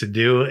favorite things to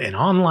do in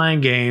online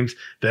games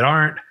that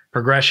aren't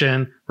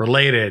progression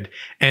related?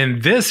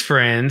 And this,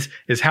 friends,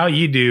 is how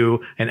you do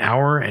an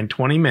hour and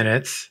 20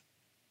 minutes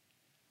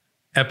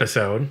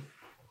episode.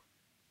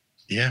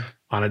 Yeah.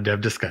 On a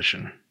dev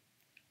discussion.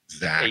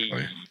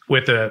 Exactly.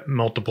 With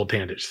multiple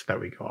tangents that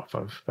we go off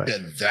of. But,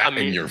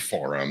 in your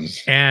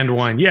forums. And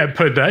one,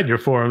 put that in your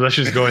forums. Let's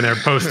just go in there,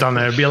 post on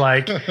there, and be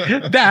like,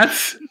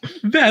 that's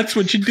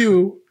what you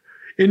do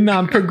in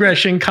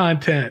non-progression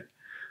content.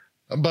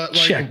 But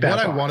like what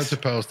I wanted to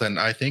post, and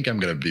I think I'm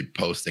going to be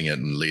posting it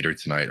later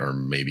tonight or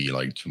maybe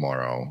like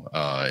tomorrow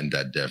in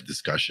that dev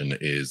discussion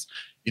is,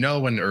 you know,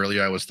 when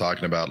earlier I was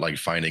talking about like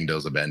finding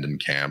those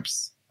abandoned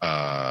camps,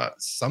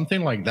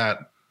 something like that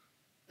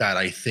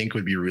I think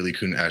would be really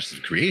cool in Ashes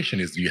of Creation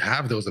is you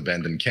have those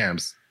abandoned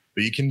camps,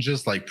 but you can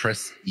just like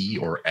press E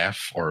or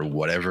F or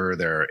whatever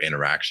their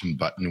interaction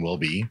button will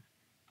be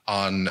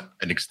on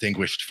an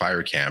extinguished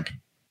fire camp,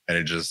 and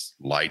it just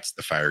lights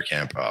the fire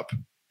camp up,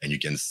 and you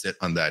can sit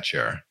on that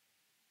chair.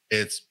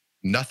 It's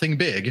nothing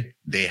big.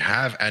 They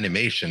have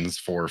animations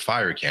for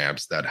fire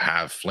camps that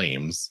have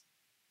flames.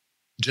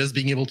 Just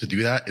being able to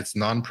do that, it's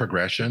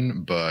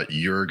non-progression, but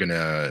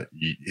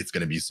it's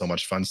gonna be so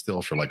much fun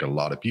still for like a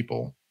lot of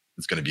people.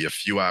 It's going to be a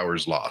few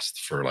hours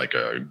lost for like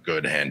a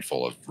good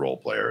handful of role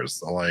players.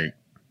 So like,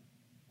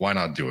 why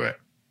not do it?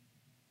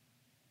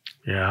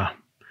 Yeah,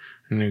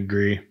 I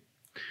agree.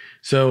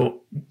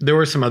 So there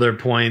were some other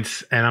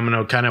points, and I'm going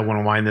to kind of want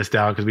to wind this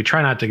down because we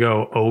try not to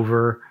go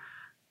over.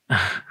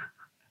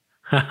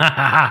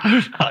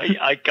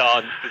 I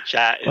can't. The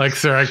chat is... Like,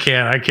 sir, I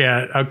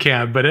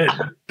can't. But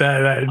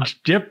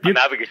yep. I'm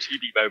having a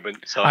Chibi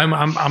moment. So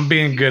I'm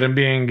being good.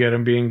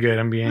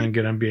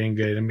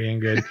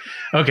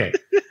 Okay,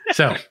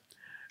 so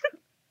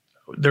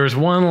there was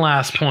one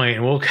last point,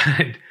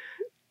 and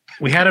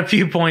we had a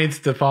few points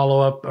to follow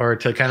up or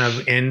to kind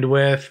of end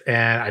with,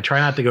 and I try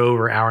not to go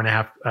over hour and a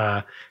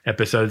half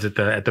episodes at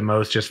the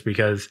most, just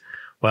because,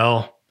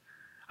 well,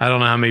 I don't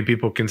know how many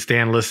people can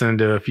stand listening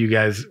to a few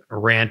guys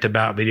rant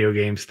about video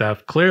game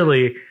stuff.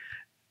 Clearly,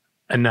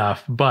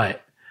 enough.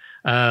 But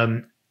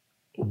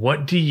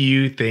what do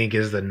you think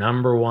is the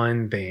number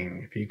one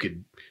thing, if you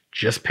could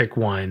just pick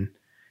one,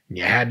 and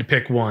you had to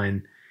pick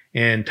one,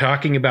 and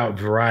talking about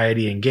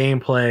variety and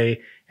gameplay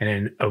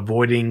and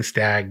avoiding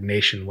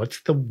stagnation,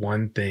 what's the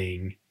one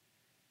thing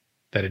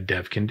that a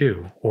dev can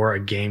do or a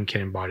game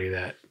can embody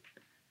that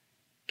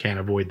can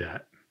avoid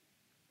that?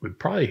 We've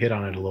probably hit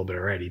on it a little bit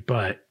already,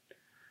 but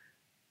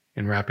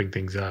in wrapping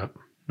things up,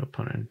 no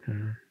pun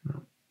intended.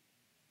 No.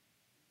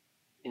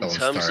 In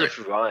terms of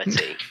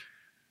variety,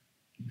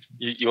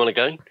 you want to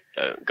go?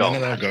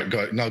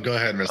 Go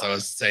ahead, Miss. I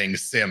was saying,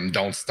 Sim,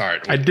 don't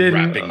start. I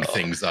didn't wrapping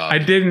things up. I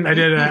didn't.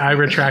 I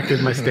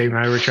retracted my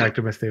statement.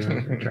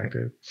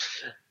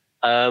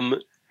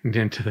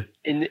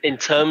 In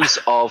terms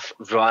of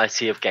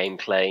variety of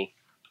gameplay,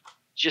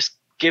 just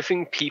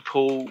giving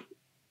people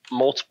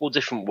multiple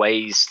different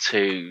ways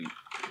to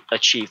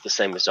achieve the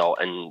same result,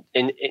 and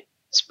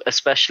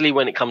especially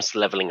when it comes to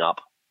leveling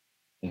up,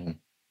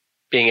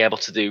 being able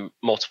to do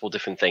multiple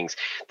different things.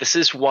 This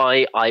is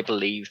why I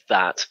believe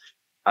that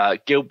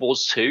Guild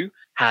Wars 2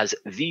 has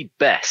the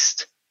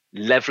best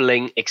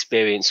leveling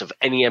experience of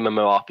any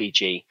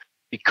MMORPG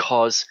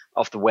because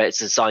of the way it's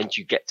designed.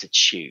 You get to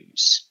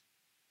choose.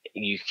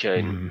 You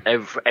can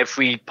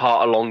every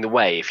part along the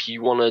way. If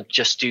you want to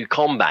just do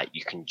combat,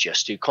 you can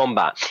just do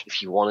combat.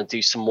 If you want to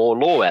do some more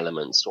lore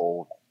elements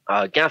or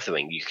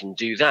gathering, you can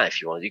do that.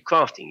 If you want to do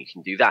crafting, you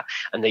can do that.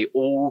 And they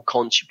all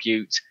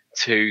contribute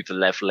to the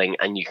leveling,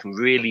 and you can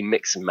really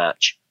mix and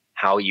match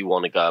how you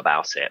want to go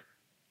about it.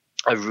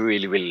 I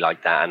really, really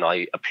like that, and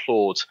I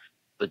applaud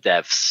the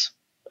devs,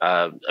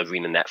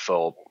 ArenaNet,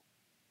 for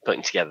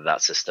putting together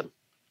that system.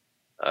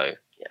 Oh,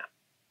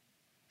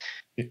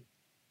 yeah.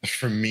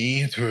 For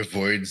me, to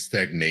avoid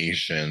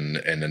stagnation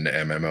in an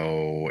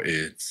MMO,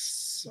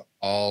 it's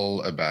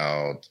all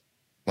about,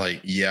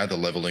 like, yeah, the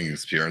leveling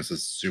experience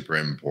is super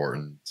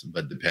important,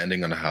 but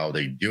depending on how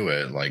they do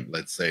it, like,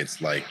 let's say it's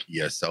like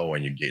ESO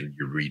and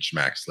you reach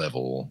max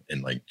level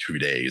in like 2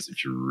 days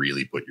if you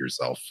really put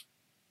yourself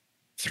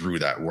through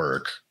that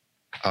work.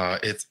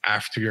 It's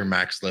after your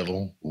max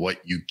level, what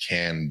you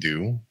can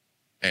do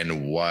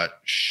and what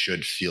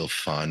should feel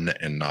fun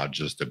and not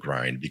just a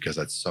grind. Because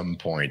at some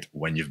point,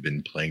 when you've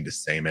been playing the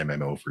same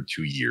MMO for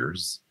 2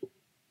 years,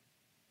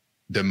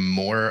 the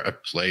more a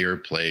player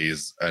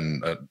plays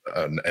an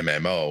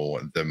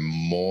MMO, the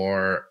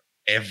more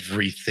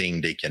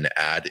everything they can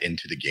add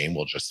into the game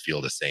will just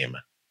feel the same,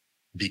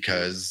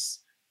 because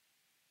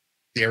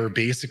they're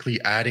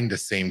basically adding the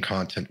same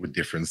content with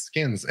different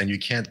skins, and you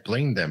can't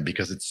blame them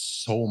because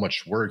it's so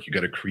much work. You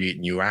got to create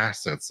new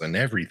assets and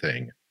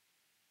everything.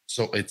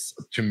 So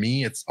to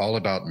me, it's all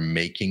about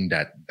making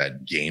that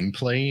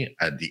gameplay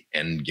at the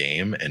end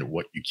game and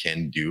what you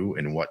can do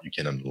and what you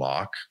can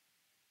unlock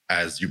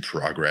as you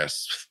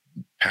progress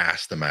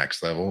past the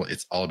max level.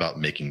 It's all about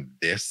making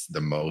this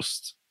the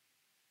most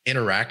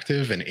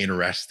interactive and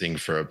interesting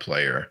for a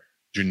player.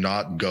 Do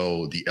not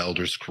go the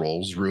Elder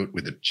Scrolls route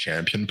with the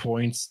champion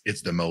points.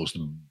 It's the most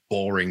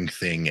boring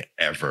thing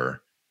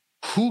ever.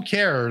 Who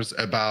cares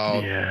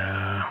about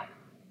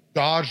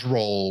dodge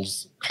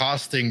rolls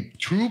costing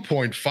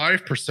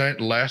 2.5%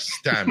 less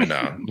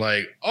stamina?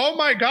 Like, oh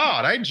my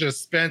God, I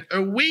just spent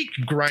a week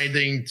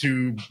grinding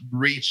to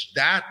reach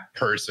that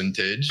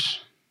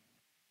percentage.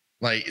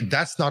 Like,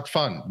 that's not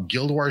fun.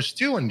 Guild Wars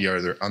 2, on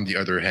the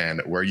other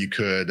hand, where you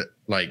could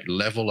like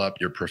level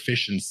up your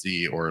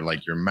proficiency or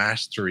like your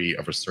mastery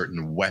of a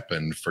certain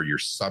weapon for your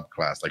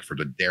subclass, like for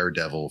the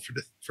Daredevil,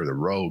 for the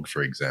Rogue,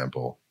 for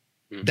example.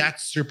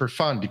 That's super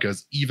fun,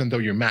 because even though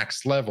you're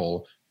max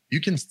level, you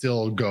can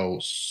still go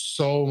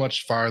so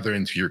much farther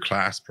into your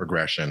class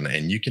progression,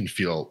 and you can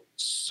feel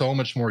so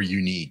much more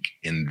unique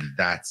in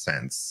that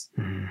sense.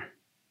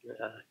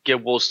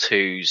 Guild Wars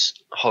 2's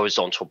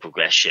horizontal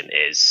progression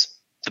is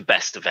the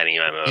best of any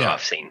MMO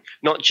I've seen.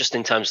 Not just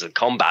in terms of the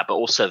combat, but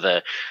also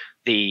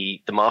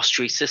the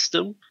mastery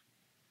system.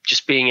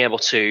 Just being able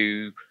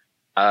to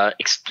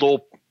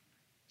explore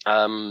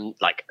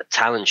like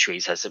talent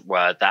trees, as it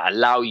were, that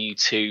allow you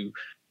to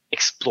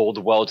explore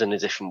the world in a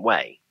different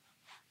way.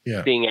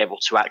 Yeah. Being able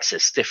to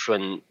access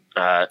different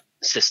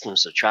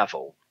systems of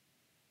travel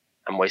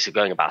and ways of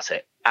going about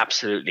it.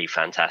 Absolutely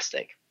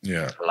fantastic.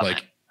 Yeah.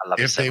 Like,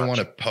 if they want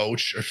to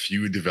poach a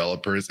few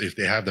developers, if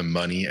they have the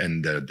money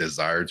and the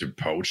desire to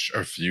poach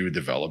a few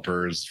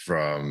developers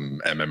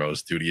from MMO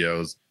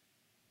studios,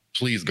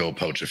 please go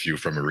poach a few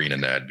from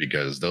ArenaNet,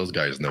 because those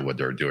guys know what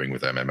they're doing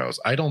with MMOs.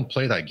 I don't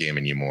play that game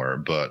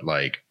anymore, but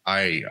like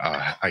I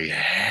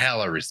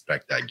hella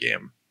respect that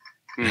game.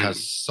 It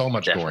has so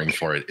much going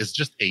for it. It's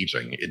just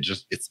aging.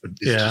 It's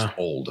just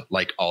old.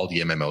 Like all the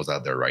MMOs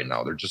out there right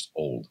now, they're just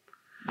old.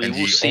 And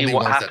the only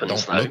ones that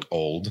don't look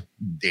old,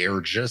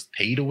 they're just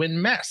pay to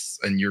win mess,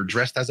 and you're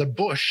dressed as a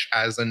bush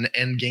as an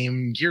end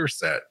game gear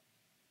set.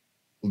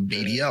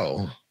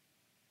 BDO.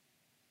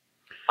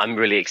 I'm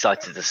really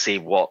excited to see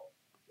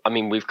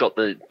we've got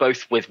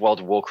both with World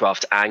of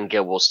Warcraft and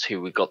Guild Wars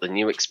 2, we've got the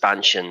new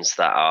expansions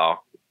that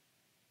are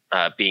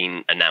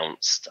being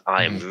announced.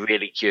 I am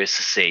really curious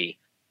to see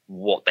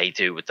what they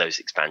do with those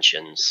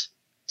expansions.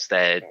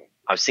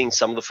 I've seen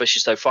some of the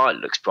footage so far. It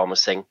looks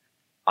promising.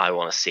 I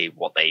want to see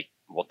what they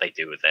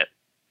do with it.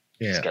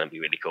 Yeah. It's going to be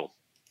really cool.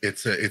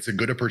 It's a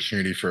good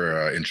opportunity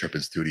for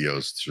Intrepid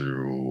Studios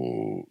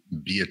to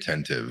be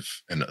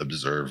attentive and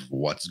observe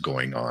what's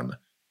going on,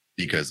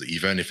 because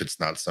even if it's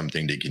not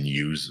something they can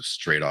use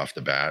straight off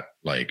the bat,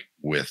 like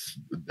with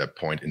the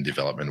point in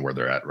development where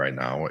they're at right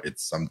now,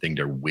 it's something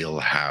they will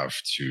have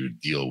to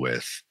deal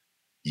with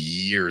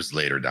years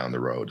later down the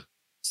road.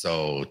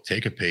 So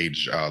take a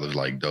page out of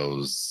like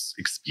those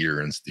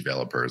experienced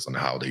developers on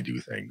how they do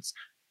things.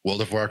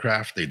 World of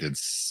Warcraft, they did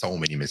so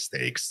many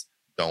mistakes.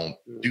 Don't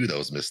do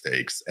those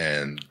mistakes.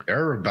 And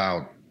they're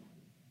about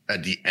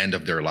at the end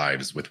of their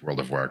lives with World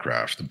of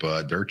Warcraft,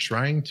 but they're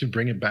trying to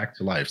bring it back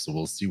to life. So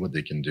we'll see what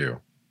they can do.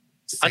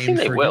 I think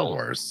they will. Guild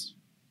Wars.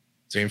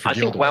 Same for I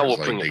Guild think WoW Wars.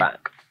 will bring it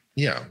back.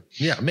 Yeah,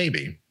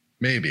 maybe.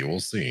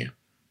 We'll see.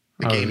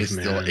 The game is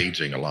still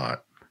aging a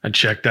lot. I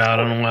checked out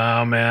on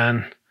WoW,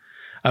 man.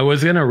 I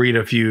was going to read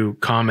a few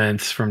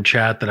comments from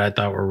chat that I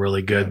thought were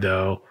really good,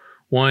 though.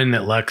 One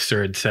that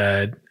Lexter had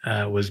said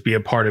was be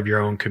a part of your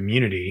own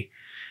community.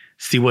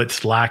 See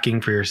what's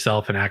lacking for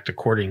yourself and act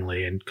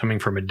accordingly. And coming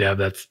from a dev,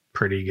 that's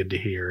pretty good to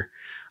hear.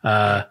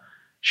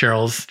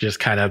 Cheryl's just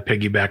kind of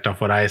piggybacked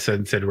off what I said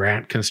and said,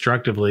 rant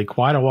constructively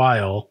quite a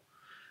while.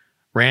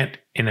 Rant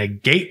in a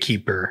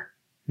gatekeeper,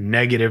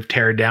 negative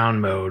tear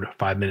down mode.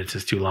 5 minutes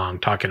is too long,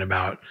 talking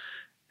about,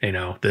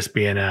 this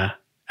being a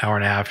hour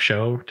and a half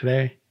show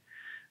today.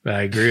 But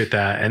I agree with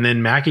that. And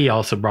then Mackie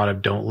also brought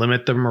up, don't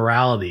limit the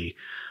morality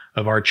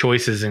of our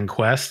choices in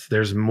quests.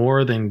 There's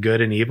more than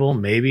good and evil.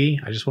 Maybe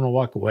I just want to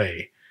walk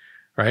away.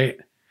 Right.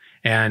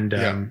 And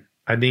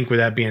I think with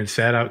that being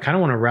said, I kind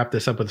of want to wrap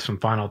this up with some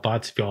final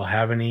thoughts. If y'all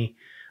have any,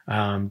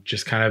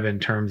 just kind of in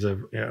terms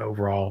of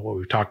overall what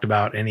we've talked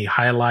about, any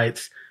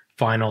highlights,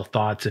 final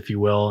thoughts, if you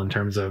will, in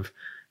terms of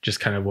just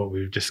kind of what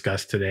we've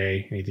discussed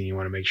today. Anything you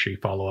want to make sure you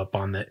follow up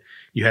on that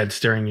you had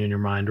stirring you in your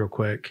mind real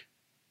quick?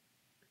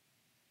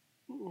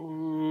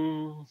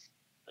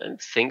 I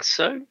don't think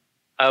so.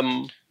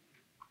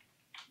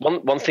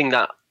 One thing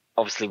that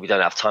obviously we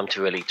don't have time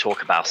to really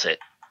talk about it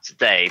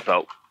today,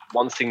 but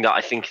one thing that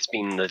I think has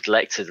been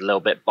neglected a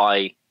little bit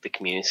by the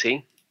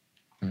community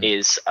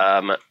is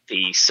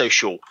the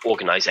social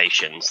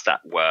organizations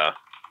that were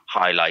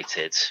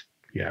highlighted.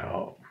 Yeah. I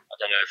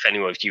don't know if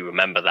anyone of you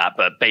remember that,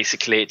 but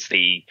basically it's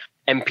the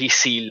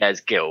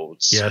NPC-led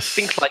guilds. Yes.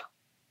 Think like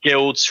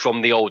guilds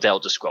from the old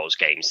Elder Scrolls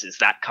games. Is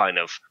that kind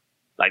of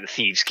like the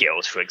Thieves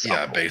Guild, for example?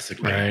 Yeah,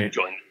 basically. Right.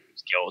 Join the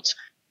Thieves Guilds.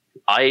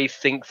 I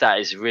think that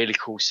is a really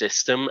cool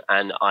system,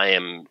 and I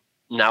am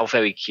now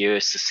very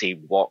curious to see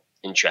what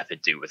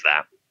Intrepid do with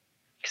that,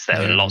 because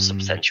there are lots of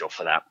potential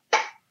for that.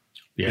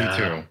 Yeah, me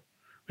too.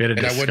 We had a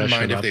and discussion I wouldn't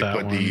mind if about they that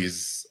put one.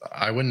 these.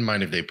 I wouldn't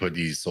mind if they put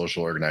these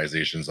social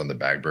organizations on the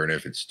back burner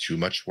if it's too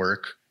much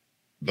work,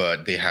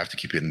 but they have to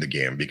keep it in the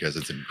game because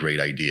it's a great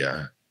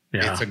idea.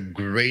 Yeah. It's a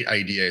great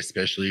idea,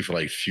 especially for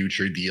like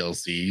future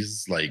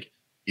DLCs. Like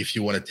if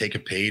you want to take a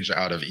page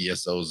out of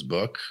ESO's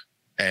book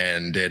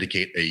and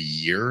dedicate a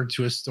year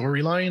to a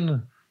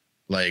storyline,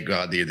 like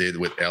they did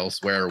with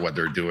Elsewhere, what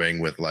they're doing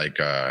with like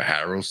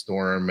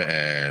Harrowstorm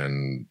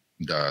and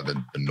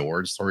the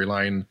Nord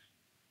storyline.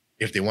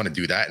 If they want to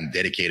do that and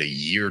dedicate a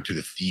year to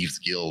the Thieves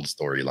Guild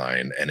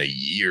storyline and a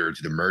year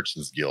to the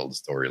Merchants Guild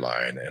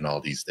storyline and all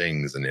these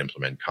things and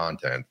implement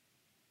content,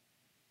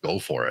 go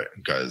for it,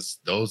 because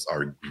those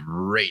are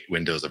great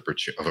windows of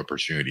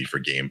opportunity for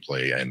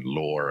gameplay and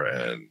lore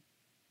and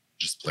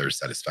just player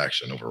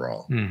satisfaction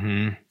overall.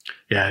 Mm-hmm.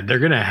 Yeah, they're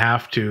going to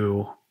have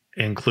to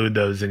include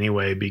those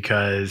anyway,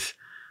 because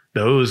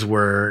those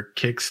were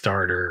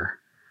Kickstarter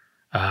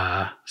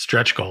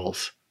stretch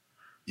goals.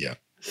 Yeah.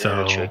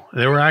 So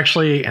they were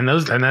actually, and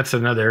that's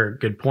another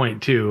good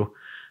point too.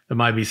 That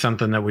might be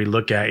something that we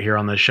look at here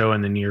on the show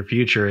in the near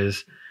future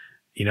is,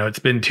 it's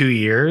been 2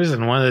 years.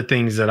 And one of the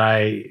things that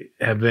I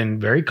have been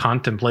very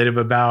contemplative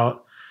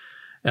about,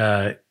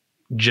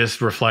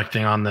 just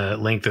reflecting on the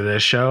length of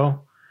this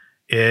show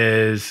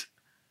is,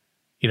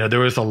 there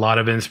was a lot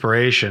of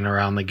inspiration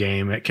around the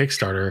game at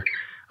Kickstarter,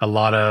 a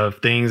lot of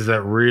things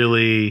that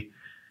really,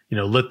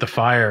 lit the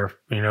fire,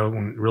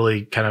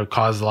 really kind of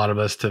caused a lot of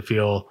us to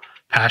feel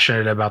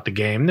passionate about the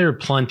game. There are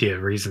plenty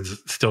of reasons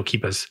that still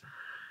keep us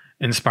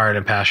inspired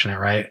and passionate,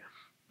 right?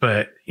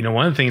 But,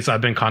 one of the things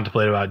I've been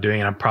contemplating about doing,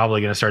 and I'm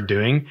probably going to start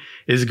doing,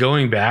 is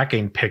going back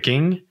and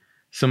picking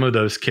some of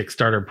those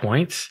Kickstarter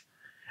points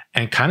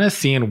and kind of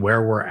seeing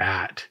where we're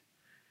at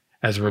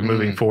as we're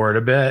moving forward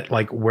a bit.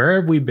 Like, where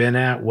have we been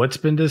at? What's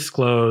been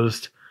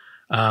disclosed?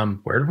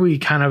 Where do we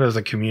kind of as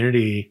a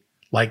community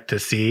like to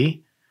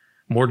see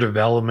more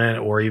development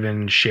or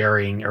even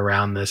sharing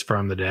around this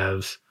from the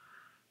devs?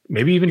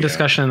 Maybe even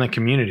discussion in the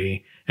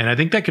community. And I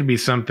think that could be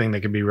something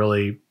that could be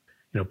really,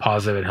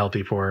 positive and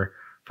healthy for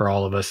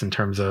all of us in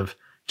terms of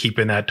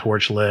keeping that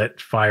torch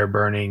lit, fire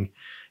burning,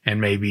 and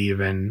maybe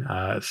even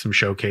some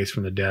showcase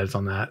from the devs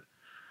on that.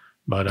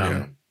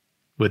 But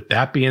with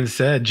that being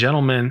said,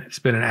 gentlemen, it's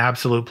been an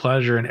absolute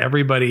pleasure. And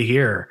everybody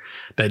here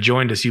that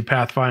joined us, you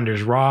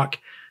Pathfinders rock.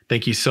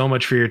 thank you so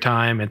much for your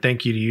time. And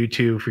thank you to you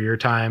two for your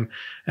time.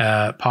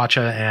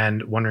 Pacha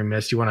and Wandering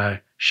Mist, you want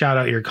to shout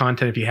out your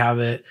content if you have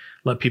it,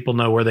 let people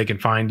know where they can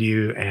find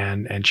you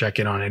and check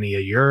in on any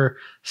of your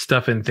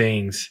stuff and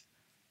things.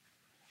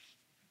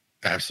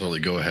 Absolutely.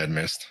 Go ahead,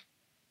 Mist.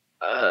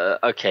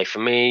 Okay, for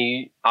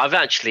me, I've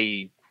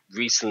actually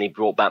recently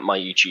brought back my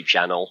YouTube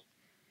channel.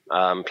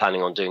 I'm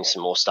planning on doing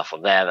some more stuff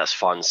on there. That's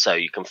fun. So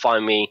you can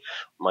find me.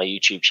 My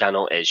YouTube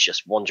channel is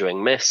just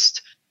Wandering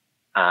Mist.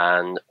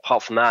 And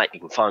apart from that, you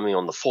can find me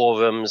on the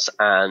forums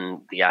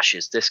and the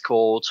Ashes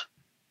Discord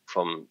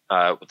from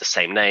with the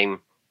same name.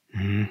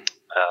 Mm-hmm.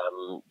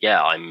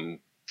 Yeah,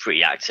 I'm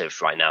pretty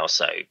active right now.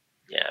 So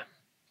yeah,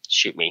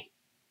 shoot me.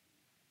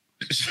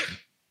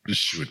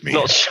 Shoot me.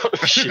 Not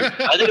shoot.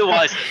 I don't know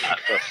why I said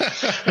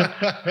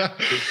that.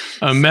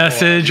 A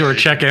message or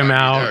check him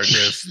out.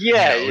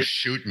 Yeah. No,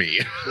 shoot me.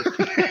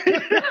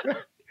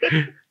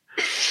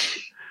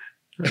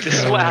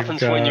 This is what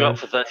happens when you're up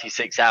for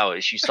 36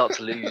 hours. You start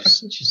to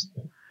lose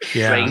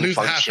lose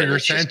half of your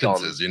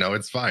sentences. You know,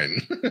 it's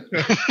fine.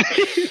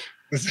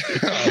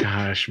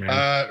 Gosh,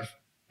 man.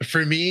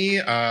 For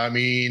me, I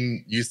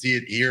mean, you see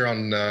it here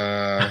on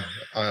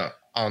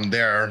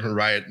there,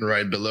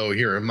 right below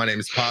here. My name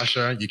is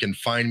Pacha. You can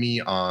find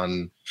me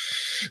on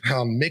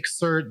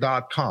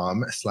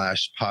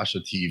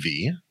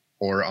mixer.com/PachaTV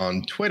or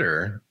on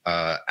Twitter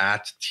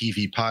at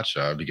TV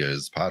Pacha,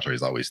 because Pacha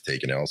is always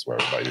taken elsewhere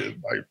by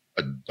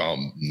a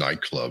dumb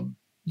nightclub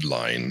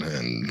line,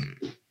 and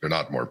they're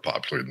not more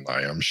popular than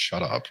I am.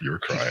 Shut up, you're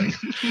crying.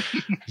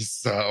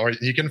 Or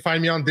you can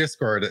find me on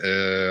Discord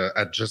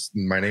at just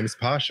my name is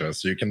Pacha.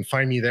 So you can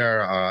find me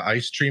there. I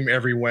stream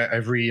every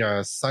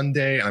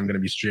Sunday. I'm going to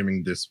be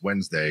streaming this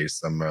Wednesday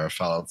some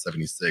Fallout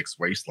 76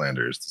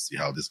 Wastelanders to see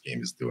how this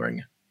game is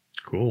doing.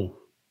 Cool.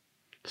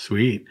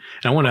 Sweet.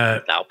 And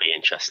that'll be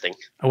interesting.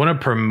 I want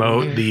to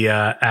promote the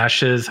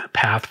Ashes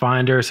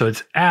Pathfinder. So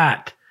it's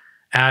at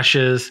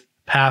Ashes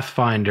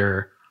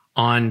Pathfinder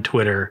on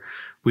Twitter.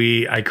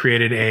 I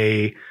created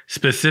a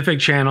specific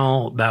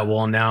channel that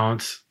will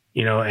announce,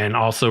 and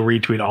also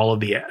retweet all of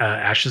the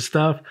Ashes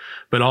stuff,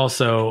 but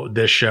also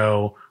this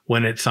show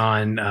when it's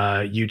on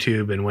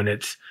YouTube and when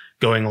it's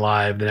going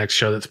live, the next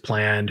show that's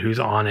planned, who's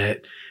on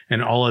it,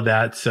 and all of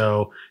that.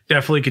 So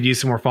definitely could use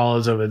some more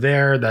follows over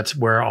there. That's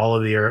where all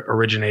of the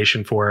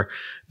origination for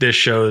this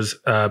show's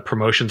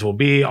promotions will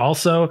be.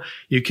 Also,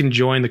 you can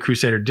join the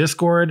Crusader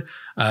Discord,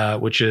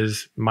 which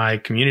is my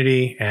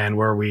community and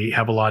where we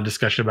have a lot of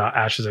discussion about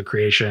Ashes of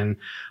Creation.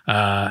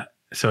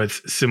 So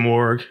it's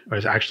Simurgh, or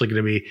it's actually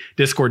going to be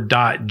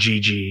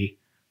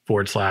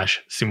discord.gg/Simurgh,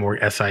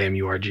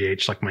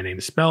 SIMURGH, like my name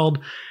is spelled.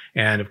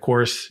 And of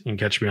course, you can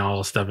catch me on all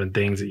the stuff and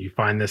things that you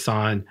find this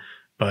on.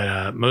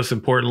 But most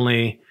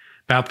importantly,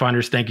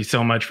 Pathfinders, thank you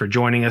so much for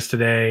joining us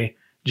today.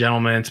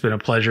 Gentlemen, it's been a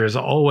pleasure as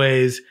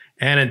always.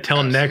 And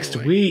until next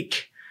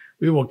week,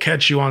 we will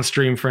catch you on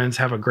stream, friends.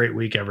 Have a great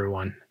week,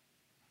 everyone.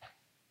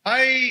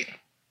 Bye.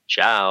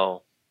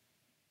 Ciao.